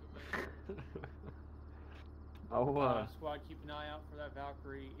out. Squad, keep an eye out for that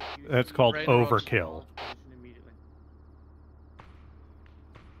Valkyrie. If you That's see called red overkill. rocks, position immediately.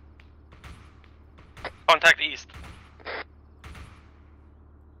 Contact east.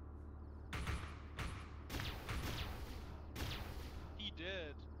 He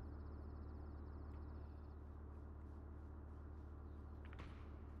did.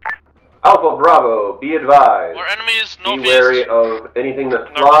 Alpha Bravo, be advised. Our enemies Be northeast. wary of anything that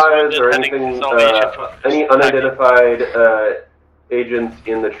flies or anything, any unidentified agents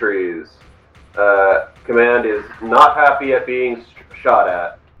in the trees. Command is not happy at being shot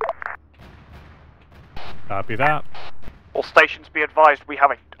at. Copy that. All stations be advised, we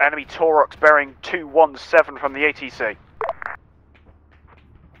have an enemy Taurox bearing 217 from the ATC.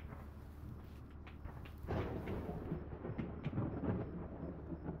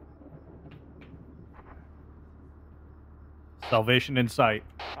 Salvation in sight.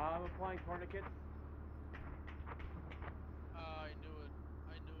 I'm applying tourniquets. I knew it.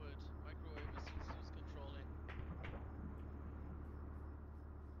 I knew it. Microwave is controlling.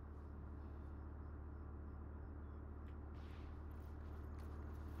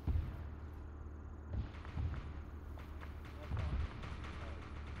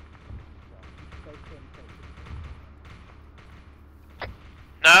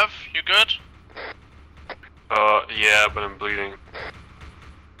 Nav, you good? Yeah, but I'm bleeding.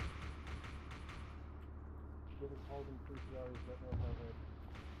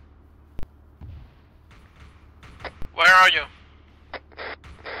 Where are you?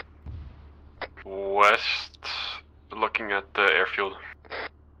 West, looking at the airfield.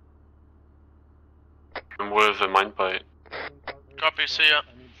 And what is a mine bite? Copy, see ya.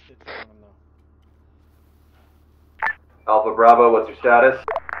 Alpha Bravo, what's your status?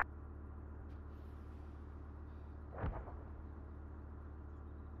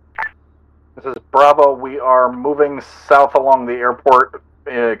 This is Bravo. We are moving south along the airport,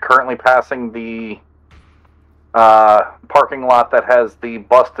 currently passing the parking lot that has the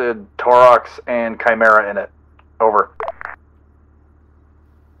busted Taurox and Chimera in it. Over.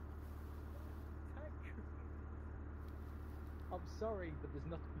 I'm sorry, but there's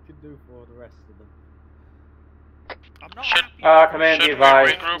nothing we can do for the rest of them. Command, be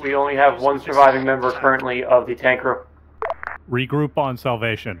advised, we only have one surviving member currently of the tank crew. Regroup on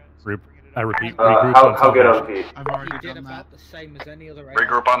Salvation. I repeat, regroup on how good on Salvation. feet? You did about the same as any other.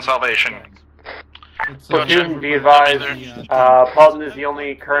 Regroup on Salvation. Platoon, be advised, Paulton is the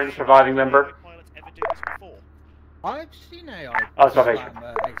only current surviving member. I've seen AI Salvation.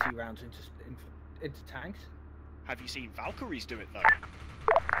 slam 80 rounds into tanks. Have you seen Valkyries do it though?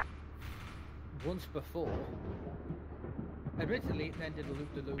 Once before. Admittedly, it then did a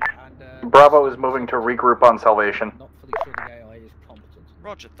loop-de-loop and... Bravo is moving to regroup on Salvation. Not fully sure the AI is competent.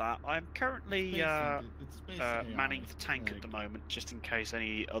 Roger that. I'm currently manning the tank at the moment, just in case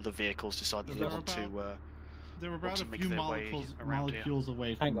any other vehicles decide that they want to They're about a make few their way molecules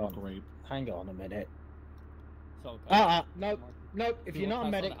away from the grape. Hang on a minute. Nope. Nope. If you're not a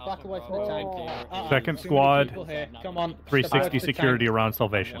medic, back away from the tank. Second squad, Come on. 360 security around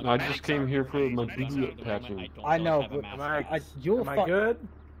Salvation. I just came here for my BB patching. I know, but you're good?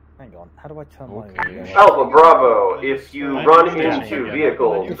 Hang on, how do I turn my... Alpha Bravo, if you run into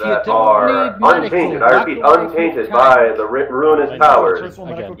vehicles that are untainted, I repeat, untainted by the ruinous powers,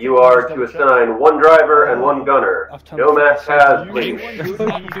 you are to assign one driver and one gunner. No mass has, please.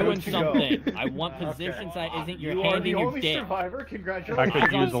 I'm doing something. I want positions that isn't your hand in your dick. Survivor. I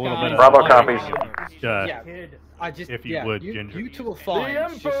could use a little bit of... Bravo copies. if you would, Ginger. You two are fine. The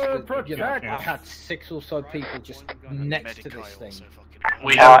It's just Emperor that, you know, I've had 6 or so people just next to this thing.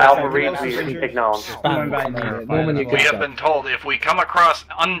 We have Alpha Reed, we acknowledge. We have been told if we come across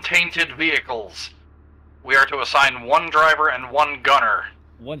untainted vehicles, we are to assign 1 driver and 1 gunner.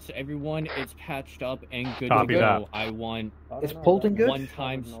 Once everyone is patched up and good Copy to go, that. I want Is Polden good? 1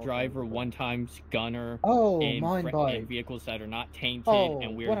 times driver, 1 times gunner mine in vehicles that are not tainted,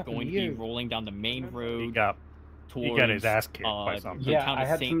 and we what are happened going to to be you? rolling down the main road. He got his ass kicked by something. The town I of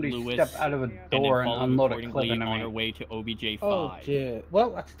had St. somebody Louis, step out of a and then door and follow unload a accordingly clip into on me. our way to OBJ5. Oh dear.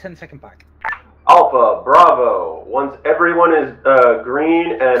 Well, that's a 10-second pack. Alpha, Bravo. Once everyone is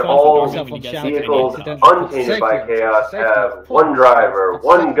green and all vehicles untainted by chaos have 1 driver,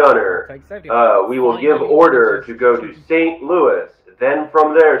 1 gunner, we will give order to go to St. Louis. Then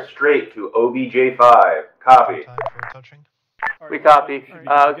from there straight to OBJ5. Copy. We copy.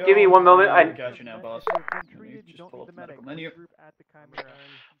 Give me 1 moment. I got you now, boss. Just pull up the medical menu.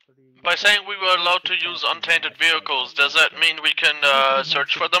 By saying we were allowed to use untainted vehicles, does that mean we can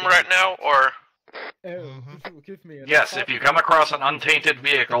search for them right now, or? Yes, if you come across an untainted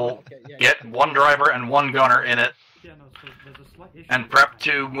vehicle, get 1 driver and 1 gunner in it, and prep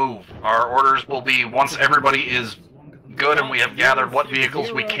to move. Our orders will be, once everybody is good and we have gathered what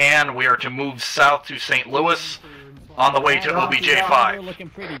vehicles we can, we are to move south to St. Louis on the way to OBJ5. Looking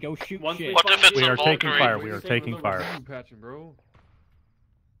pretty. Go shoot shit. What if it's We a are taking Valkyrie? fire. We are taking fire.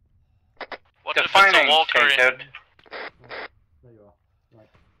 What if it's a Valkyrie?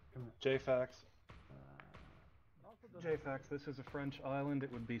 JFAX. JFAX, this is a French island.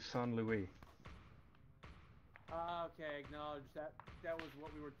 It would be Saint Louis. Okay, acknowledge that. That was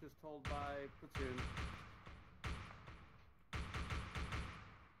what we were just told by platoon.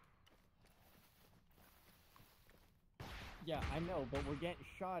 Yeah, I know, but we're getting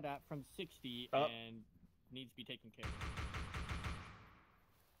shot at from 60 and needs to be taken care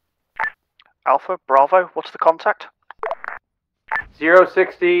of. Alpha, Bravo, what's the contact?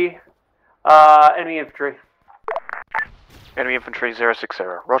 060, enemy infantry. Enemy infantry 060.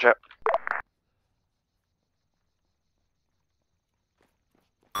 Roger.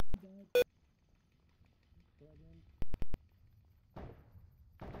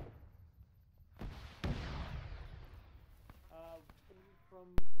 From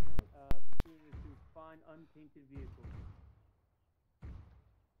platoon is to find untainted vehicles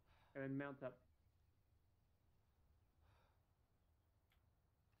and mount up.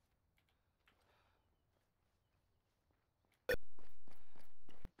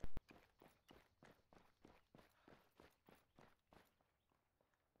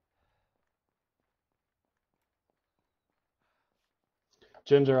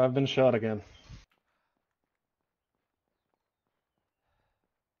 Ginger, I've been shot again.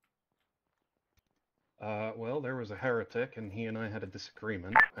 Well, there was a heretic, and he and I had a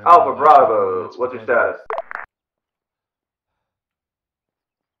disagreement. And, Alpha, Bravo. What's your status?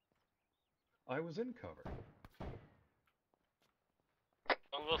 I was in cover.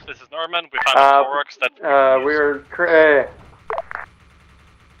 This is Norman. We found a Thorax that. We're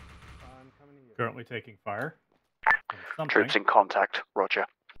Currently taking fire. Troops in contact. Roger.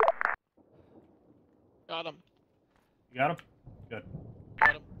 Got him. You got him? Good.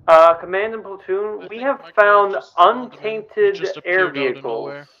 Command and platoon, we have found untainted air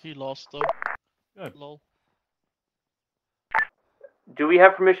vehicles. He lost though. Good. Lol. Do we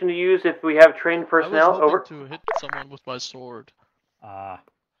have permission to use if we have trained personnel? I was Over. hoping to hit someone with my sword.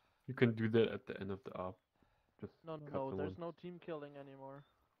 You can do that at the end of the op. Just No, there's no team killing anymore.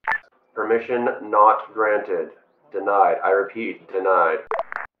 Permission not granted. Denied. I repeat, denied.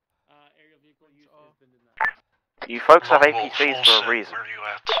 You folks have APCs for a reason. Where are you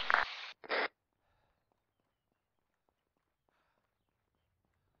at?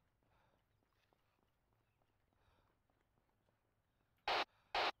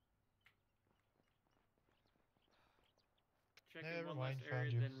 Checking one last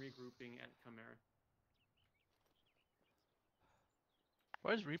area, then regrouping at Chimera.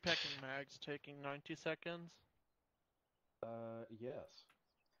 Why is repacking mags taking 90 seconds? Yes.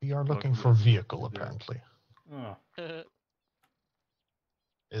 We are looking for vehicle, apparently. Oh.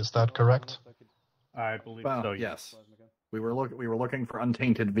 Is that correct? I believe Well, so. yes. We were looking for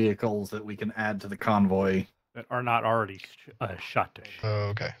untainted vehicles that we can add to the convoy that are not already shot to shit.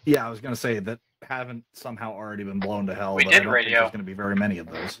 Okay. Yeah, I was going to say that haven't somehow already been blown to hell. We but did I don't think radio. there's going to be very many of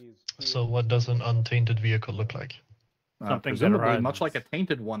those. So what does an untainted vehicle look like? Something that presumably runs. much like a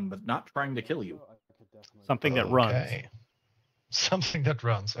tainted one, but not trying to kill you. Something that runs. Okay. Something that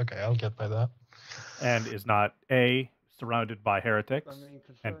runs. Okay, I'll get by that. And is not A, surrounded by heretics,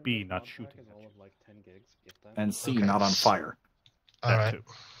 and B, not shooting at you. And C, not on fire. All right.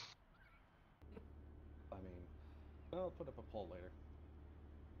 I'll put up a poll later.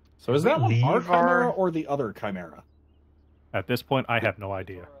 So is that one our Leave Chimera our- or the other Chimera? At this point, I have no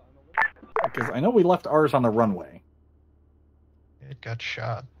idea. Because I know we left ours on the runway. It got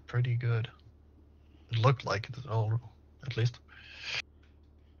shot pretty good. It looked like it all, at least.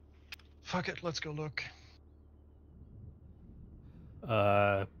 Fuck it, let's go look.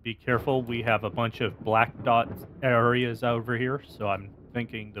 Be careful, we have a bunch of black dot areas over here, so I'm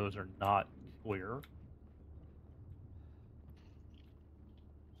thinking those are not clear.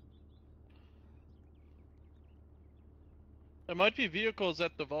 There might be vehicles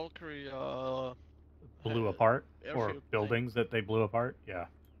at the Valkyrie. Blew apart? Or airfield buildings that they blew apart? Yeah.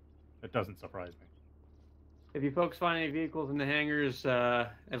 It doesn't surprise me. If you folks find any vehicles in the hangars,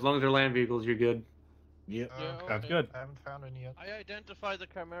 as long as they're land vehicles, you're good. Yep. Yeah, That's okay. good. I haven't found any yet. I identify the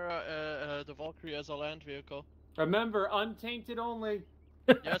Chimera, the Valkyrie, as a land vehicle. Remember, untainted only.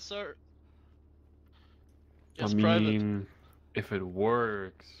 Yes, sir. I It's mean, private. if it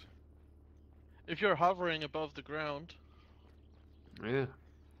works, If you're hovering above the ground. yeah,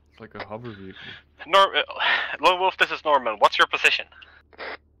 it's like a hover vehicle. Lone Wolf, this is Norman. What's your position?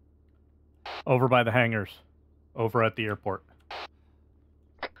 Over by the hangars. Over at the airport.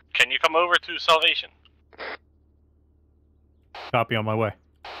 Can you come over to Salvation? Copy, on my way.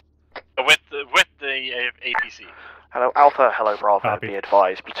 With the APC. Hello Alpha, hello Bravo, Copy. be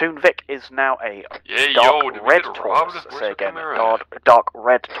advised. Platoon Vic is now a Yeah, dark yo, did we red get robbed? Taurus. Where's Say the again, Chimera? dark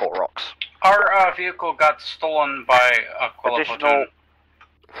red Taurox. Our vehicle got stolen by Aquila Additional Platoon.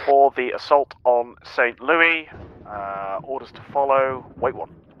 for the assault on St. Louis. Orders to follow. Wait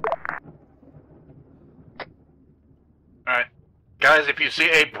one. Alright. Guys, if you see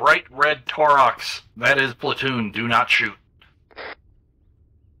a bright red Taurox, that is Platoon. Do not shoot.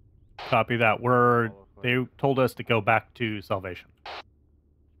 Copy that. They told us to go back to Salvation.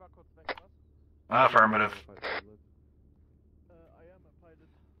 Affirmative.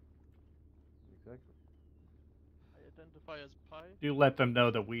 I identify as Pi. Do let them know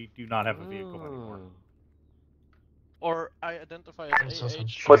that we do not have a vehicle anymore. Or I identify as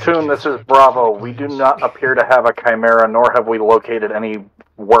AH. Platoon, this is Bravo. We do not appear to have a Chimera, nor have we located any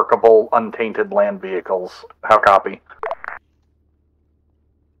workable, untainted land vehicles. How copy?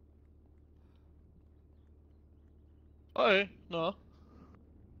 Hey, no.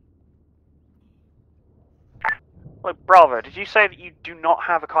 Wait, Bravo, did you say that you do not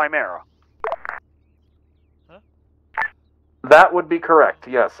have a Chimera? That would be correct,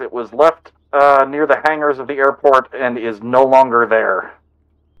 yes. It was left near the hangars of the airport and is no longer there.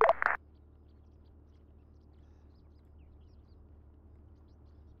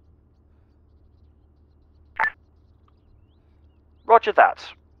 Roger that.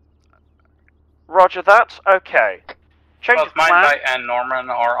 Roger that, okay. Change Both of Mine plan. Bite and Norman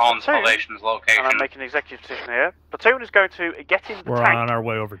are on Platoon, Salvation's location. and I'm making an executive decision here. Platoon is going to get in the We're tank. on our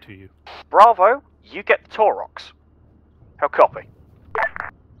way over to you. Bravo, you get the Taurox. How copy?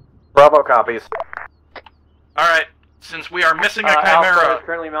 Bravo copies. Alright, since we are missing a Alpha Chimera, is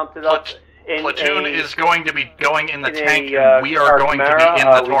currently mounted up in Platoon is going to be going in the in tank, a, and we are our going Chimera. to be in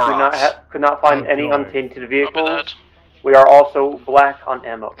the We Taurox. could not find Oh, any joy. untainted vehicles. We are also black on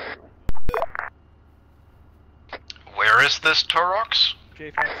ammo. Where is this Taurox?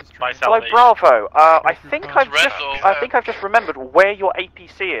 By Hello, Salvation. Bravo. I think Red I've just remembered where your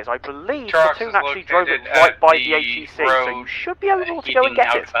APC is. I believe Taurox Platoon is actually drove it located right at by the the APC, so you road should be able to go and leading get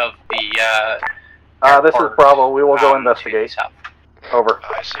out it. of the This is airport, Bravo. We will go to the investigate. south. Over.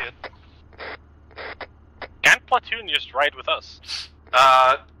 I see it. Can't Platoon just ride with us?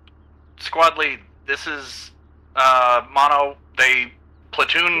 Squad lead, this is Mono.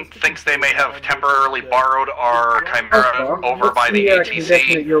 Platoon thinks they may have temporarily borrowed our Chimera over by the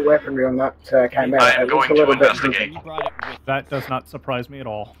ATC. Your weaponry on that Chimera. I am going to investigate. That does not surprise me at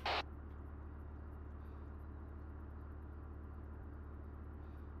all.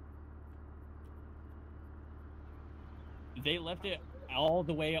 They left it all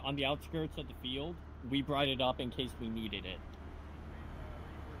the way on the outskirts of the field. We brought it up in case we needed it.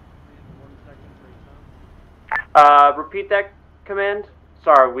 Repeat that command.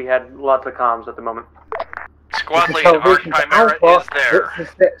 Sorry, we had lots of comms at the moment. Squad This is lead, our Salvation to Chimera Alpha. is there.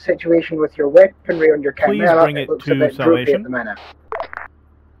 What's the situation with your weaponry on your Please Chimera? bring it looks to a bit droopy Salvation. at the minute.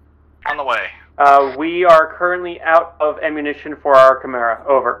 On the way. We are currently out of ammunition for our Chimera.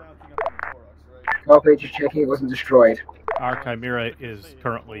 Over. Copy, just checking it wasn't destroyed. Our Chimera is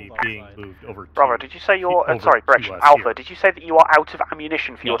currently being moved over to... Bravo, did you say you're... over correction, to us Alpha, here. did you say that you are out of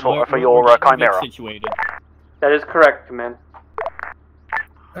ammunition for Yeah, your we're Chimera? situated. That is correct, Command.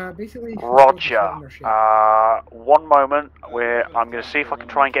 Basically. Roger. 1 moment. I'm going to see if I can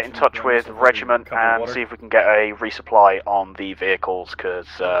try and get in touch with Regiment and see if we can get a resupply on the vehicles, because,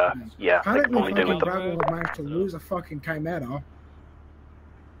 yeah, How they did can we probably do fucking with them. Bravo would manage to lose a fucking Chimera?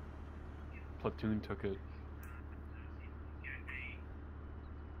 Platoon took it.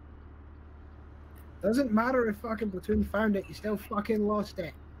 Doesn't matter if fucking Platoon found it, you still fucking lost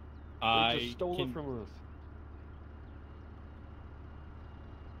it. They just stole it from us.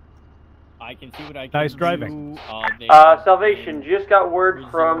 I can see what I can Nice do. driving. Salvation, just got word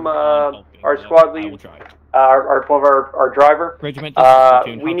from our squad lead, one of our driver. Regiment,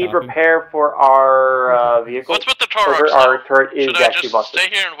 we need repair for our vehicle. What's with the Torx? Our turret is Should I actually just busted. stay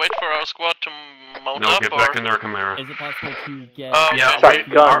here and wait for our squad to mount No, up? get or? back in their Chimera. Is it possible to get... Yeah, Sorry,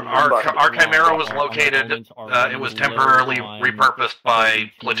 our Chimera was located. It was temporarily repurposed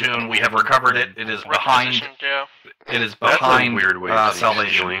by Platoon. We have recovered it. It is behind. Yeah. It is behind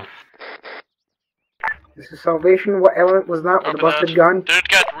Salvation. This is Salvation. What element was that with the busted gun? Did it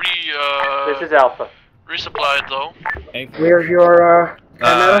get This is Alpha. resupplied though? Where's your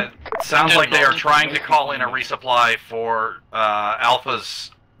Chimera? Sounds like they are trying to call in a resupply for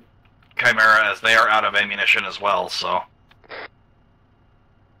Alpha's Chimera, as they are out of ammunition as well. So.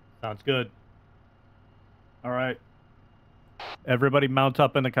 Sounds good. All right. Everybody mount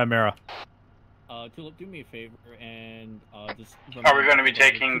up in the Chimera. Tulip, do me a favor and just... Are we going to be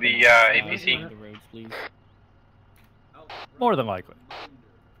taking the APC? The roads, please. More than likely.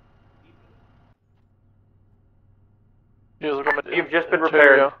 You've just been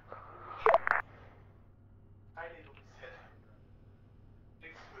repaired.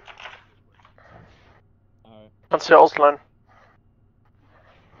 Kannst du ausleihen.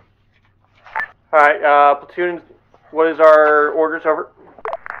 Alright, Platoon, what is our orders over?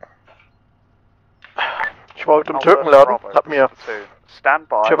 Ich war heute im Türkenladen, hab mir Stand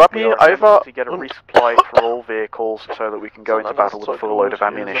by. Chevapi, We are Aiva attempting to get a resupply for all vehicles so that we can go into battle with a full load of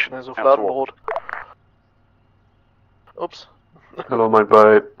ammunition. So Out to all. Fladenbrot. Ups. Hello, my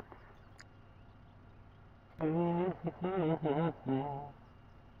bite.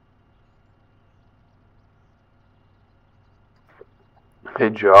 Hey,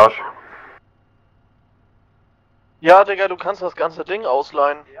 Josh. Ja, Digga, du kannst das ganze Ding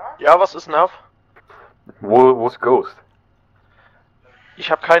ausleihen. Ja, was ist Nav? Wo ist Ghost? Ich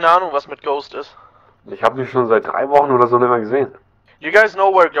habe keine Ahnung, was mit Ghost ist. Ich habe ihn schon seit 3 Wochen oder so nicht mehr gesehen. You guys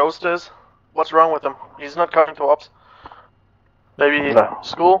know where Ghost is? What's wrong with him? He's not coming to ops. Maybe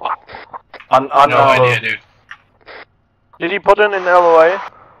school? No idea, dude. Did he put in LOA?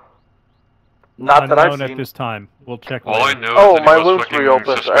 Not that I've Unknown seen. at this time. We'll check All I later. know Oh, is that my he was wound's fucking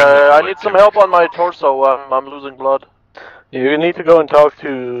reopened. suspended I for need like some 2 help on my torso. I'm losing blood. You need to go and talk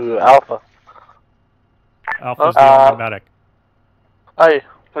to Alpha. Alpha's the only medic. Aye.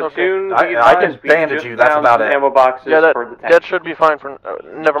 Platoon, I can bandage you, that's about it. Ammo boxes Yeah, for the tank. that should be fine for...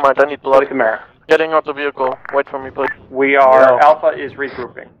 never mind, I need blood. Chimera. Getting out the vehicle. Wait for me, please. We are... Alpha is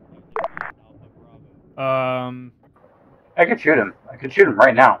regrouping. I could shoot him. I could shoot him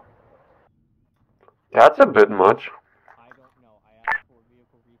right now. That's a bit much.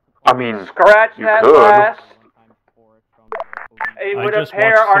 I mean, Scratch you that could. last. It I would just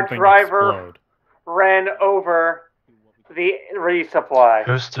appear watched our something driver explode. ran over the resupply.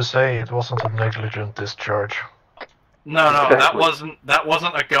 Who's to say it wasn't a negligent discharge? No, that wasn't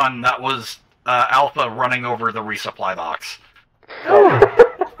a gun. That was Alpha running over the resupply box.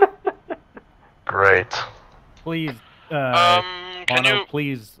 Great. Please, Can Bono, you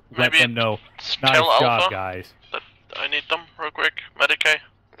please let maybe them know. tell Nice job, Alpha guys. that I need them real quick? Medicaid.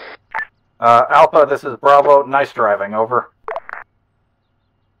 Alpha, this is Bravo. Nice driving. Over.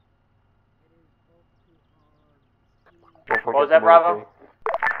 What was that, Bravo?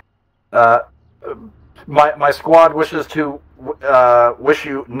 My squad wishes to wish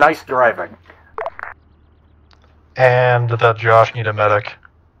you nice driving. And that Josh need a medic.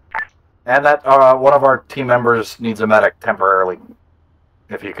 And that one of our team members needs a medic temporarily.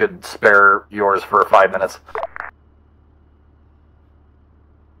 If you could spare yours for 5 minutes.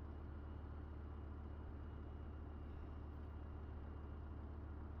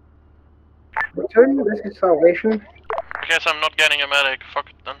 Return, this is Salvation. Guess I'm not getting a medic.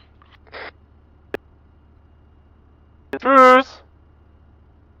 Fuck it then. Tschüss!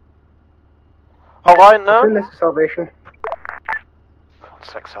 Hau rein, Return, ne? this is Salvation.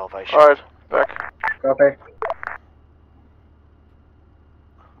 Sex salvation. Alright, back. Copy.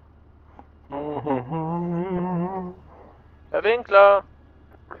 Herr Winkler!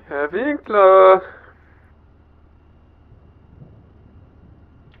 Herr Winkler!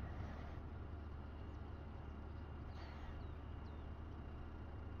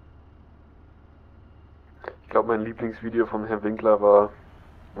 glaube, mein Lieblingsvideo von Herrn Winkler war,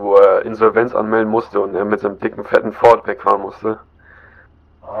 wo er Insolvenz anmelden musste und er mit seinem dicken, fetten Ford wegfahren musste.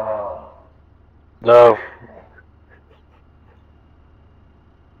 No.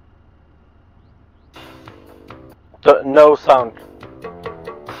 No sound.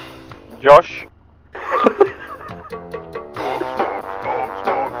 Josh?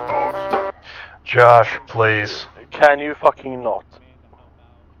 Josh, please. Can you fucking not?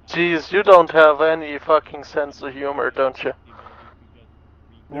 Jeez, you don't have any fucking sense of humor, don't you?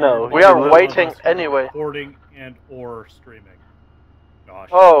 No. We are waiting anyway. Recording and or streaming. Gosh.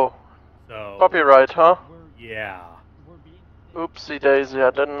 Oh. So. Copyright, huh? Yeah. Oopsie daisy, I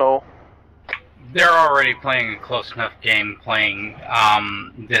didn't know. They're already playing a close enough game playing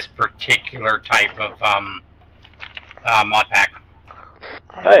this particular type of mod pack.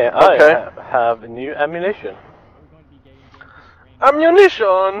 Hey, Okay. I have new ammunition.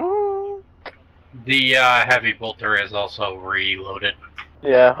 Ammunition! The heavy bolter is also reloaded.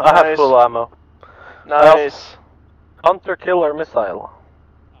 Yeah, I have Nice. full ammo. Nice. Hunter killer missile.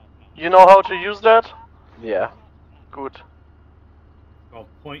 You know how to use that? Yeah. Good. Well,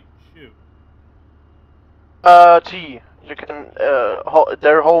 point shoot. T. You can,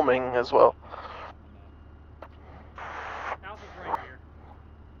 they're homing as well.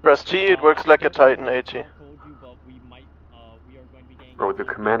 Press T, it works like a Titan AT. Bro, the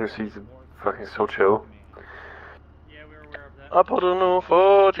commander sees it fucking so chill. I put a new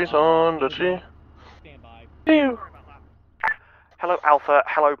 40s on the G. Ew. Hello Alpha,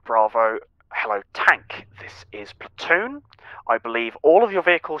 hello Bravo, hello Tank. This is Platoon. I believe all of your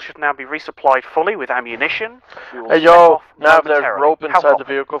vehicles should now be resupplied fully with ammunition. We will Hey set yo, off now there's momentarily. rope How inside copy?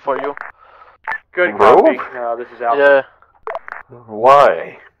 the vehicle for you. Good Rope? copy. This is Alpha. Yeah.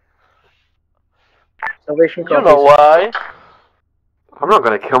 Why? Salvation You know why. I'm not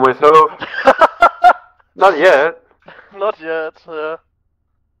gonna kill myself. Not yet. Not yet,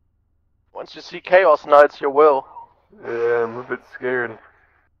 Once you see Chaos Knights, you will. Yeah, I'm a bit scared.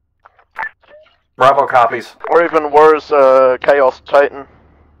 Bravo copies. Or even worse, Chaos Titan.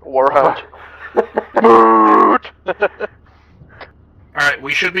 Warhound. Alright,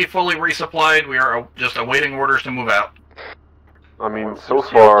 we should be fully resupplied. We are just awaiting orders to move out. I mean, so Suits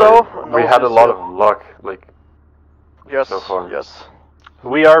far, though? we No had a suits lot though. of luck, like, Yes, so far. yes.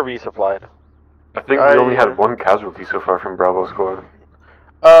 We are resupplied. I think we only had one casualty so far from Bravo Squad.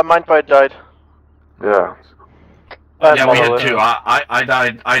 Mind Bite died. Yeah. Yeah, we had two.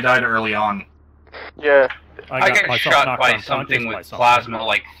 I died early on. Yeah. I got shot by something with plasma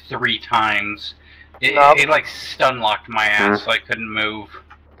like 3 times. It like stun locked my ass, so I couldn't move.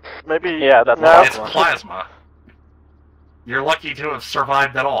 Maybe. Yeah, that's It's plasma. You're lucky to have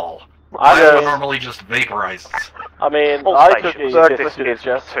survived at all. I Plasma just- normally just vaporizes. I mean, All I took stations, a hit this to the is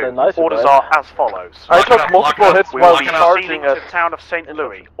chest, Platoon. then I Orders survived. are as follows. I took multiple hits We while will be charging proceeding at... to the town of St.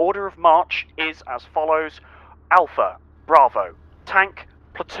 Louis. Order of march is as follows: Alpha, Bravo, Tank,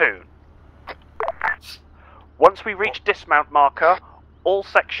 Platoon. Once we reach dismount marker, all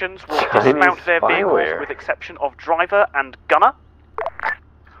sections will Chinese dismount their vehicles spyware. with exception of driver and gunner.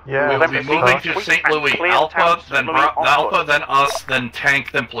 Yeah, we'll be moving to St. Louis. Alpha, then Alpha, then us, then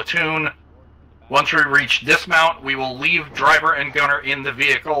Tank, then Platoon. Once we reach dismount, we will leave driver and gunner in the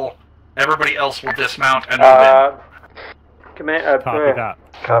vehicle. Everybody else will dismount and move in. Copy that.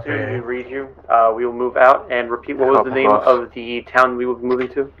 To read you, we will move out and repeat what was the name of the town we will be moving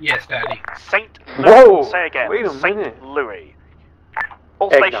to. Yes, Daddy. St. Whoa! Louis. Say again. Wait a St. minute. Louis.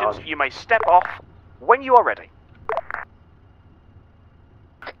 All Eggnog. stations, you may step off when you are ready.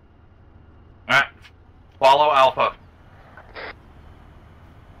 Alright. Follow Alpha.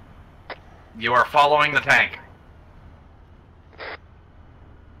 You are following the tank.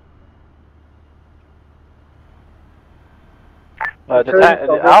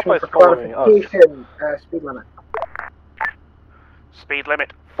 The Alpha is following us. Speed limit. Speed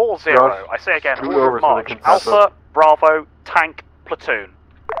limit 40. Josh, I say again, scoot order over of so they march. can pass Alpha, us. Bravo, Tank, Platoon.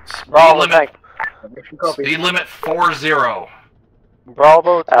 Speed limit. Speed limit 40.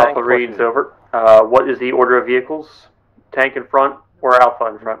 Bravo, Tank, Alpha reads over. What is the order of vehicles? Tank in front or Alpha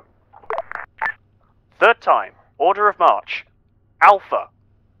in front? Third time, order of march. Alpha,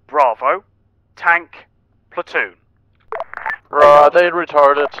 Bravo, Tank, Platoon. They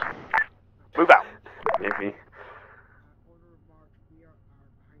retarded. Move out. Maybe.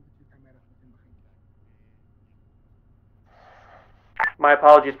 My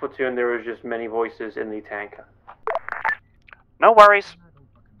apologies, Platoon. There was just many voices in the tank. No worries.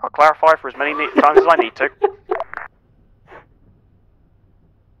 I'll clarify for as many times as I need to.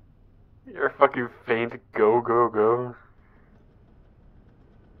 You're fucking faint. Go, go, go.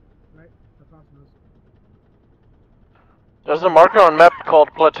 There's a marker on map called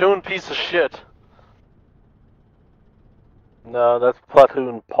Platoon Piece of Shit. No, that's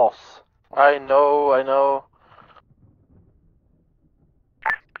Platoon Poss. I know.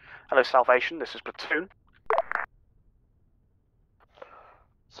 Hello, Salvation. This is Platoon.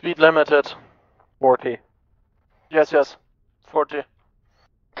 Speed limited. 40. Yes. 40.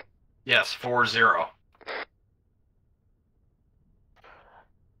 Yes, 40.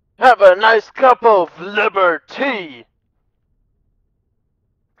 Have a nice cup of liberty!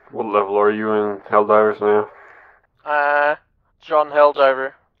 What level are you in Helldivers now? John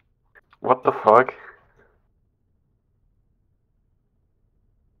Helldiver. What the fuck?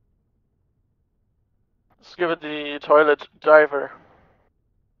 Let's give it the toilet diver.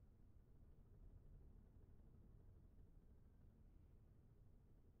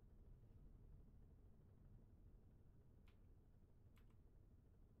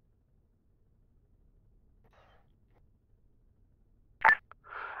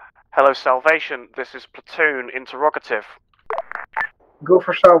 Hello, Salvation. This is Platoon. Interrogative. Go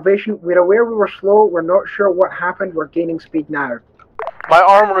for Salvation. We're aware we were slow. We're not sure what happened. We're gaining speed now. My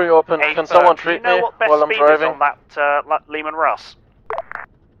armory opened. Hey, Can someone treat you know me what best while I'm speed driving? is on that Lehman Russ?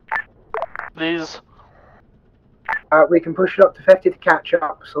 Please. We can push it up to 50 to catch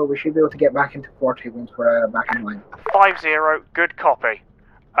up, so we should be able to get back into 40 once we're back in line. 50, good copy.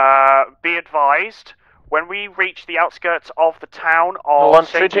 Be advised, when we reach the outskirts of the town of No one's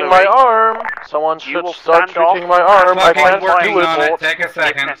St. treating Louis, my arm. Someone you should will start stand off treating my arm. I and can't working do on it. it. Take a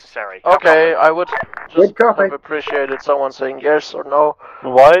second. If necessary. Okay, I would just have appreciated someone saying yes or no.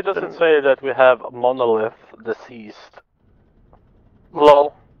 Why does it say that we have Monolith deceased?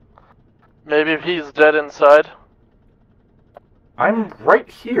 Lol. Maybe he's dead inside. I'm right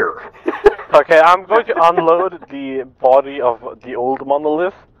here. Okay, I'm going to unload the body of the old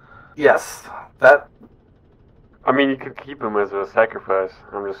Monolith. Yes, that... I mean, you could keep him as a sacrifice,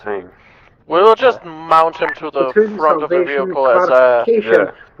 I'm just saying. We'll just mount him to the Platoon front of the Salvation vehicle as a... clarification.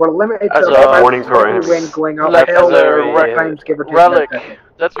 We're limited as to a about warning to our 20 enemies. wind going up Like hill, as a times give or take relic. about 50.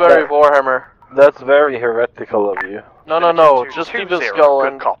 That's very Warhammer. That's very heretical of you. No. Just keep his skull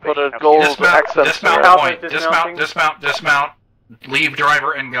and put a gold accent. Dismount point. Dismount. Leave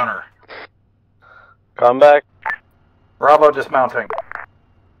driver and gunner. Come back. Bravo dismounting.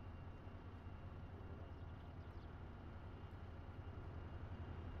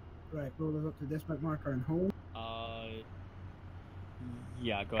 Right, roll us up to dismount marker and hold.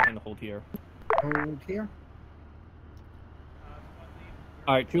 Yeah, go ahead and hold here. Hold here.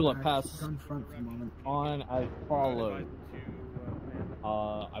 Alright, Tulip, pass Gun front for a moment. on as follows.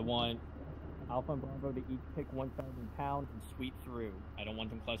 I want Alpha and Bravo to each pick one side in town and sweep through. I don't want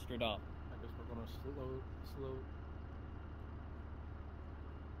them clustered up. I guess we're gonna slow.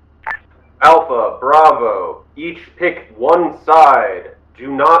 Alpha, Bravo, each pick one side. Do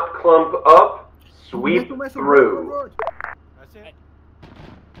not clump up. Sweep through. That's it.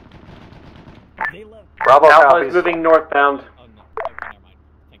 They left. Bravo Alpha copies. is moving northbound. Oh no, okay, never mind.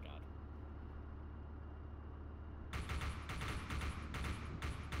 Thank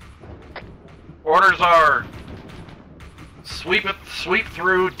God. Orders are sweep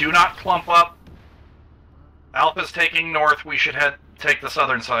through, do not clump up. Alpha's taking north, we should take the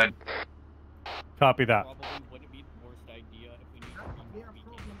southern side. Copy that. Probably wouldn't be the worst idea if we need to be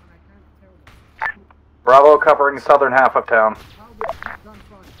Bravo covering southern half of town.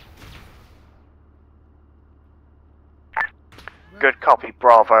 Good copy,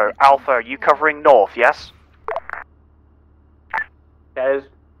 Bravo. Alpha, are you covering north, yes? That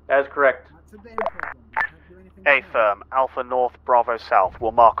is correct. A firm. Alpha north, Bravo south.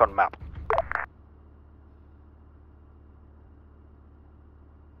 We'll mark on map.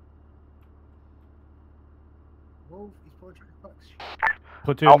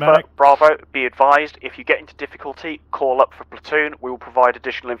 Platoon Alpha, medic. Bravo, be advised, if you get into difficulty, call up for platoon. We will provide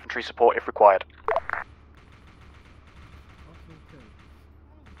additional infantry support if required.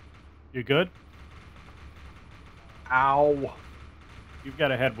 You good? Ow. You've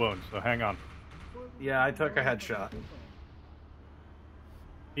got a head wound, so hang on. Yeah, I took a headshot.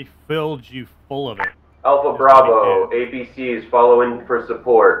 He filled you full of it. Alpha, Bravo, ABC is following for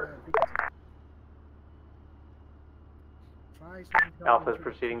support. Alpha is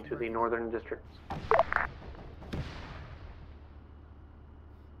proceeding to the northern districts.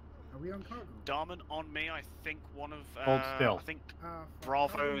 Darman, on me, I think one of... Hold still. I think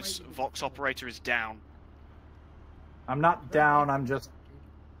Bravo's Vox operator is down. I'm not down, I'm just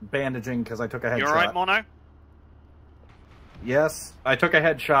bandaging because I took a headshot. You alright, Mono? Yes, I took a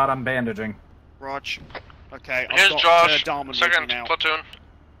headshot, I'm bandaging. Rog. Okay, I've Here's got Josh, Darman with me second now. platoon.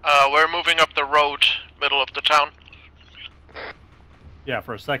 We're moving up the road, middle of the town. Yeah,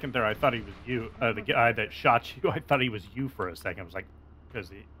 for a second there, I thought he was you. The guy that shot you, I thought he was you for a second. I was like, because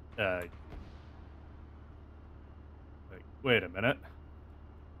he, like, wait a minute.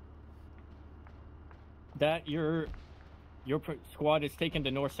 That your squad is taking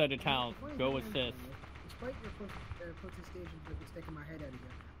the north side of town. Go assist. Despite your protestations of sticking my head out of here,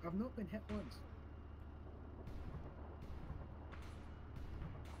 I've not been hit once.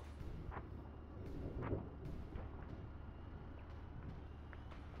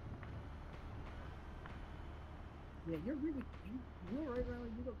 Yeah, you're really. You're right, Riley.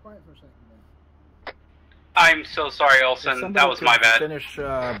 You got quiet for a second there. I'm so sorry, Olsen. That was my bad. Finish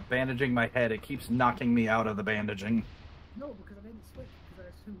bandaging my head. It keeps knocking me out of the bandaging. No, because I didn't switch. Because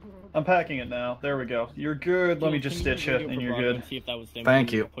I assumed we were all... I'm packing it now. There we go. You're good. Let me just stitch it, and you're good. See if that was them.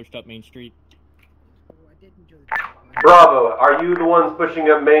 Thank you. Pushed up Main Street. Bravo, are you the ones pushing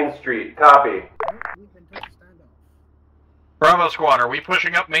up Main Street? Copy. Bravo Squad, are we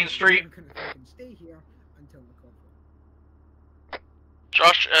pushing up Main Street? Stay here until the call.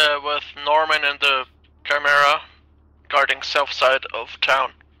 Josh, with Norman and the Chimera guarding south side of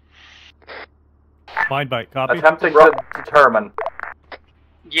town. Mind bite, copy. Attempting to determine.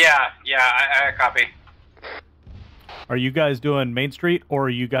 Yeah, I copy. Are you guys doing Main Street, or are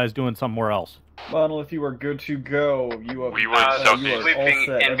you guys doing somewhere else? Lionel, if you are good to go, you are, We were you are all sweeping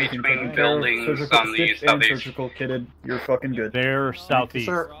set. in Everything between taken care of. buildings Surgical on the stitched and southeast. surgical kitted. You're fucking good. They're southeast.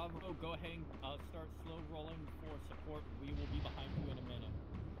 Sir. Bravo, go ahead and start slow rolling for support. We will be behind you in a minute.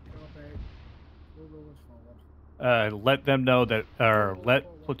 Okay. We're rolling forward. Let them know that, or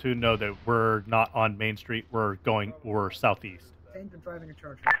let platoon know that we're not on Main Street. We're southeast. Thank you for driving a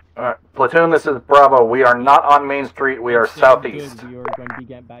charger. Alright, platoon, this is Bravo. We are not on Main Street, we are southeast. Good. We are going to be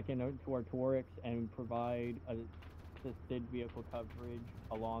getting back into our Torix and provide assisted vehicle coverage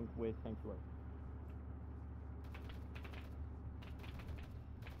along with Sanctuary.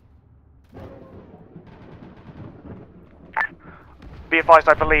 Be advised,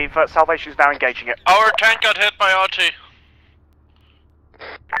 I believe Salvation is now engaging it. Our tank got hit by RT.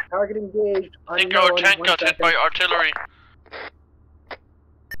 Target engaged. I think our tank got hit by artillery.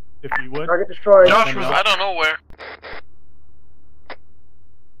 If you would. Target destroyed. Josh was, I don't know where.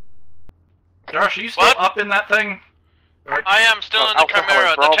 Josh, are you still up in that thing? I am still in the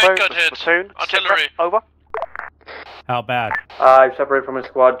Chimera. The tank got hit. Platoon, Artillery. Over. How bad? I've separated from my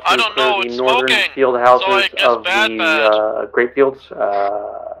squad to I don't clear know, the it's northern smoking, field so houses I guess of bad. the grape fields.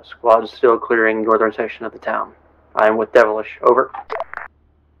 Squad is still clearing northern section of the town. I am with Devilish. Over.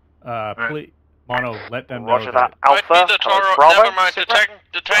 Please, Mono, let them know Roger that. Might Alpha. be the Toro. Bravo. Never mind. The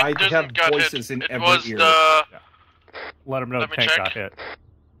tank I have didn't got hit. voices in It every was ear. the. Let them know Let the me tank check. got hit.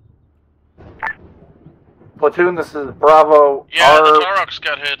 Platoon, this is Bravo. Yeah, the Torox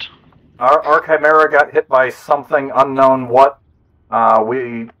got hit. Our Chimera got hit by something unknown what.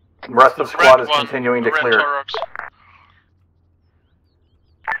 Rest of squad is continuing to clear. Torox.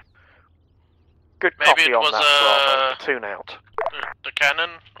 Good Maybe copy it on was that, Bravo. Platoon out. The cannon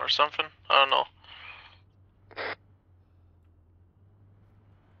or something. I don't know.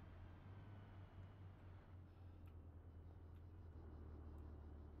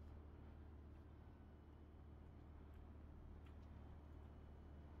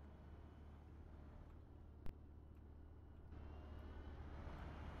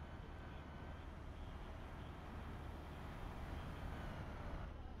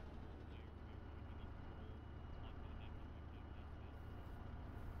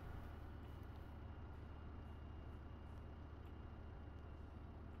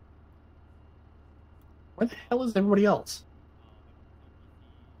 Where the hell is everybody else?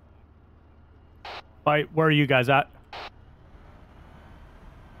 Fight, where are you guys at?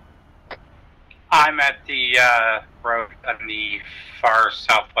 I'm at the road on the far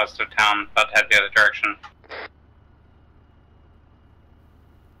southwest of town, but head the other direction.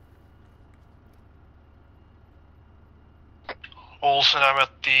 Olsen, I'm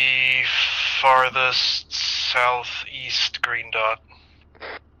at the farthest southeast green dot.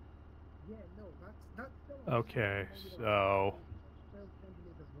 Okay, so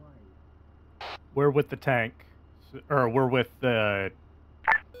we're with the tank, or we're with the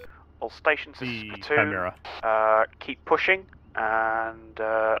All stations, this is Platoon. Chimera. Keep pushing, and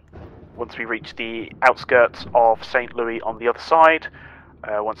once we reach the outskirts of St. Louis on the other side,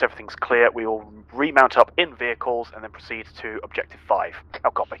 once everything's clear, we will remount up in vehicles and then proceed to Objective 5.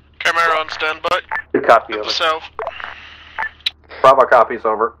 I'll copy. Chimera on standby. Good copy, At over. the south. Bravo copies,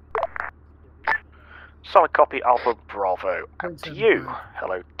 over. Solid copy, Alpha Bravo. Out to you.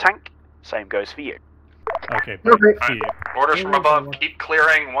 Hello, tank. Same goes for you. Okay, buddy. See you. Orders from above, keep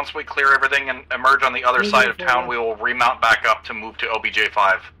clearing. Once we clear everything and emerge on the other side of town, we will remount back up to move to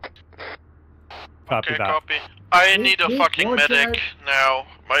OBJ5. Copy that. Copy. I need a fucking medic now.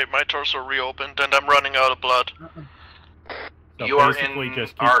 My torso reopened and I'm running out of blood. So you are in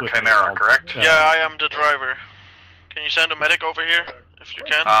just our Chimera, correct? Yeah, I am the driver. Can you send a medic over here, if you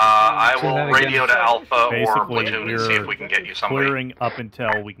can? I will radio to Alpha or Basically, Platoon and see if we can get you somebody. Clearing up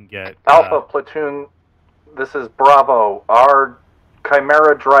until we can get... Alpha, Platoon, this is Bravo. Our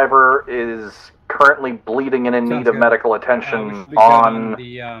Chimera driver is currently bleeding and in need of medical attention on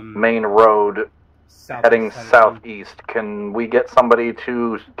the main road, heading southeast. Can we get somebody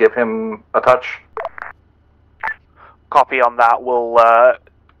to give him a touch? Copy on that. We'll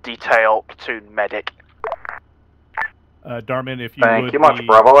detail platoon medic. Darman, if you Thank would you much, be,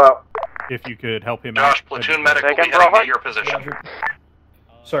 Bravo out. If you could help him Josh, out. platoon medic will be heading to your position.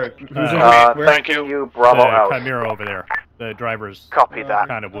 Sorry. Thank you, Bravo out. Chimera over there. The driver's Copy that.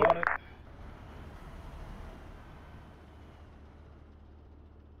 kind of wounded.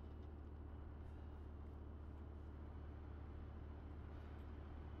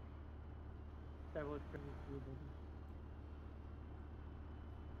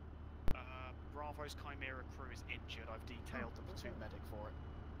 Bravo's Chimera crew is injured. I've detailed the platoon medic for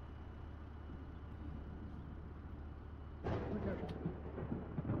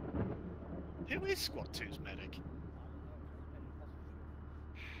it. Who is Squad 2's medic?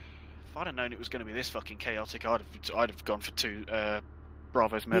 If I'd have known it was going to be this fucking chaotic, I'd have gone for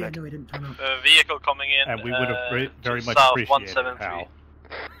Bravo's medic. Yeah, no, he didn't turn up. Vehicle coming in. And we would have very much south appreciated 173.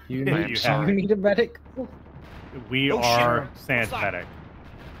 You need a medic? We are Sans medic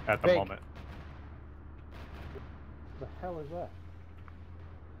at the Fake. moment. The hell is that?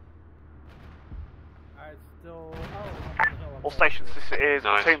 I still. All stations, this is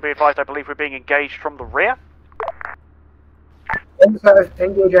platoon. Be advised, I believe we're being engaged from the rear.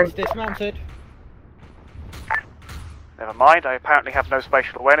 Engaging. Dismounted. Never mind, I apparently have no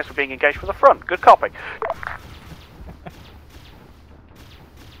spatial awareness. We're being engaged from the front. Good copy.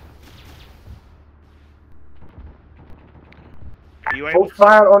 Are you able Hold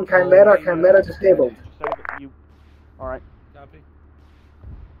fire on Chimera. Chimera disabled. Alright. Copy.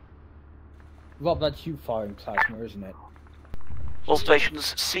 Rob, that's you firing plasma, isn't it? All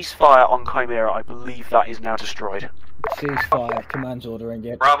stations, cease fire on Chimera. I believe that is now destroyed. Ceasefire. Command's ordering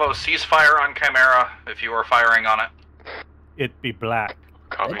it. Bravo, cease fire on Chimera if you are firing on it. It be black.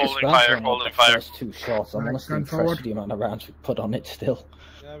 Copy. Holding Holding fire, holding fire. First two shots. I'm honestly impressed with the amount of rounds we put on it still.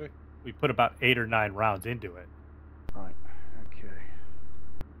 We put about 8 or 9 rounds into it. Right. Okay.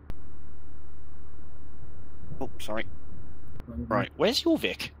 Oh, sorry. Right. Where's your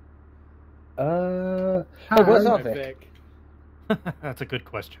Vic? Oh, where's our Vic? That's a good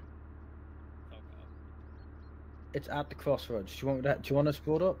question. It's at the crossroads. Do you want us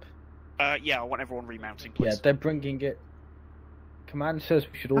brought up? Yeah, I want everyone remounting, please. Yeah, they're bringing it. Command says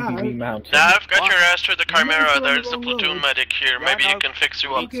we should all be remounted. Nah, I've got your ass to the Chimera. There's the platoon medic here. Maybe you can fix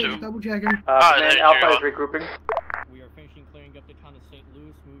you up too. Double checking. There you Alpha go. is regrouping. We are finishing clearing up the town of St.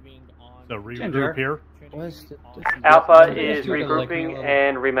 Louis, moving on. So regroup here. Alpha is regrouping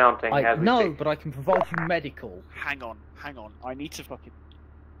and remounting. No, but I can provide you medical. Hang on. I need to fucking...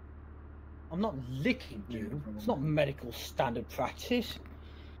 I'm not licking you. It's not medical standard practice.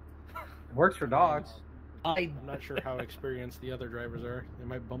 It works for dogs. I'm not sure how experienced the other drivers are. They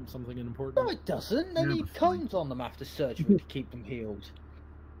might bump something important. No, it doesn't. They need cones on them after surgery to keep them healed.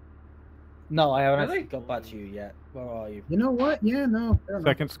 No, I haven't actually got back to you yet. Where are you? You know what? Yeah, no.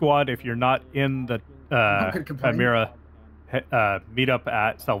 Second squad, if you're not in the Chimera, meet up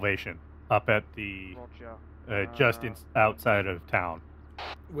at Salvation, up at the just outside of town.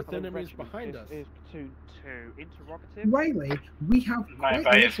 With enemies behind us. Is platoon 2 interrogative? Riley, we have My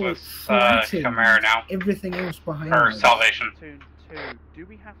quite advice little was fighting Chimera now. everything else behind Or us. Salvation. Platoon 2. Do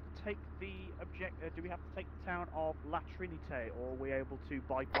we have to take the do we have to take the town of La Trinite, or are we able to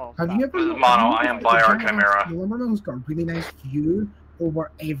bypass Have that? you ever This is Mono, I am by our the Chimera. Has got a really nice view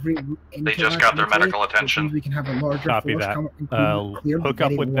over every. They just got their medical attention. We can have a larger Copy force that. come and clear the Hook up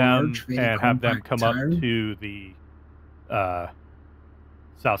very with them large, very and have them compact come up town. to the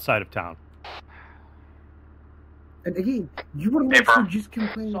south side of town. And again, you were the ones who just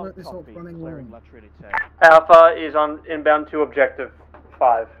complained about this all running long. Alpha is on inbound to objective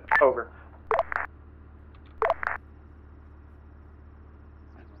 5. Over.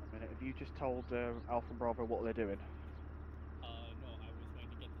 Hang on a minute. Have you just told Alpha and Bravo what they're doing? No, I was going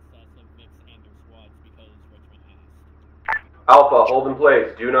to get the stats of Vix and their squads because Richmond asked. Alpha, hold in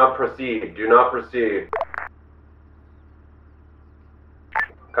place. Do not proceed. Do not proceed.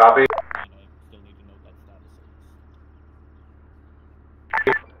 Copy.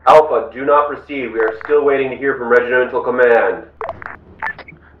 Alpha, do not proceed. We are still waiting to hear from Regimental Command.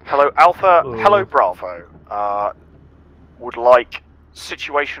 Hello, Alpha. Hello, Bravo. Would like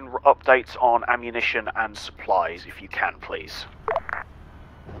situation updates on ammunition and supplies, if you can, please.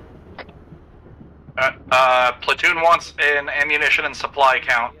 Platoon wants an ammunition and supply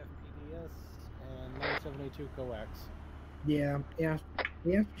count. And 9782 coax. Yeah.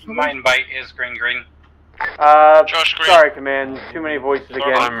 Mine bite is green. Josh Green. Sorry, Command. Too many voices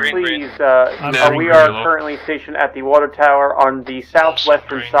again. Green, Please, green. we are currently stationed at the water tower on the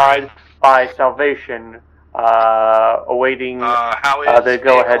southwestern side by Salvation, awaiting the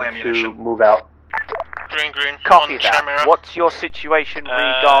go-ahead to move out. Green. Copy on that. Chimera. What's your situation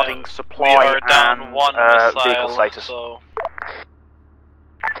regarding supply we are down and one vehicle missile, status? so...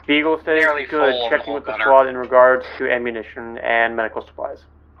 Vehicle status Nearly is good. full Checking with the gunner. squad in regards to ammunition and medical supplies.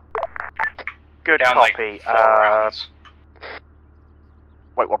 Good Down copy. like 4 rounds.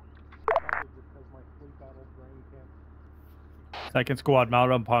 Wait, what? Second squad,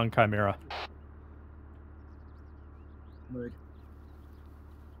 mount upon Chimera. Mood.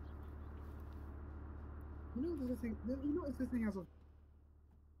 You know if this thing has a...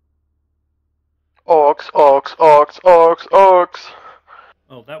 Ox. Oh,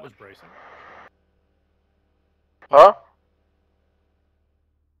 that was bracing. Huh?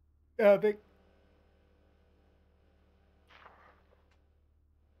 they...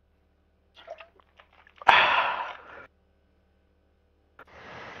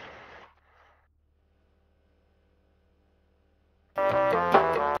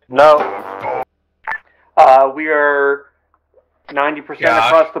 No. We are 90%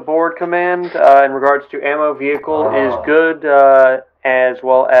 across the board, Command. In regards to ammo, vehicle is good, as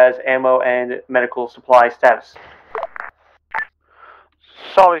well as ammo and medical supply status.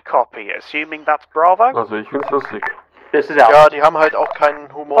 Solid copy. Assuming that's Bravo? Also, ich find's lustig. This is Alpha. Ja, die haben halt auch keinen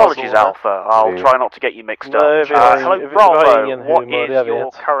Humor. Apologies, so, ne? Alpha. I'll try not to get you mixed up. Nej, vi har Hello, vi har Bravo. ingen What humor, is jag your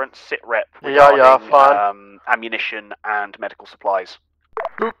vet. current sit rep Ja, regarding fan. ammunition and medical supplies?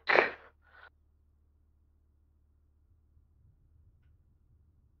 Book.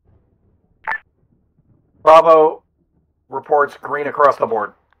 Bravo reports green across the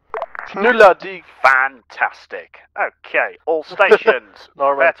board. Knulla dig. Fantastic. Okay, all stations.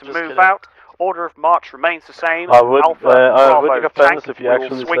 Prepare to just move kidding. out. Order of march remains the same. I would Bravo take offense tank if you will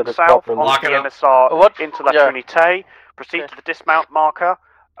actually swing said it south properly. on Lock the it up. MSR What? into La Yeah. Trinité. Proceed to the dismount marker.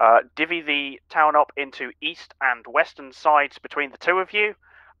 Divvy the town up into east and western sides between the two of you,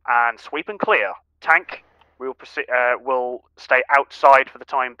 and sweep and clear. Tank will stay outside for the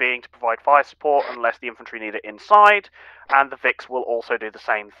time being to provide fire support unless the infantry need it inside, and the Vix will also do the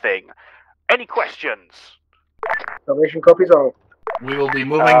same thing. Any questions? Salvation copies all. We will be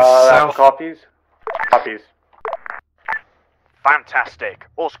moving south. Copies. Fantastic.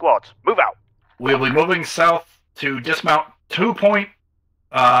 All squads, move out. We'll be moving south to dismount 2 point.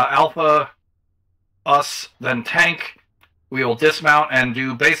 Alpha, us, then tank. We will dismount and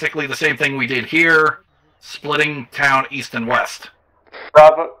do basically the same thing we did here, splitting town east and west.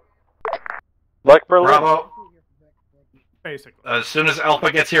 Bravo. Like Berlin. Bravo. Basically. As soon as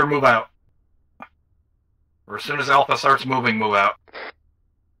Alpha gets here, move out. Or as soon as Alpha starts moving, move out.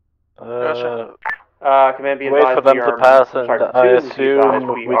 Command be Wait advised for them we to are, pass, and sorry, I platoon, be assume advised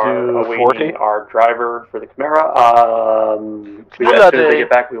we are do awaiting 40? our driver for the Chimera. As soon as they get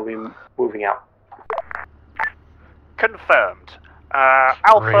back, we will be moving out. Confirmed.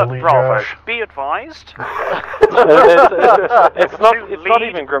 Alpha Really, Bravo, Josh? be advised. It's not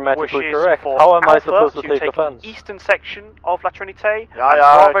even grammatically wishes correct. for How am I Alpha supposed to take the offense? eastern section of La Trinité, Ja, and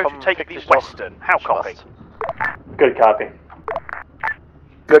ja, Bravo kom, to take fix the dich doch. western. How copy? Good copy.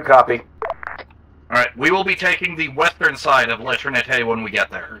 Good copy. Alright, we will be taking the western side of La Trinité when we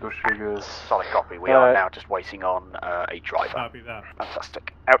get there. Solid copy. We are now just waiting on a driver. Copy that.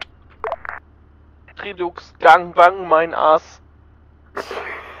 Fantastic. Out. Trilux Gangbang, mein Ass.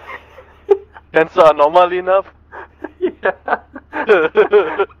 Kennst du Anomaly enough?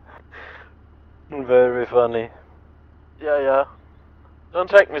 Very funny. Yeah. Don't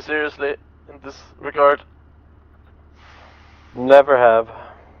take me seriously in this regard. Never have.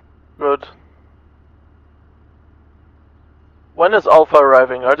 Good. When is Alpha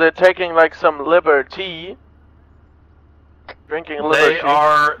arriving? Are they taking like some liberty? Drinking liberty?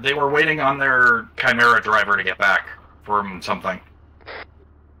 They were waiting on their Chimera driver to get back from something.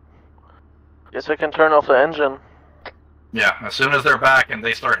 Guess I can turn off the engine. Yeah, as soon as they're back and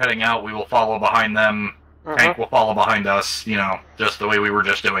they start heading out, we will follow behind them. Tank will follow behind us, you know, just the way we were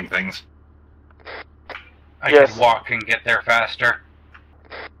just doing things. I can walk and get there faster.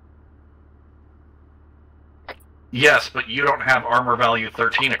 Yes, but you don't have armor value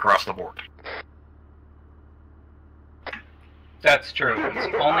 13 across the board. That's true.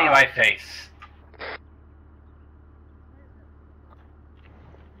 It's only my face.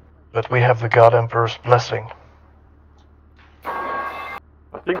 But we have the God Emperor's blessing.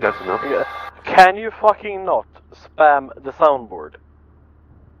 I think that's enough. Yeah. Can you fucking not spam the soundboard?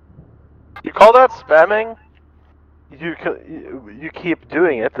 You call that spamming? You keep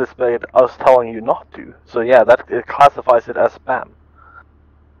doing it despite us telling you not to. So yeah, it classifies it as spam.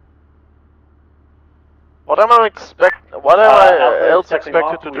 What am I else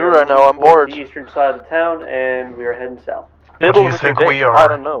expected to do right now? I'm bored. The eastern side of the town, and we are heading south. What do you think we are? I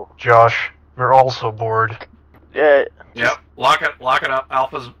don't know. Josh, we're also bored. Yeah. Yep. Lock it up.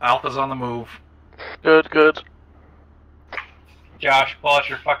 Alpha's on the move. Good. Josh, pull out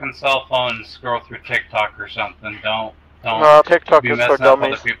your fucking cell phone and scroll through TikTok or something. Don't no, TikTok be is messing for up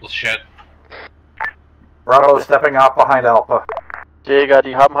dummies. other people's shit. Bravo stepping off behind Alpha. Digga,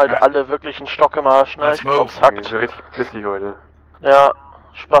 die haben halt alle wirklich einen Stock im Arsch, ne? Ich glaub's hackt. Busy heute. Ja,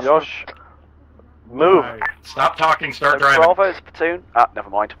 Spaß. Josh, move. Stop talking, start driving. Bravo's platoon. Ah, never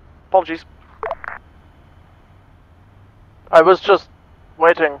mind. Apologies. I was just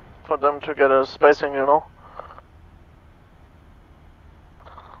waiting for them to get a spacing, you know?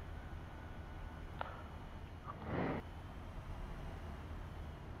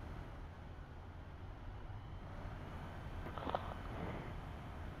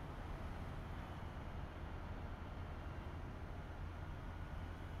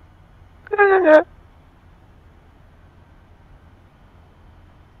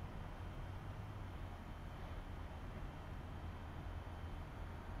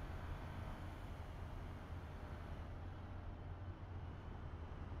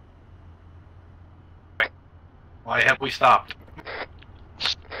 Why have we stopped?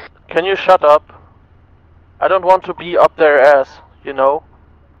 Can you shut up? I don't want to be up their ass, you know?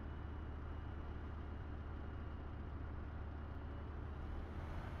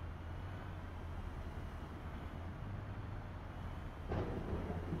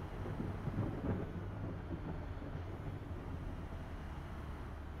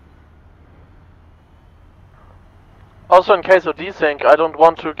 Also, in case of desync, I don't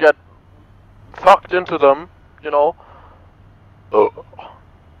want to get fucked into them, you know? Oh.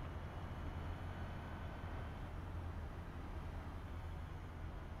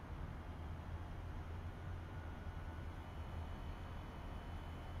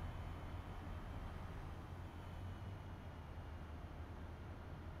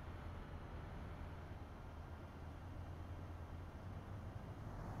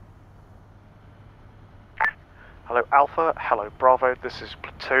 Hello Alpha, hello Bravo, this is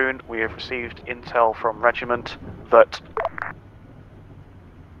Platoon. We have received intel from Regiment that...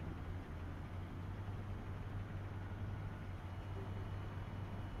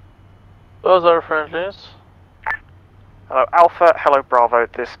 Those are friendlies. Hello Alpha, hello Bravo,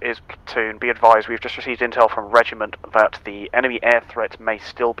 this is Platoon. Be advised, we've just received intel from Regiment that the enemy air threat may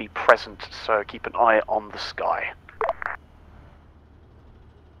still be present, so keep an eye on the sky.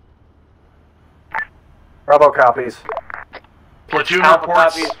 Bravo copies. Platoon Alpha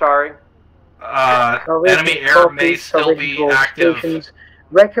reports. copies, sorry. Enemy air may still be active. Stations.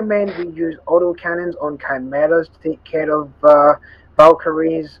 Recommend we use autocannons on chimeras to take care of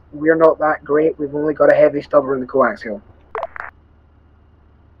Valkyries. We're not that great. We've only got a heavy stubber in the coaxial.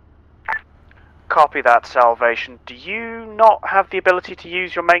 Copy that, Salvation. Do you not have the ability to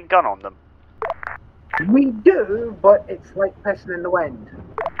use your main gun on them? We do, but it's like pissing in the wind.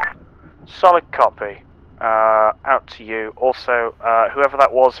 Solid copy. Out to you. Also, whoever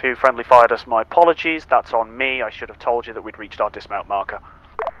that was who friendly fired us, my apologies. That's on me. I should have told you that we'd reached our dismount marker.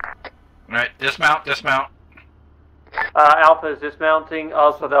 Alright, dismount. Alpha is dismounting.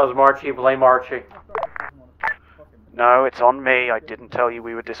 Also, that was Marchie. Blame Archie. No, it's on me. I didn't tell you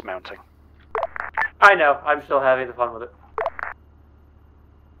we were dismounting. I know. I'm still having the fun with it.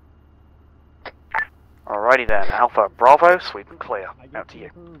 Alrighty then. Alpha, Bravo, sweep and clear. Out to you.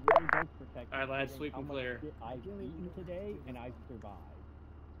 Alright lads, sweep and clear. I've eaten today and I've survived.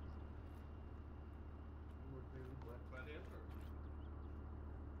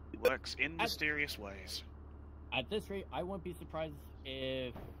 Works in mysterious ways. At this rate, I wouldn't be surprised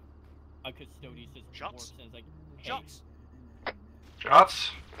if a custodian just warps and is like, hey.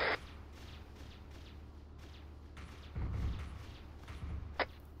 Shots.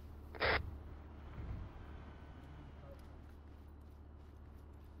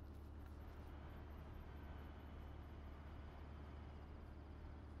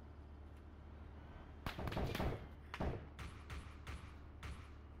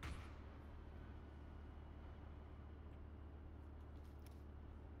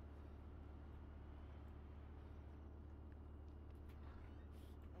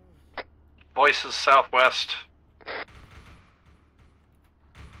 voices southwest.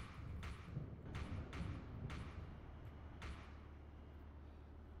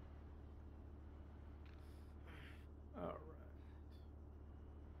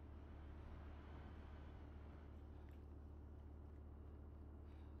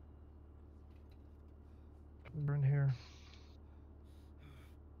 We're in here.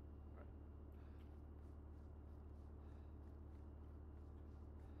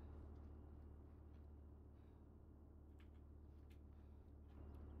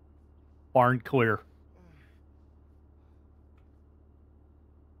 Barn clear.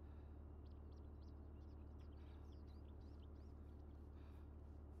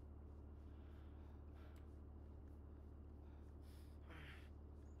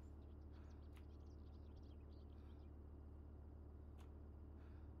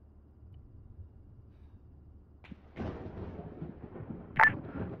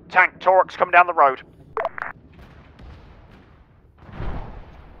 Tank, Torx coming down the road.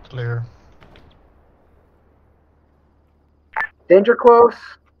 Clear. Danger close.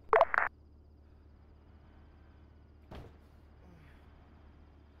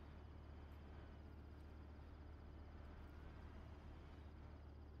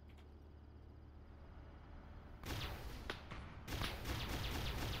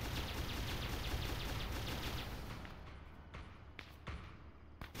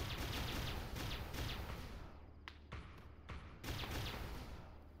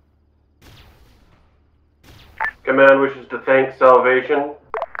 Command wishes to thank Salvation.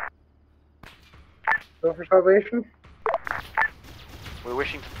 Go for Salvation. We're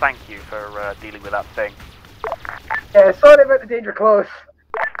wishing to thank you for dealing with that thing. Yeah, sorry about the danger close.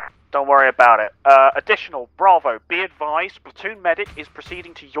 Don't worry about it. Additional, Bravo, be advised, platoon medic is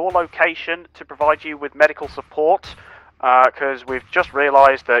proceeding to your location to provide you with medical support, because we've just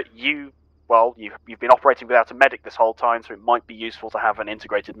realised that you've been operating without a medic this whole time, so it might be useful to have an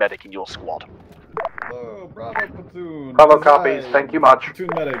integrated medic in your squad. Hello, Bravo platoon. Bravo copies. Thank you much. Platoon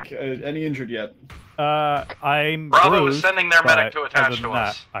medic. Any injured yet? I'm Bravo bruised, is sending their medic but to attach other to than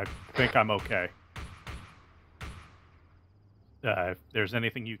us. that, I think I'm okay. If there's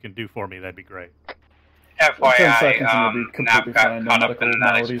anything you can do for me, that'd be great. 10 FYI, seconds and you'll be completely Nav fine. got No caught up in medical that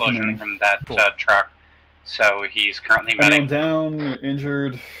maladies explosion remaining. from that truck, so he's currently Anyone medic. down,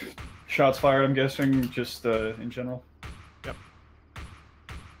 injured, shots fired, I'm guessing, just in general? Yep.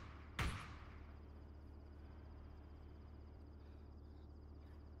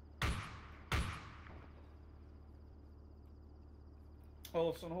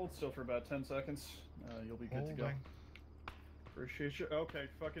 Olafson, hold still for about 10 seconds. You'll be good to go. Appreciate you. Okay,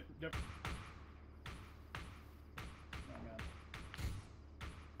 fuck it. Yep. Oh, man.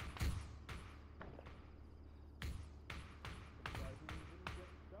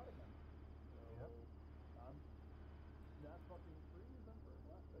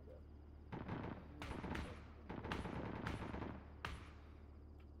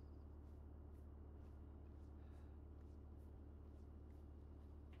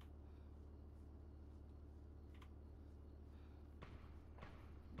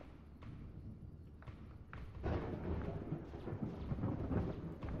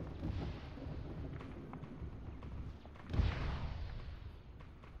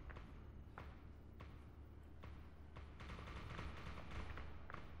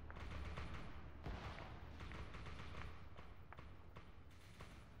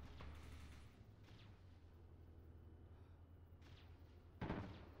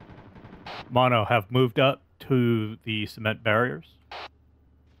 Mono have moved up to the cement barriers.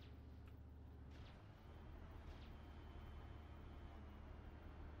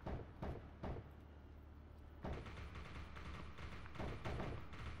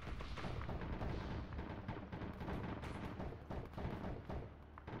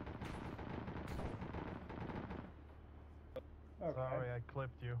 Okay. Sorry, I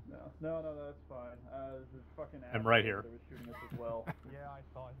clipped you. No, that's fine. The fucking I'm right here. That was shooting us as well. Yeah, I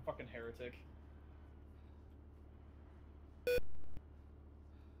saw it. Fucking heretic.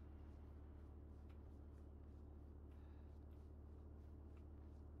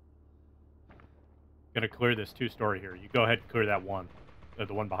 Gonna clear this two-story here. You go ahead and clear that one,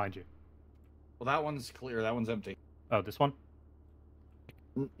 the one behind you. Well, that one's clear. That one's empty. Oh, this one?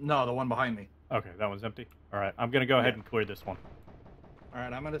 No, the one behind me. Okay, that one's empty. All right, I'm gonna go ahead and clear this one. All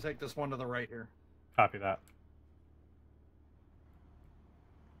right, I'm gonna take this one to the right here. Copy that.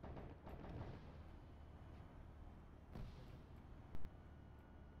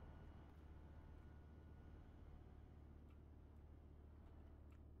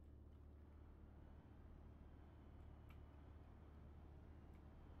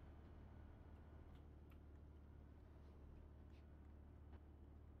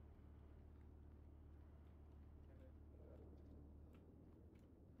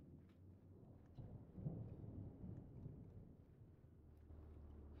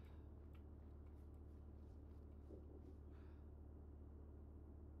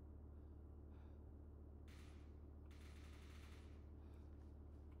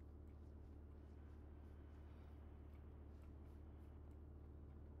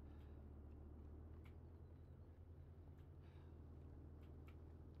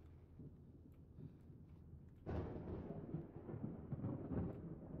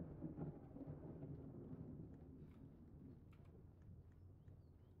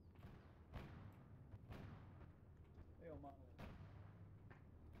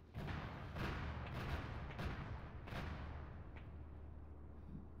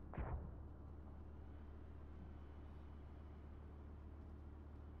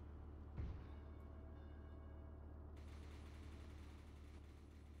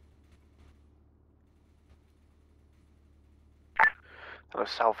 Hello,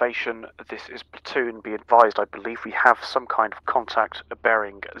 Salvation. This is Platoon. Be advised, I believe we have some kind of contact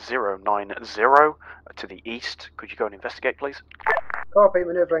bearing 090 to the east. Could you go and investigate, please? Copy,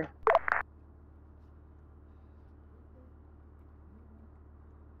 maneuvering.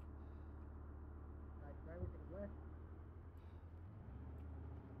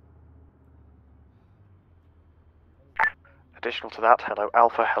 Additional to that, hello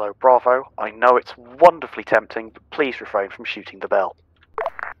Alpha, hello Bravo. I know it's wonderfully tempting, but please refrain from shooting the bell.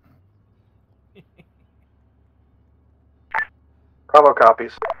 Bravo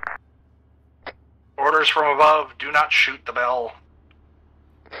copies. Orders from above, do not shoot the bell.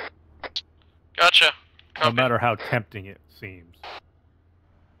 Gotcha. No matter how tempting it seems.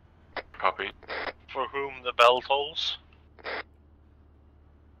 Copy. For whom the bell tolls?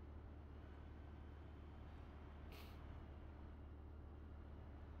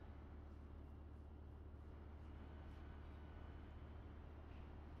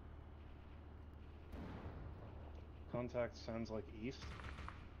 Contact sounds like east.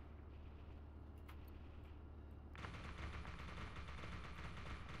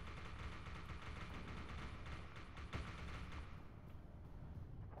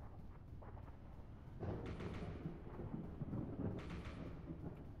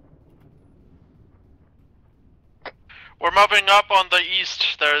 We're moving up on the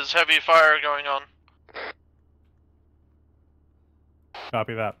east. There's heavy fire going on.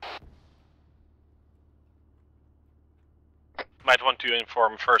 Copy that. Might want to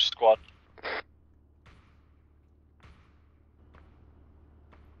inform first squad.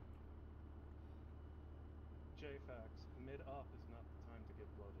 JFAX, mid-up is not the time to give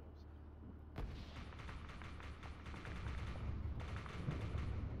blowjobs.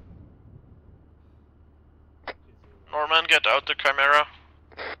 Norman, get out the Chimera.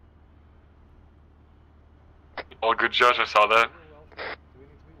 All good, Judge. I saw that.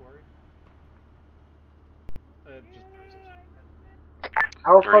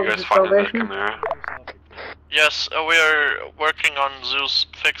 Alpha, Are you guys this is finding that Salvation. Chimera? Yes, we are working on Zeus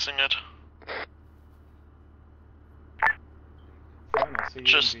fixing it. Fine, I'll see you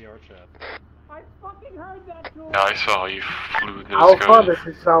Just- in VR chat. I fucking heard that door. Yeah, I saw you flew in the Alpha, sky. this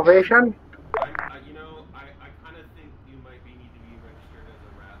is Salvation. You know, I kind of think you might need to be registered as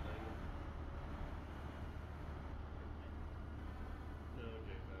a ratling. No,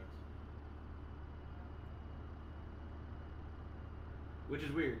 JFAX. Which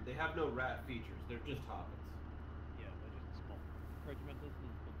is weird. They have no rat features. They're just hobbits. Yeah, they're just small. Regimental and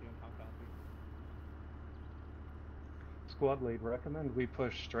platoon copy. Squad lead, recommend we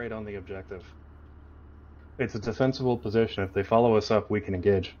push straight on the objective. It's a defensible position. If they follow us up, we can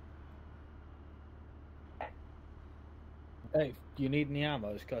engage. Hey, do you need any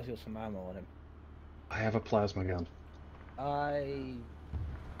ammo? This guy's got some ammo on him. I have a plasma gun.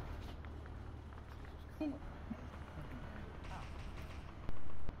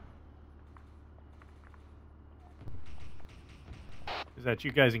 Is that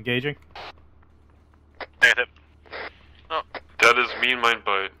you guys engaging? Negative. No. That is me and mine,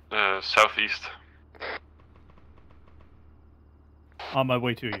 but southeast. On my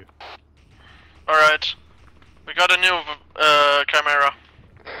way to you. Alright. We got a new Chimera.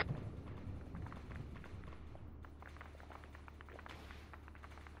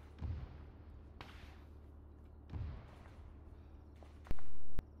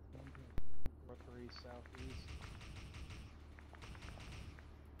 Rookery southeast.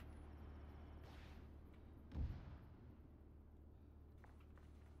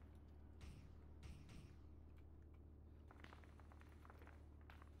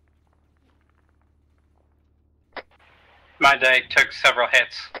 My day took several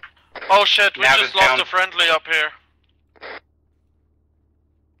hits. Oh shit, we Nav just is lost down. a friendly up here.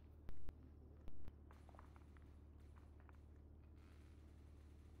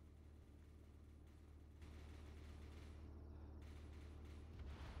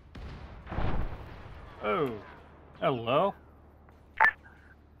 Oh, hello.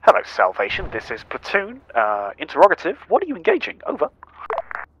 Hello, Salvation. This is Platoon. Interrogative. What are you engaging? Over.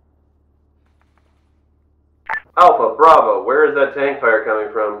 Alpha, Bravo, where is that tank fire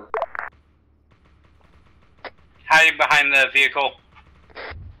coming from? Hiding behind the vehicle.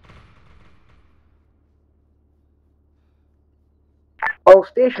 All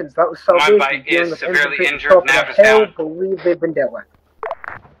stations, that was Salvation. bike dealing is with severely infantry at the injured, top of nav the is hill. down. Believe they've been dealt with.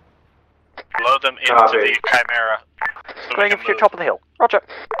 Load them into Copy. the Chimera. So Going we up can to your move. top of the hill. Roger.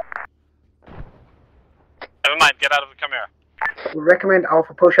 Never mind, get out of the Chimera. We recommend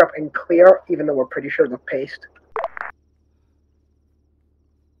Alpha push up and clear, even though we're pretty sure they're paced.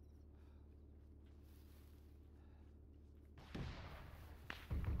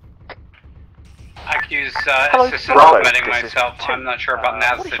 Matthews Hello, assisted Bravo, vetting this is myself. Tim. I'm not sure about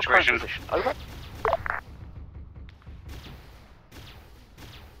Naz's what is your current situation. position? Over.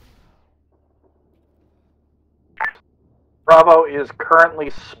 Bravo is currently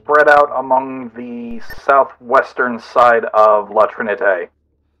spread out among the southwestern side of La Trinité.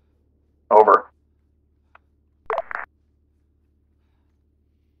 Over.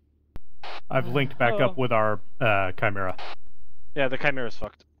 I've linked back up with our Chimera. Yeah, the Chimera's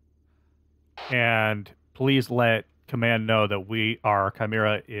fucked. And please let Command know that our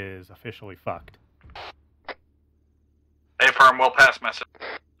Chimera is officially fucked. Affirm, we'll pass message.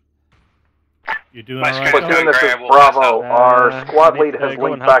 You doing all right? Platoon, this is Bravo. Our squad lead has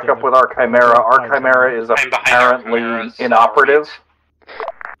linked back up with our Chimera. Our Chimera is apparently inoperative.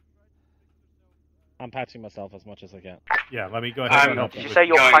 I'm patching myself as much as I can. Yeah, let me go ahead and help you. Did you say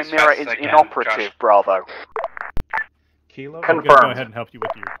your Chimera is inoperative, Bravo? Kilo? Confirmed. I'm gonna go ahead and help you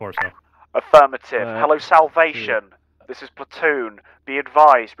with your torso. Affirmative. Hello, Salvation. This is Platoon. Be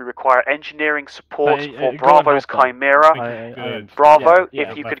advised, we require engineering support for Bravo's Chimera. Bravo,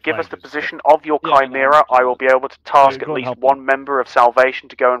 if you could give us the position of your Chimera, I will be able to task at least one member of Salvation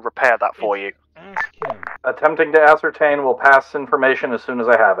to go and repair that for you. Attempting to ascertain, will pass information as soon as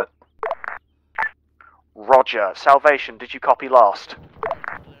I have it. Roger. Salvation, did you copy last?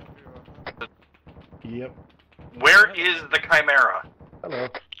 Yep. Where is the Chimera? Hello.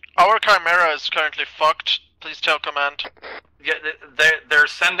 Our Chimera is currently fucked. Please tell Command. Yeah, they're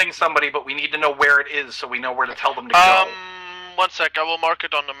sending somebody, but we need to know where it is so we know where to tell them to go. 1 sec. I will mark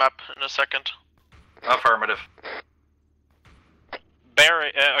it on the map in a second. Affirmative.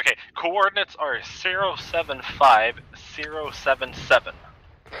 Barry, okay, coordinates are 075077.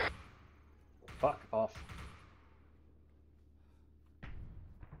 Fuck off.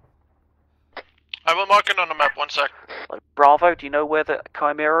 I will mark it on the map. 1 sec. Bravo, do you know where the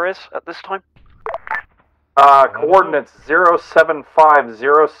Chimera is at this time? Coordinates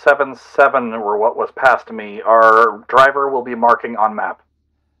 075077 were what was passed to me. Our driver will be marking on map.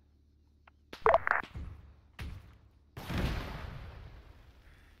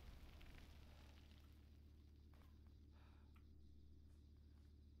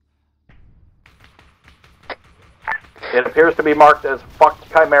 It appears to be marked as fucked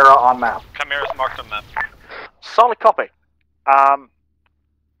Chimera on map. Chimera's marked on map. Solid copy.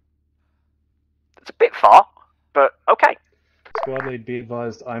 It's a bit far, but okay. Squad lead, be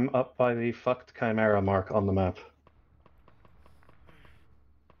advised, I'm up by the fucked Chimera mark on the map.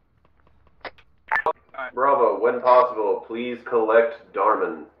 Bravo, when possible, please collect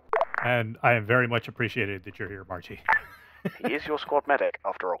Darman. And I am very much appreciated that you're here, Margie. He is your squad medic,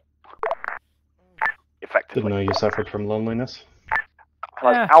 after all. Effectively. Didn't know you suffered from loneliness.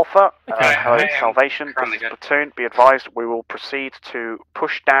 Hello, Alpha. Hello, Salvation. This is Platoon. Be advised, we will proceed to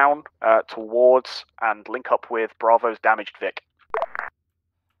push down towards and link up with Bravo's damaged Vic.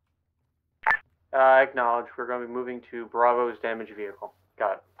 Acknowledge. We're going to be moving to Bravo's damaged vehicle.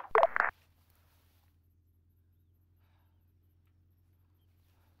 Got it.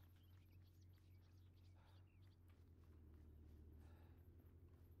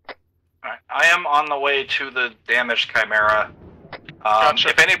 I am on the way to the damaged Chimera. Gotcha.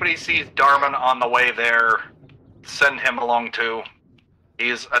 If anybody sees Darman on the way there, send him along too.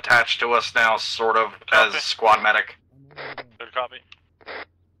 He's attached to us now, sort of, as squad medic. Good copy.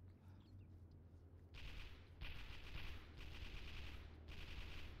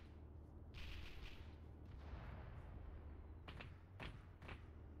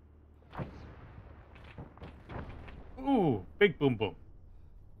 Ooh, big boom boom.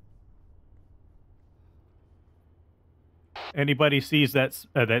 Anybody sees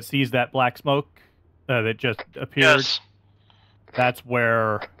that black smoke that just appeared? Yes. That's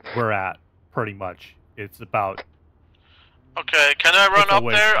where we're at, pretty much. It's about. Okay, can I run It's a up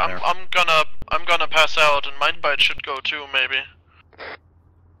ways there? from there. I'm gonna pass out, and Mindbite should go too, maybe.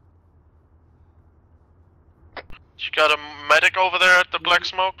 You got a medic over there at the black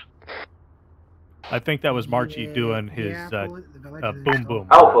smoke? I think that was Marchie doing his boom boom.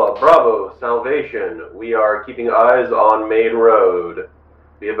 Alpha, Bravo, Salvation. We are keeping eyes on Main Road.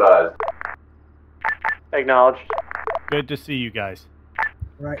 Be advised. Acknowledged. Good to see you guys.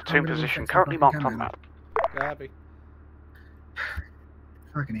 Right. Platoon position currently marked on map. Copy.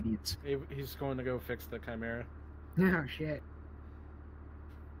 Fucking idiots. He's going to go fix the Chimera. Oh shit.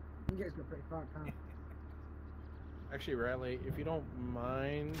 You guys go pretty fucked, huh? Actually, Riley, if you don't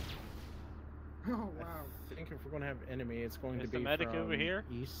mind, Oh wow. I think if we're going to have enemy, it's going to Is be the medic from over here?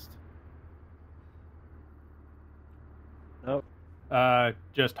 east. Nope.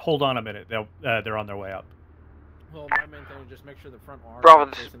 Just hold on a minute. They're on their way up. Well, my main thing is just make sure the front arm.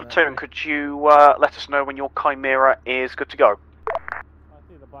 Bravo, this is Platoon. Could you let us know when your Chimera is good to go? I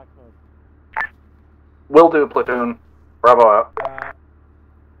see the black smoke. Will do, Platoon. Bravo out.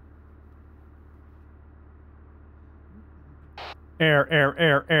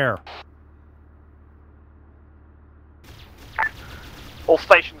 Air. All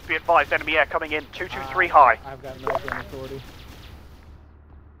stations, be advised, enemy air coming in, 223 high. I've got no gun authority.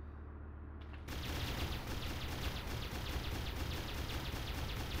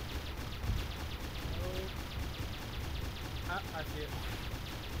 I see it.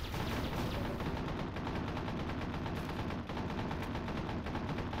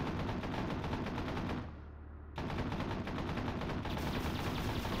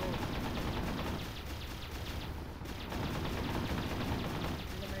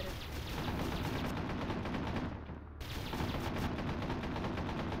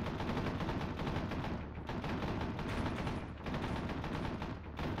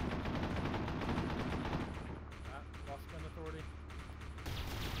 Lost gun authority.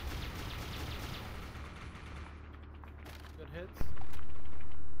 Good hits.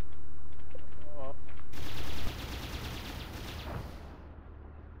 Oh.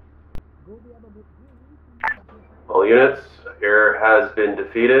 All units, air has been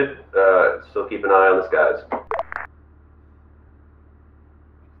defeated, so keep an eye on the skies.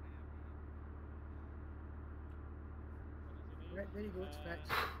 Right, there you go, it's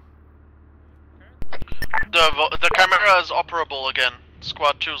fixed. The Chimera is operable again.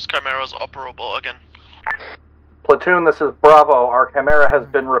 Squad 2's Chimera is operable again. Platoon, this is Bravo. Our Chimera has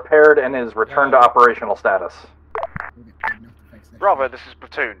been repaired and is returned to operational status. Bravo, this is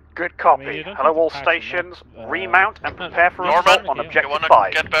Platoon. Good copy. Hello all stations, remount and prepare for assault on objective you wanna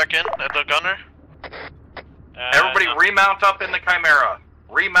 5. get back in at the gunner? Everybody remount up in the Chimera.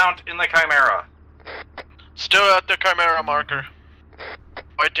 Remount in the Chimera. Still at the Chimera marker.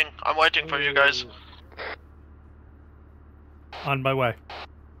 Waiting. I'm waiting for you guys. On my way.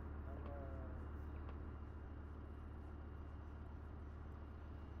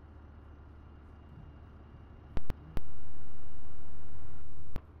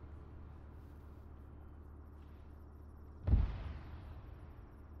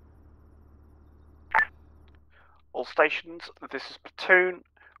 All stations, this is Platoon.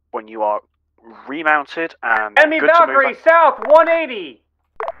 When you are remounted and Enemy good to Valkyrie, move south, 180!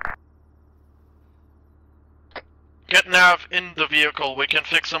 Get Nav in the vehicle. We can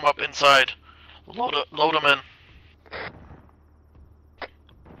fix him up inside. Load him in.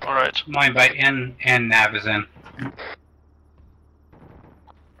 Alright. Mine by N and Nav is in.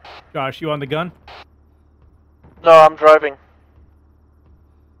 Josh, you on the gun? No, I'm driving.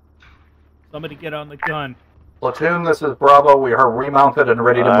 Somebody get on the gun. Platoon, this is Bravo. We are remounted and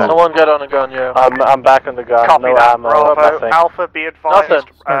ready to move. Someone get on a gun, yeah. I'm back on the gun. Copy no that, ammo, Bravo. nothing. Alpha, be advised.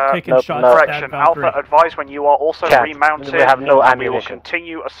 Nothing. Start taking shots at correction. that Valkyrie. Alpha, advise when you are also Can't. remounted. We have no and we will ammunition.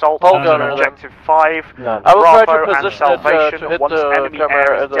 continue assault Hold on gunner, then. objective 5. None. I will try Bravo to and position it Salvation. to hit Once the enemy air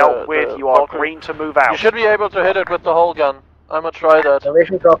Chimera, is dealt with, you are Valkyrie. green to move out. You should be able to hit it with the whole gun. I'm gonna try that.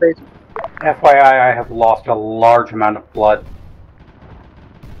 Salvation copies. FYI, I have lost a large amount of blood.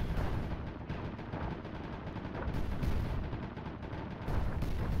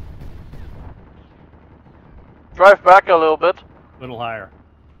 Drive back a little bit. A little higher.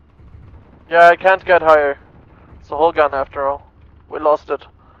 Yeah, I can't get higher. It's the whole gun after all. We lost it.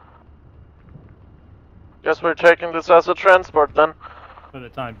 Guess we're taking this as a transport then. For the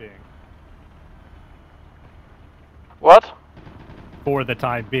time being. What? For the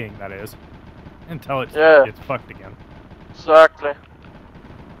time being, that is. Until it gets fucked again. Exactly.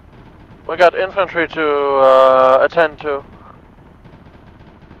 We got infantry to attend to.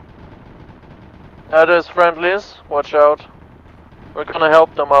 That is friendlies. Watch out. We're gonna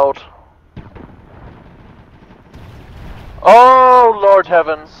help them out. Oh, Lord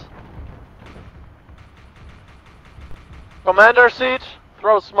heavens. Commander seat,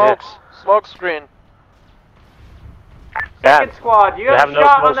 throw smokes. Smoke screen. Second squad, you have no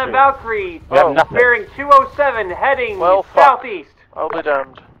shot on smoke the screen. Valkyrie. We have nothing. Bearing 207, heading Well, fuck. southeast. I'll be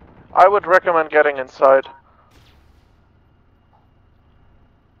damned. I would recommend getting inside.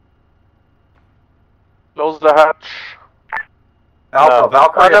 Close the hatch. Alpha,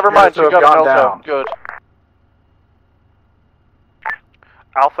 Valkyrie never appears mind, to you have got gone an Alpha. down. Good.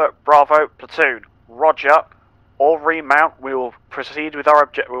 Alpha, Bravo, Platoon. Roger. All remount. We will proceed with our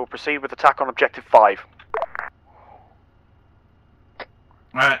We will proceed with attack on objective 5.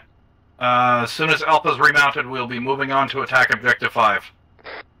 Alright. As soon as Alpha's remounted, we'll be moving on to attack Objective 5.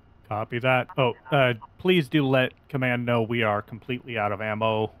 Copy that. Oh, please do let command know we are completely out of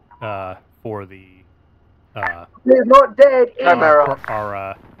ammo for the He's not dead. Chimera.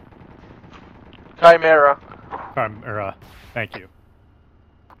 Our Chimera. Chimera. Thank you.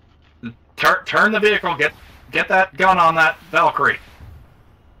 Turn the vehicle. Get that gun on that Valkyrie.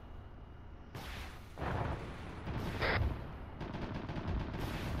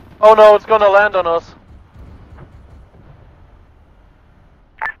 Oh no, it's gonna land on us.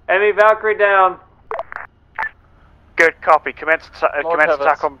 Enemy Valkyrie down. Good copy. Commence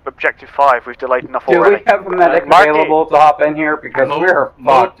attack on objective 5. We've delayed enough Do already. we have a medic available to hop in here? Because we're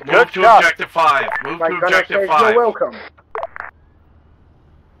fucked. Move to objective 5. Move to objective 5. You're welcome.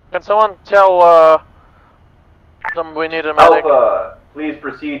 Can someone tell we need a medic? Alpha, please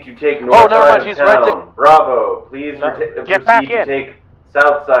proceed to take Oh, north never side mind, of he's town. right there. Bravo, please Get back proceed to in. take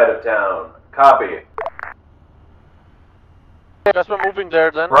south side of town. Copy. I guess we're moving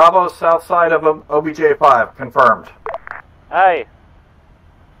there then. Bravo, south side of OBJ5, confirmed. Hey.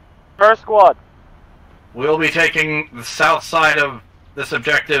 First squad. We'll be taking the south side of this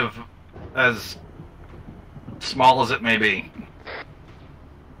objective, as small as it may be.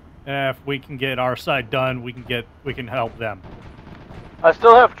 If we can get our side done, we can help them. I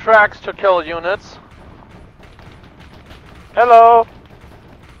still have tracks to kill units. Hello.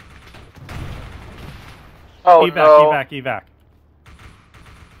 Oh evac, no. evac.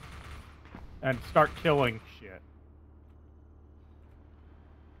 And start killing shit.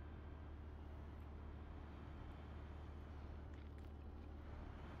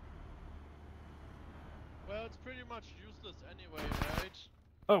 Well, it's pretty much useless anyway, right?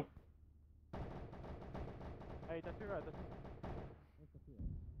 Oh. Hey, that's right.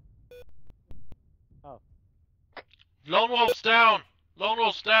 Oh. Lone Wolf's down. Lone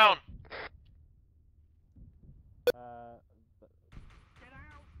Wolf's down.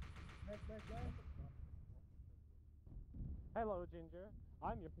 Hello, Ginger.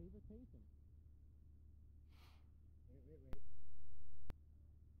 I'm your favorite patient. Wait.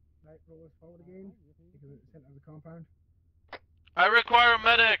 Right, roll us forward again. Because it's center of the compound. I require a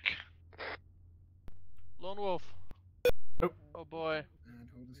medic. Lone Wolf. Oh boy. And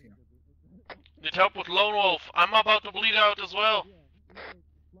hold us here. Need help with Lone Wolf. I'm about to bleed out as well.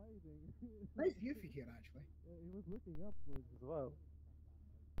 Nice view for here, actually. He was looking upwards as well.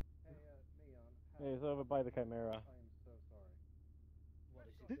 Hey, he's over by the Chimera. What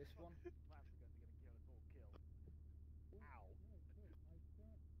is it, this one?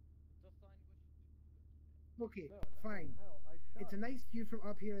 Okay, fine. It's a nice view from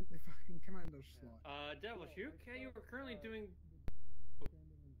up here in the fucking commander's slot. Devilish, you okay? You were currently doing...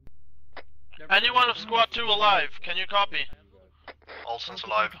 Anyone of Squad 2 alive? Can you copy? Olsen's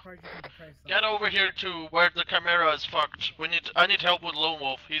alive. Get over here to where the Chimera is fucked. I need help with Lone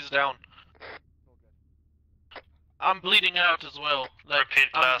Wolf. He's down. I'm bleeding out as well. Like,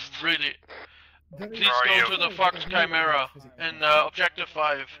 I'm really... Please go to the fucked Chimera in Objective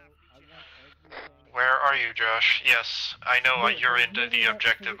 5. Where are you, Josh? Yes, I know you're into the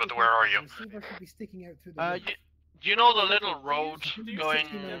objective, but where are you? You know the little road going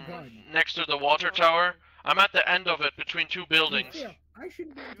next to the water tower? I'm at the end of it, between two buildings. I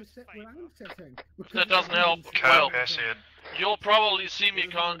shouldn't be able to sit where I'm sitting. If that doesn't help, well, you'll probably see me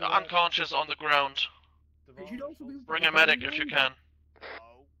unconscious on the ground. Bring a medic if you can.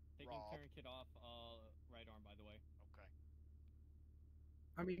 Taking tourniquet off, right arm, by the way.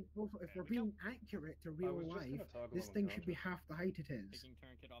 I mean, also, if we're being accurate to real life, this thing should be half the height it is. Taking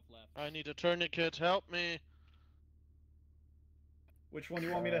tourniquet off left. I need a tourniquet, help me. Which one do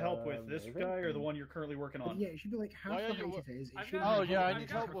you want me to help with? This guy or the one you're currently working on? Yeah, it should be like half the height it is. Oh yeah, I need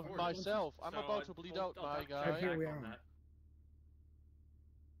help with myself. I'm about to bleed out, my guy. Here we are.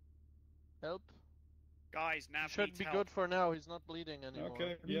 Help. Guys, now should be good for now. He's not bleeding anymore.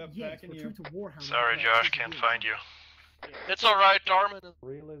 Okay, yeah, backing you. Sorry, Josh, can't find you. It's alright, Darman.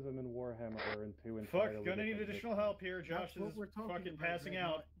 Realism and Warhammer are in two entirely Fuck, gonna need additional help here. Josh is fucking passing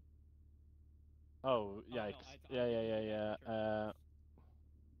out. Oh, yikes. Yeah.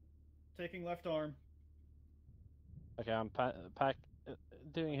 Taking left arm. Okay, I'm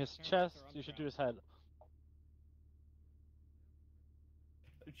doing his chest. You should do his head.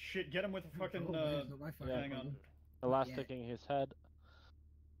 Shit, get him with a fucking, hang on. Elasticing his head.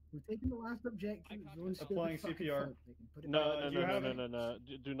 We're taking the last objective. Applying CPR. No.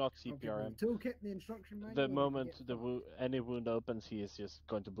 Do not CPR him. Toolkit the instruction manual. The moment any wound opens, he is just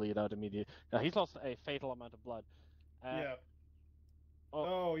going to bleed out immediately. Now, he's lost a fatal amount of blood. Yeah.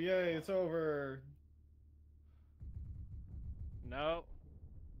 Oh, yay, it's over. No.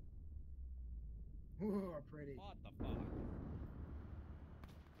 Ooh, pretty. What the fuck?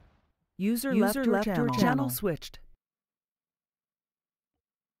 User left your channel switched.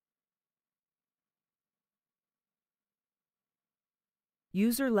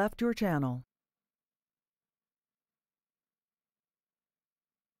 User left your channel.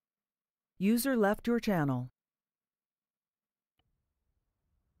 User left your channel.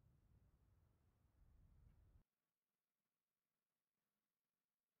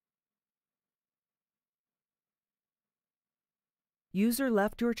 User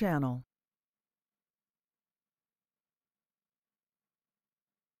left your channel.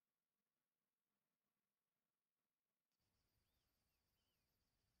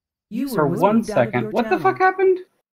 For 1 second. What the fuck happened?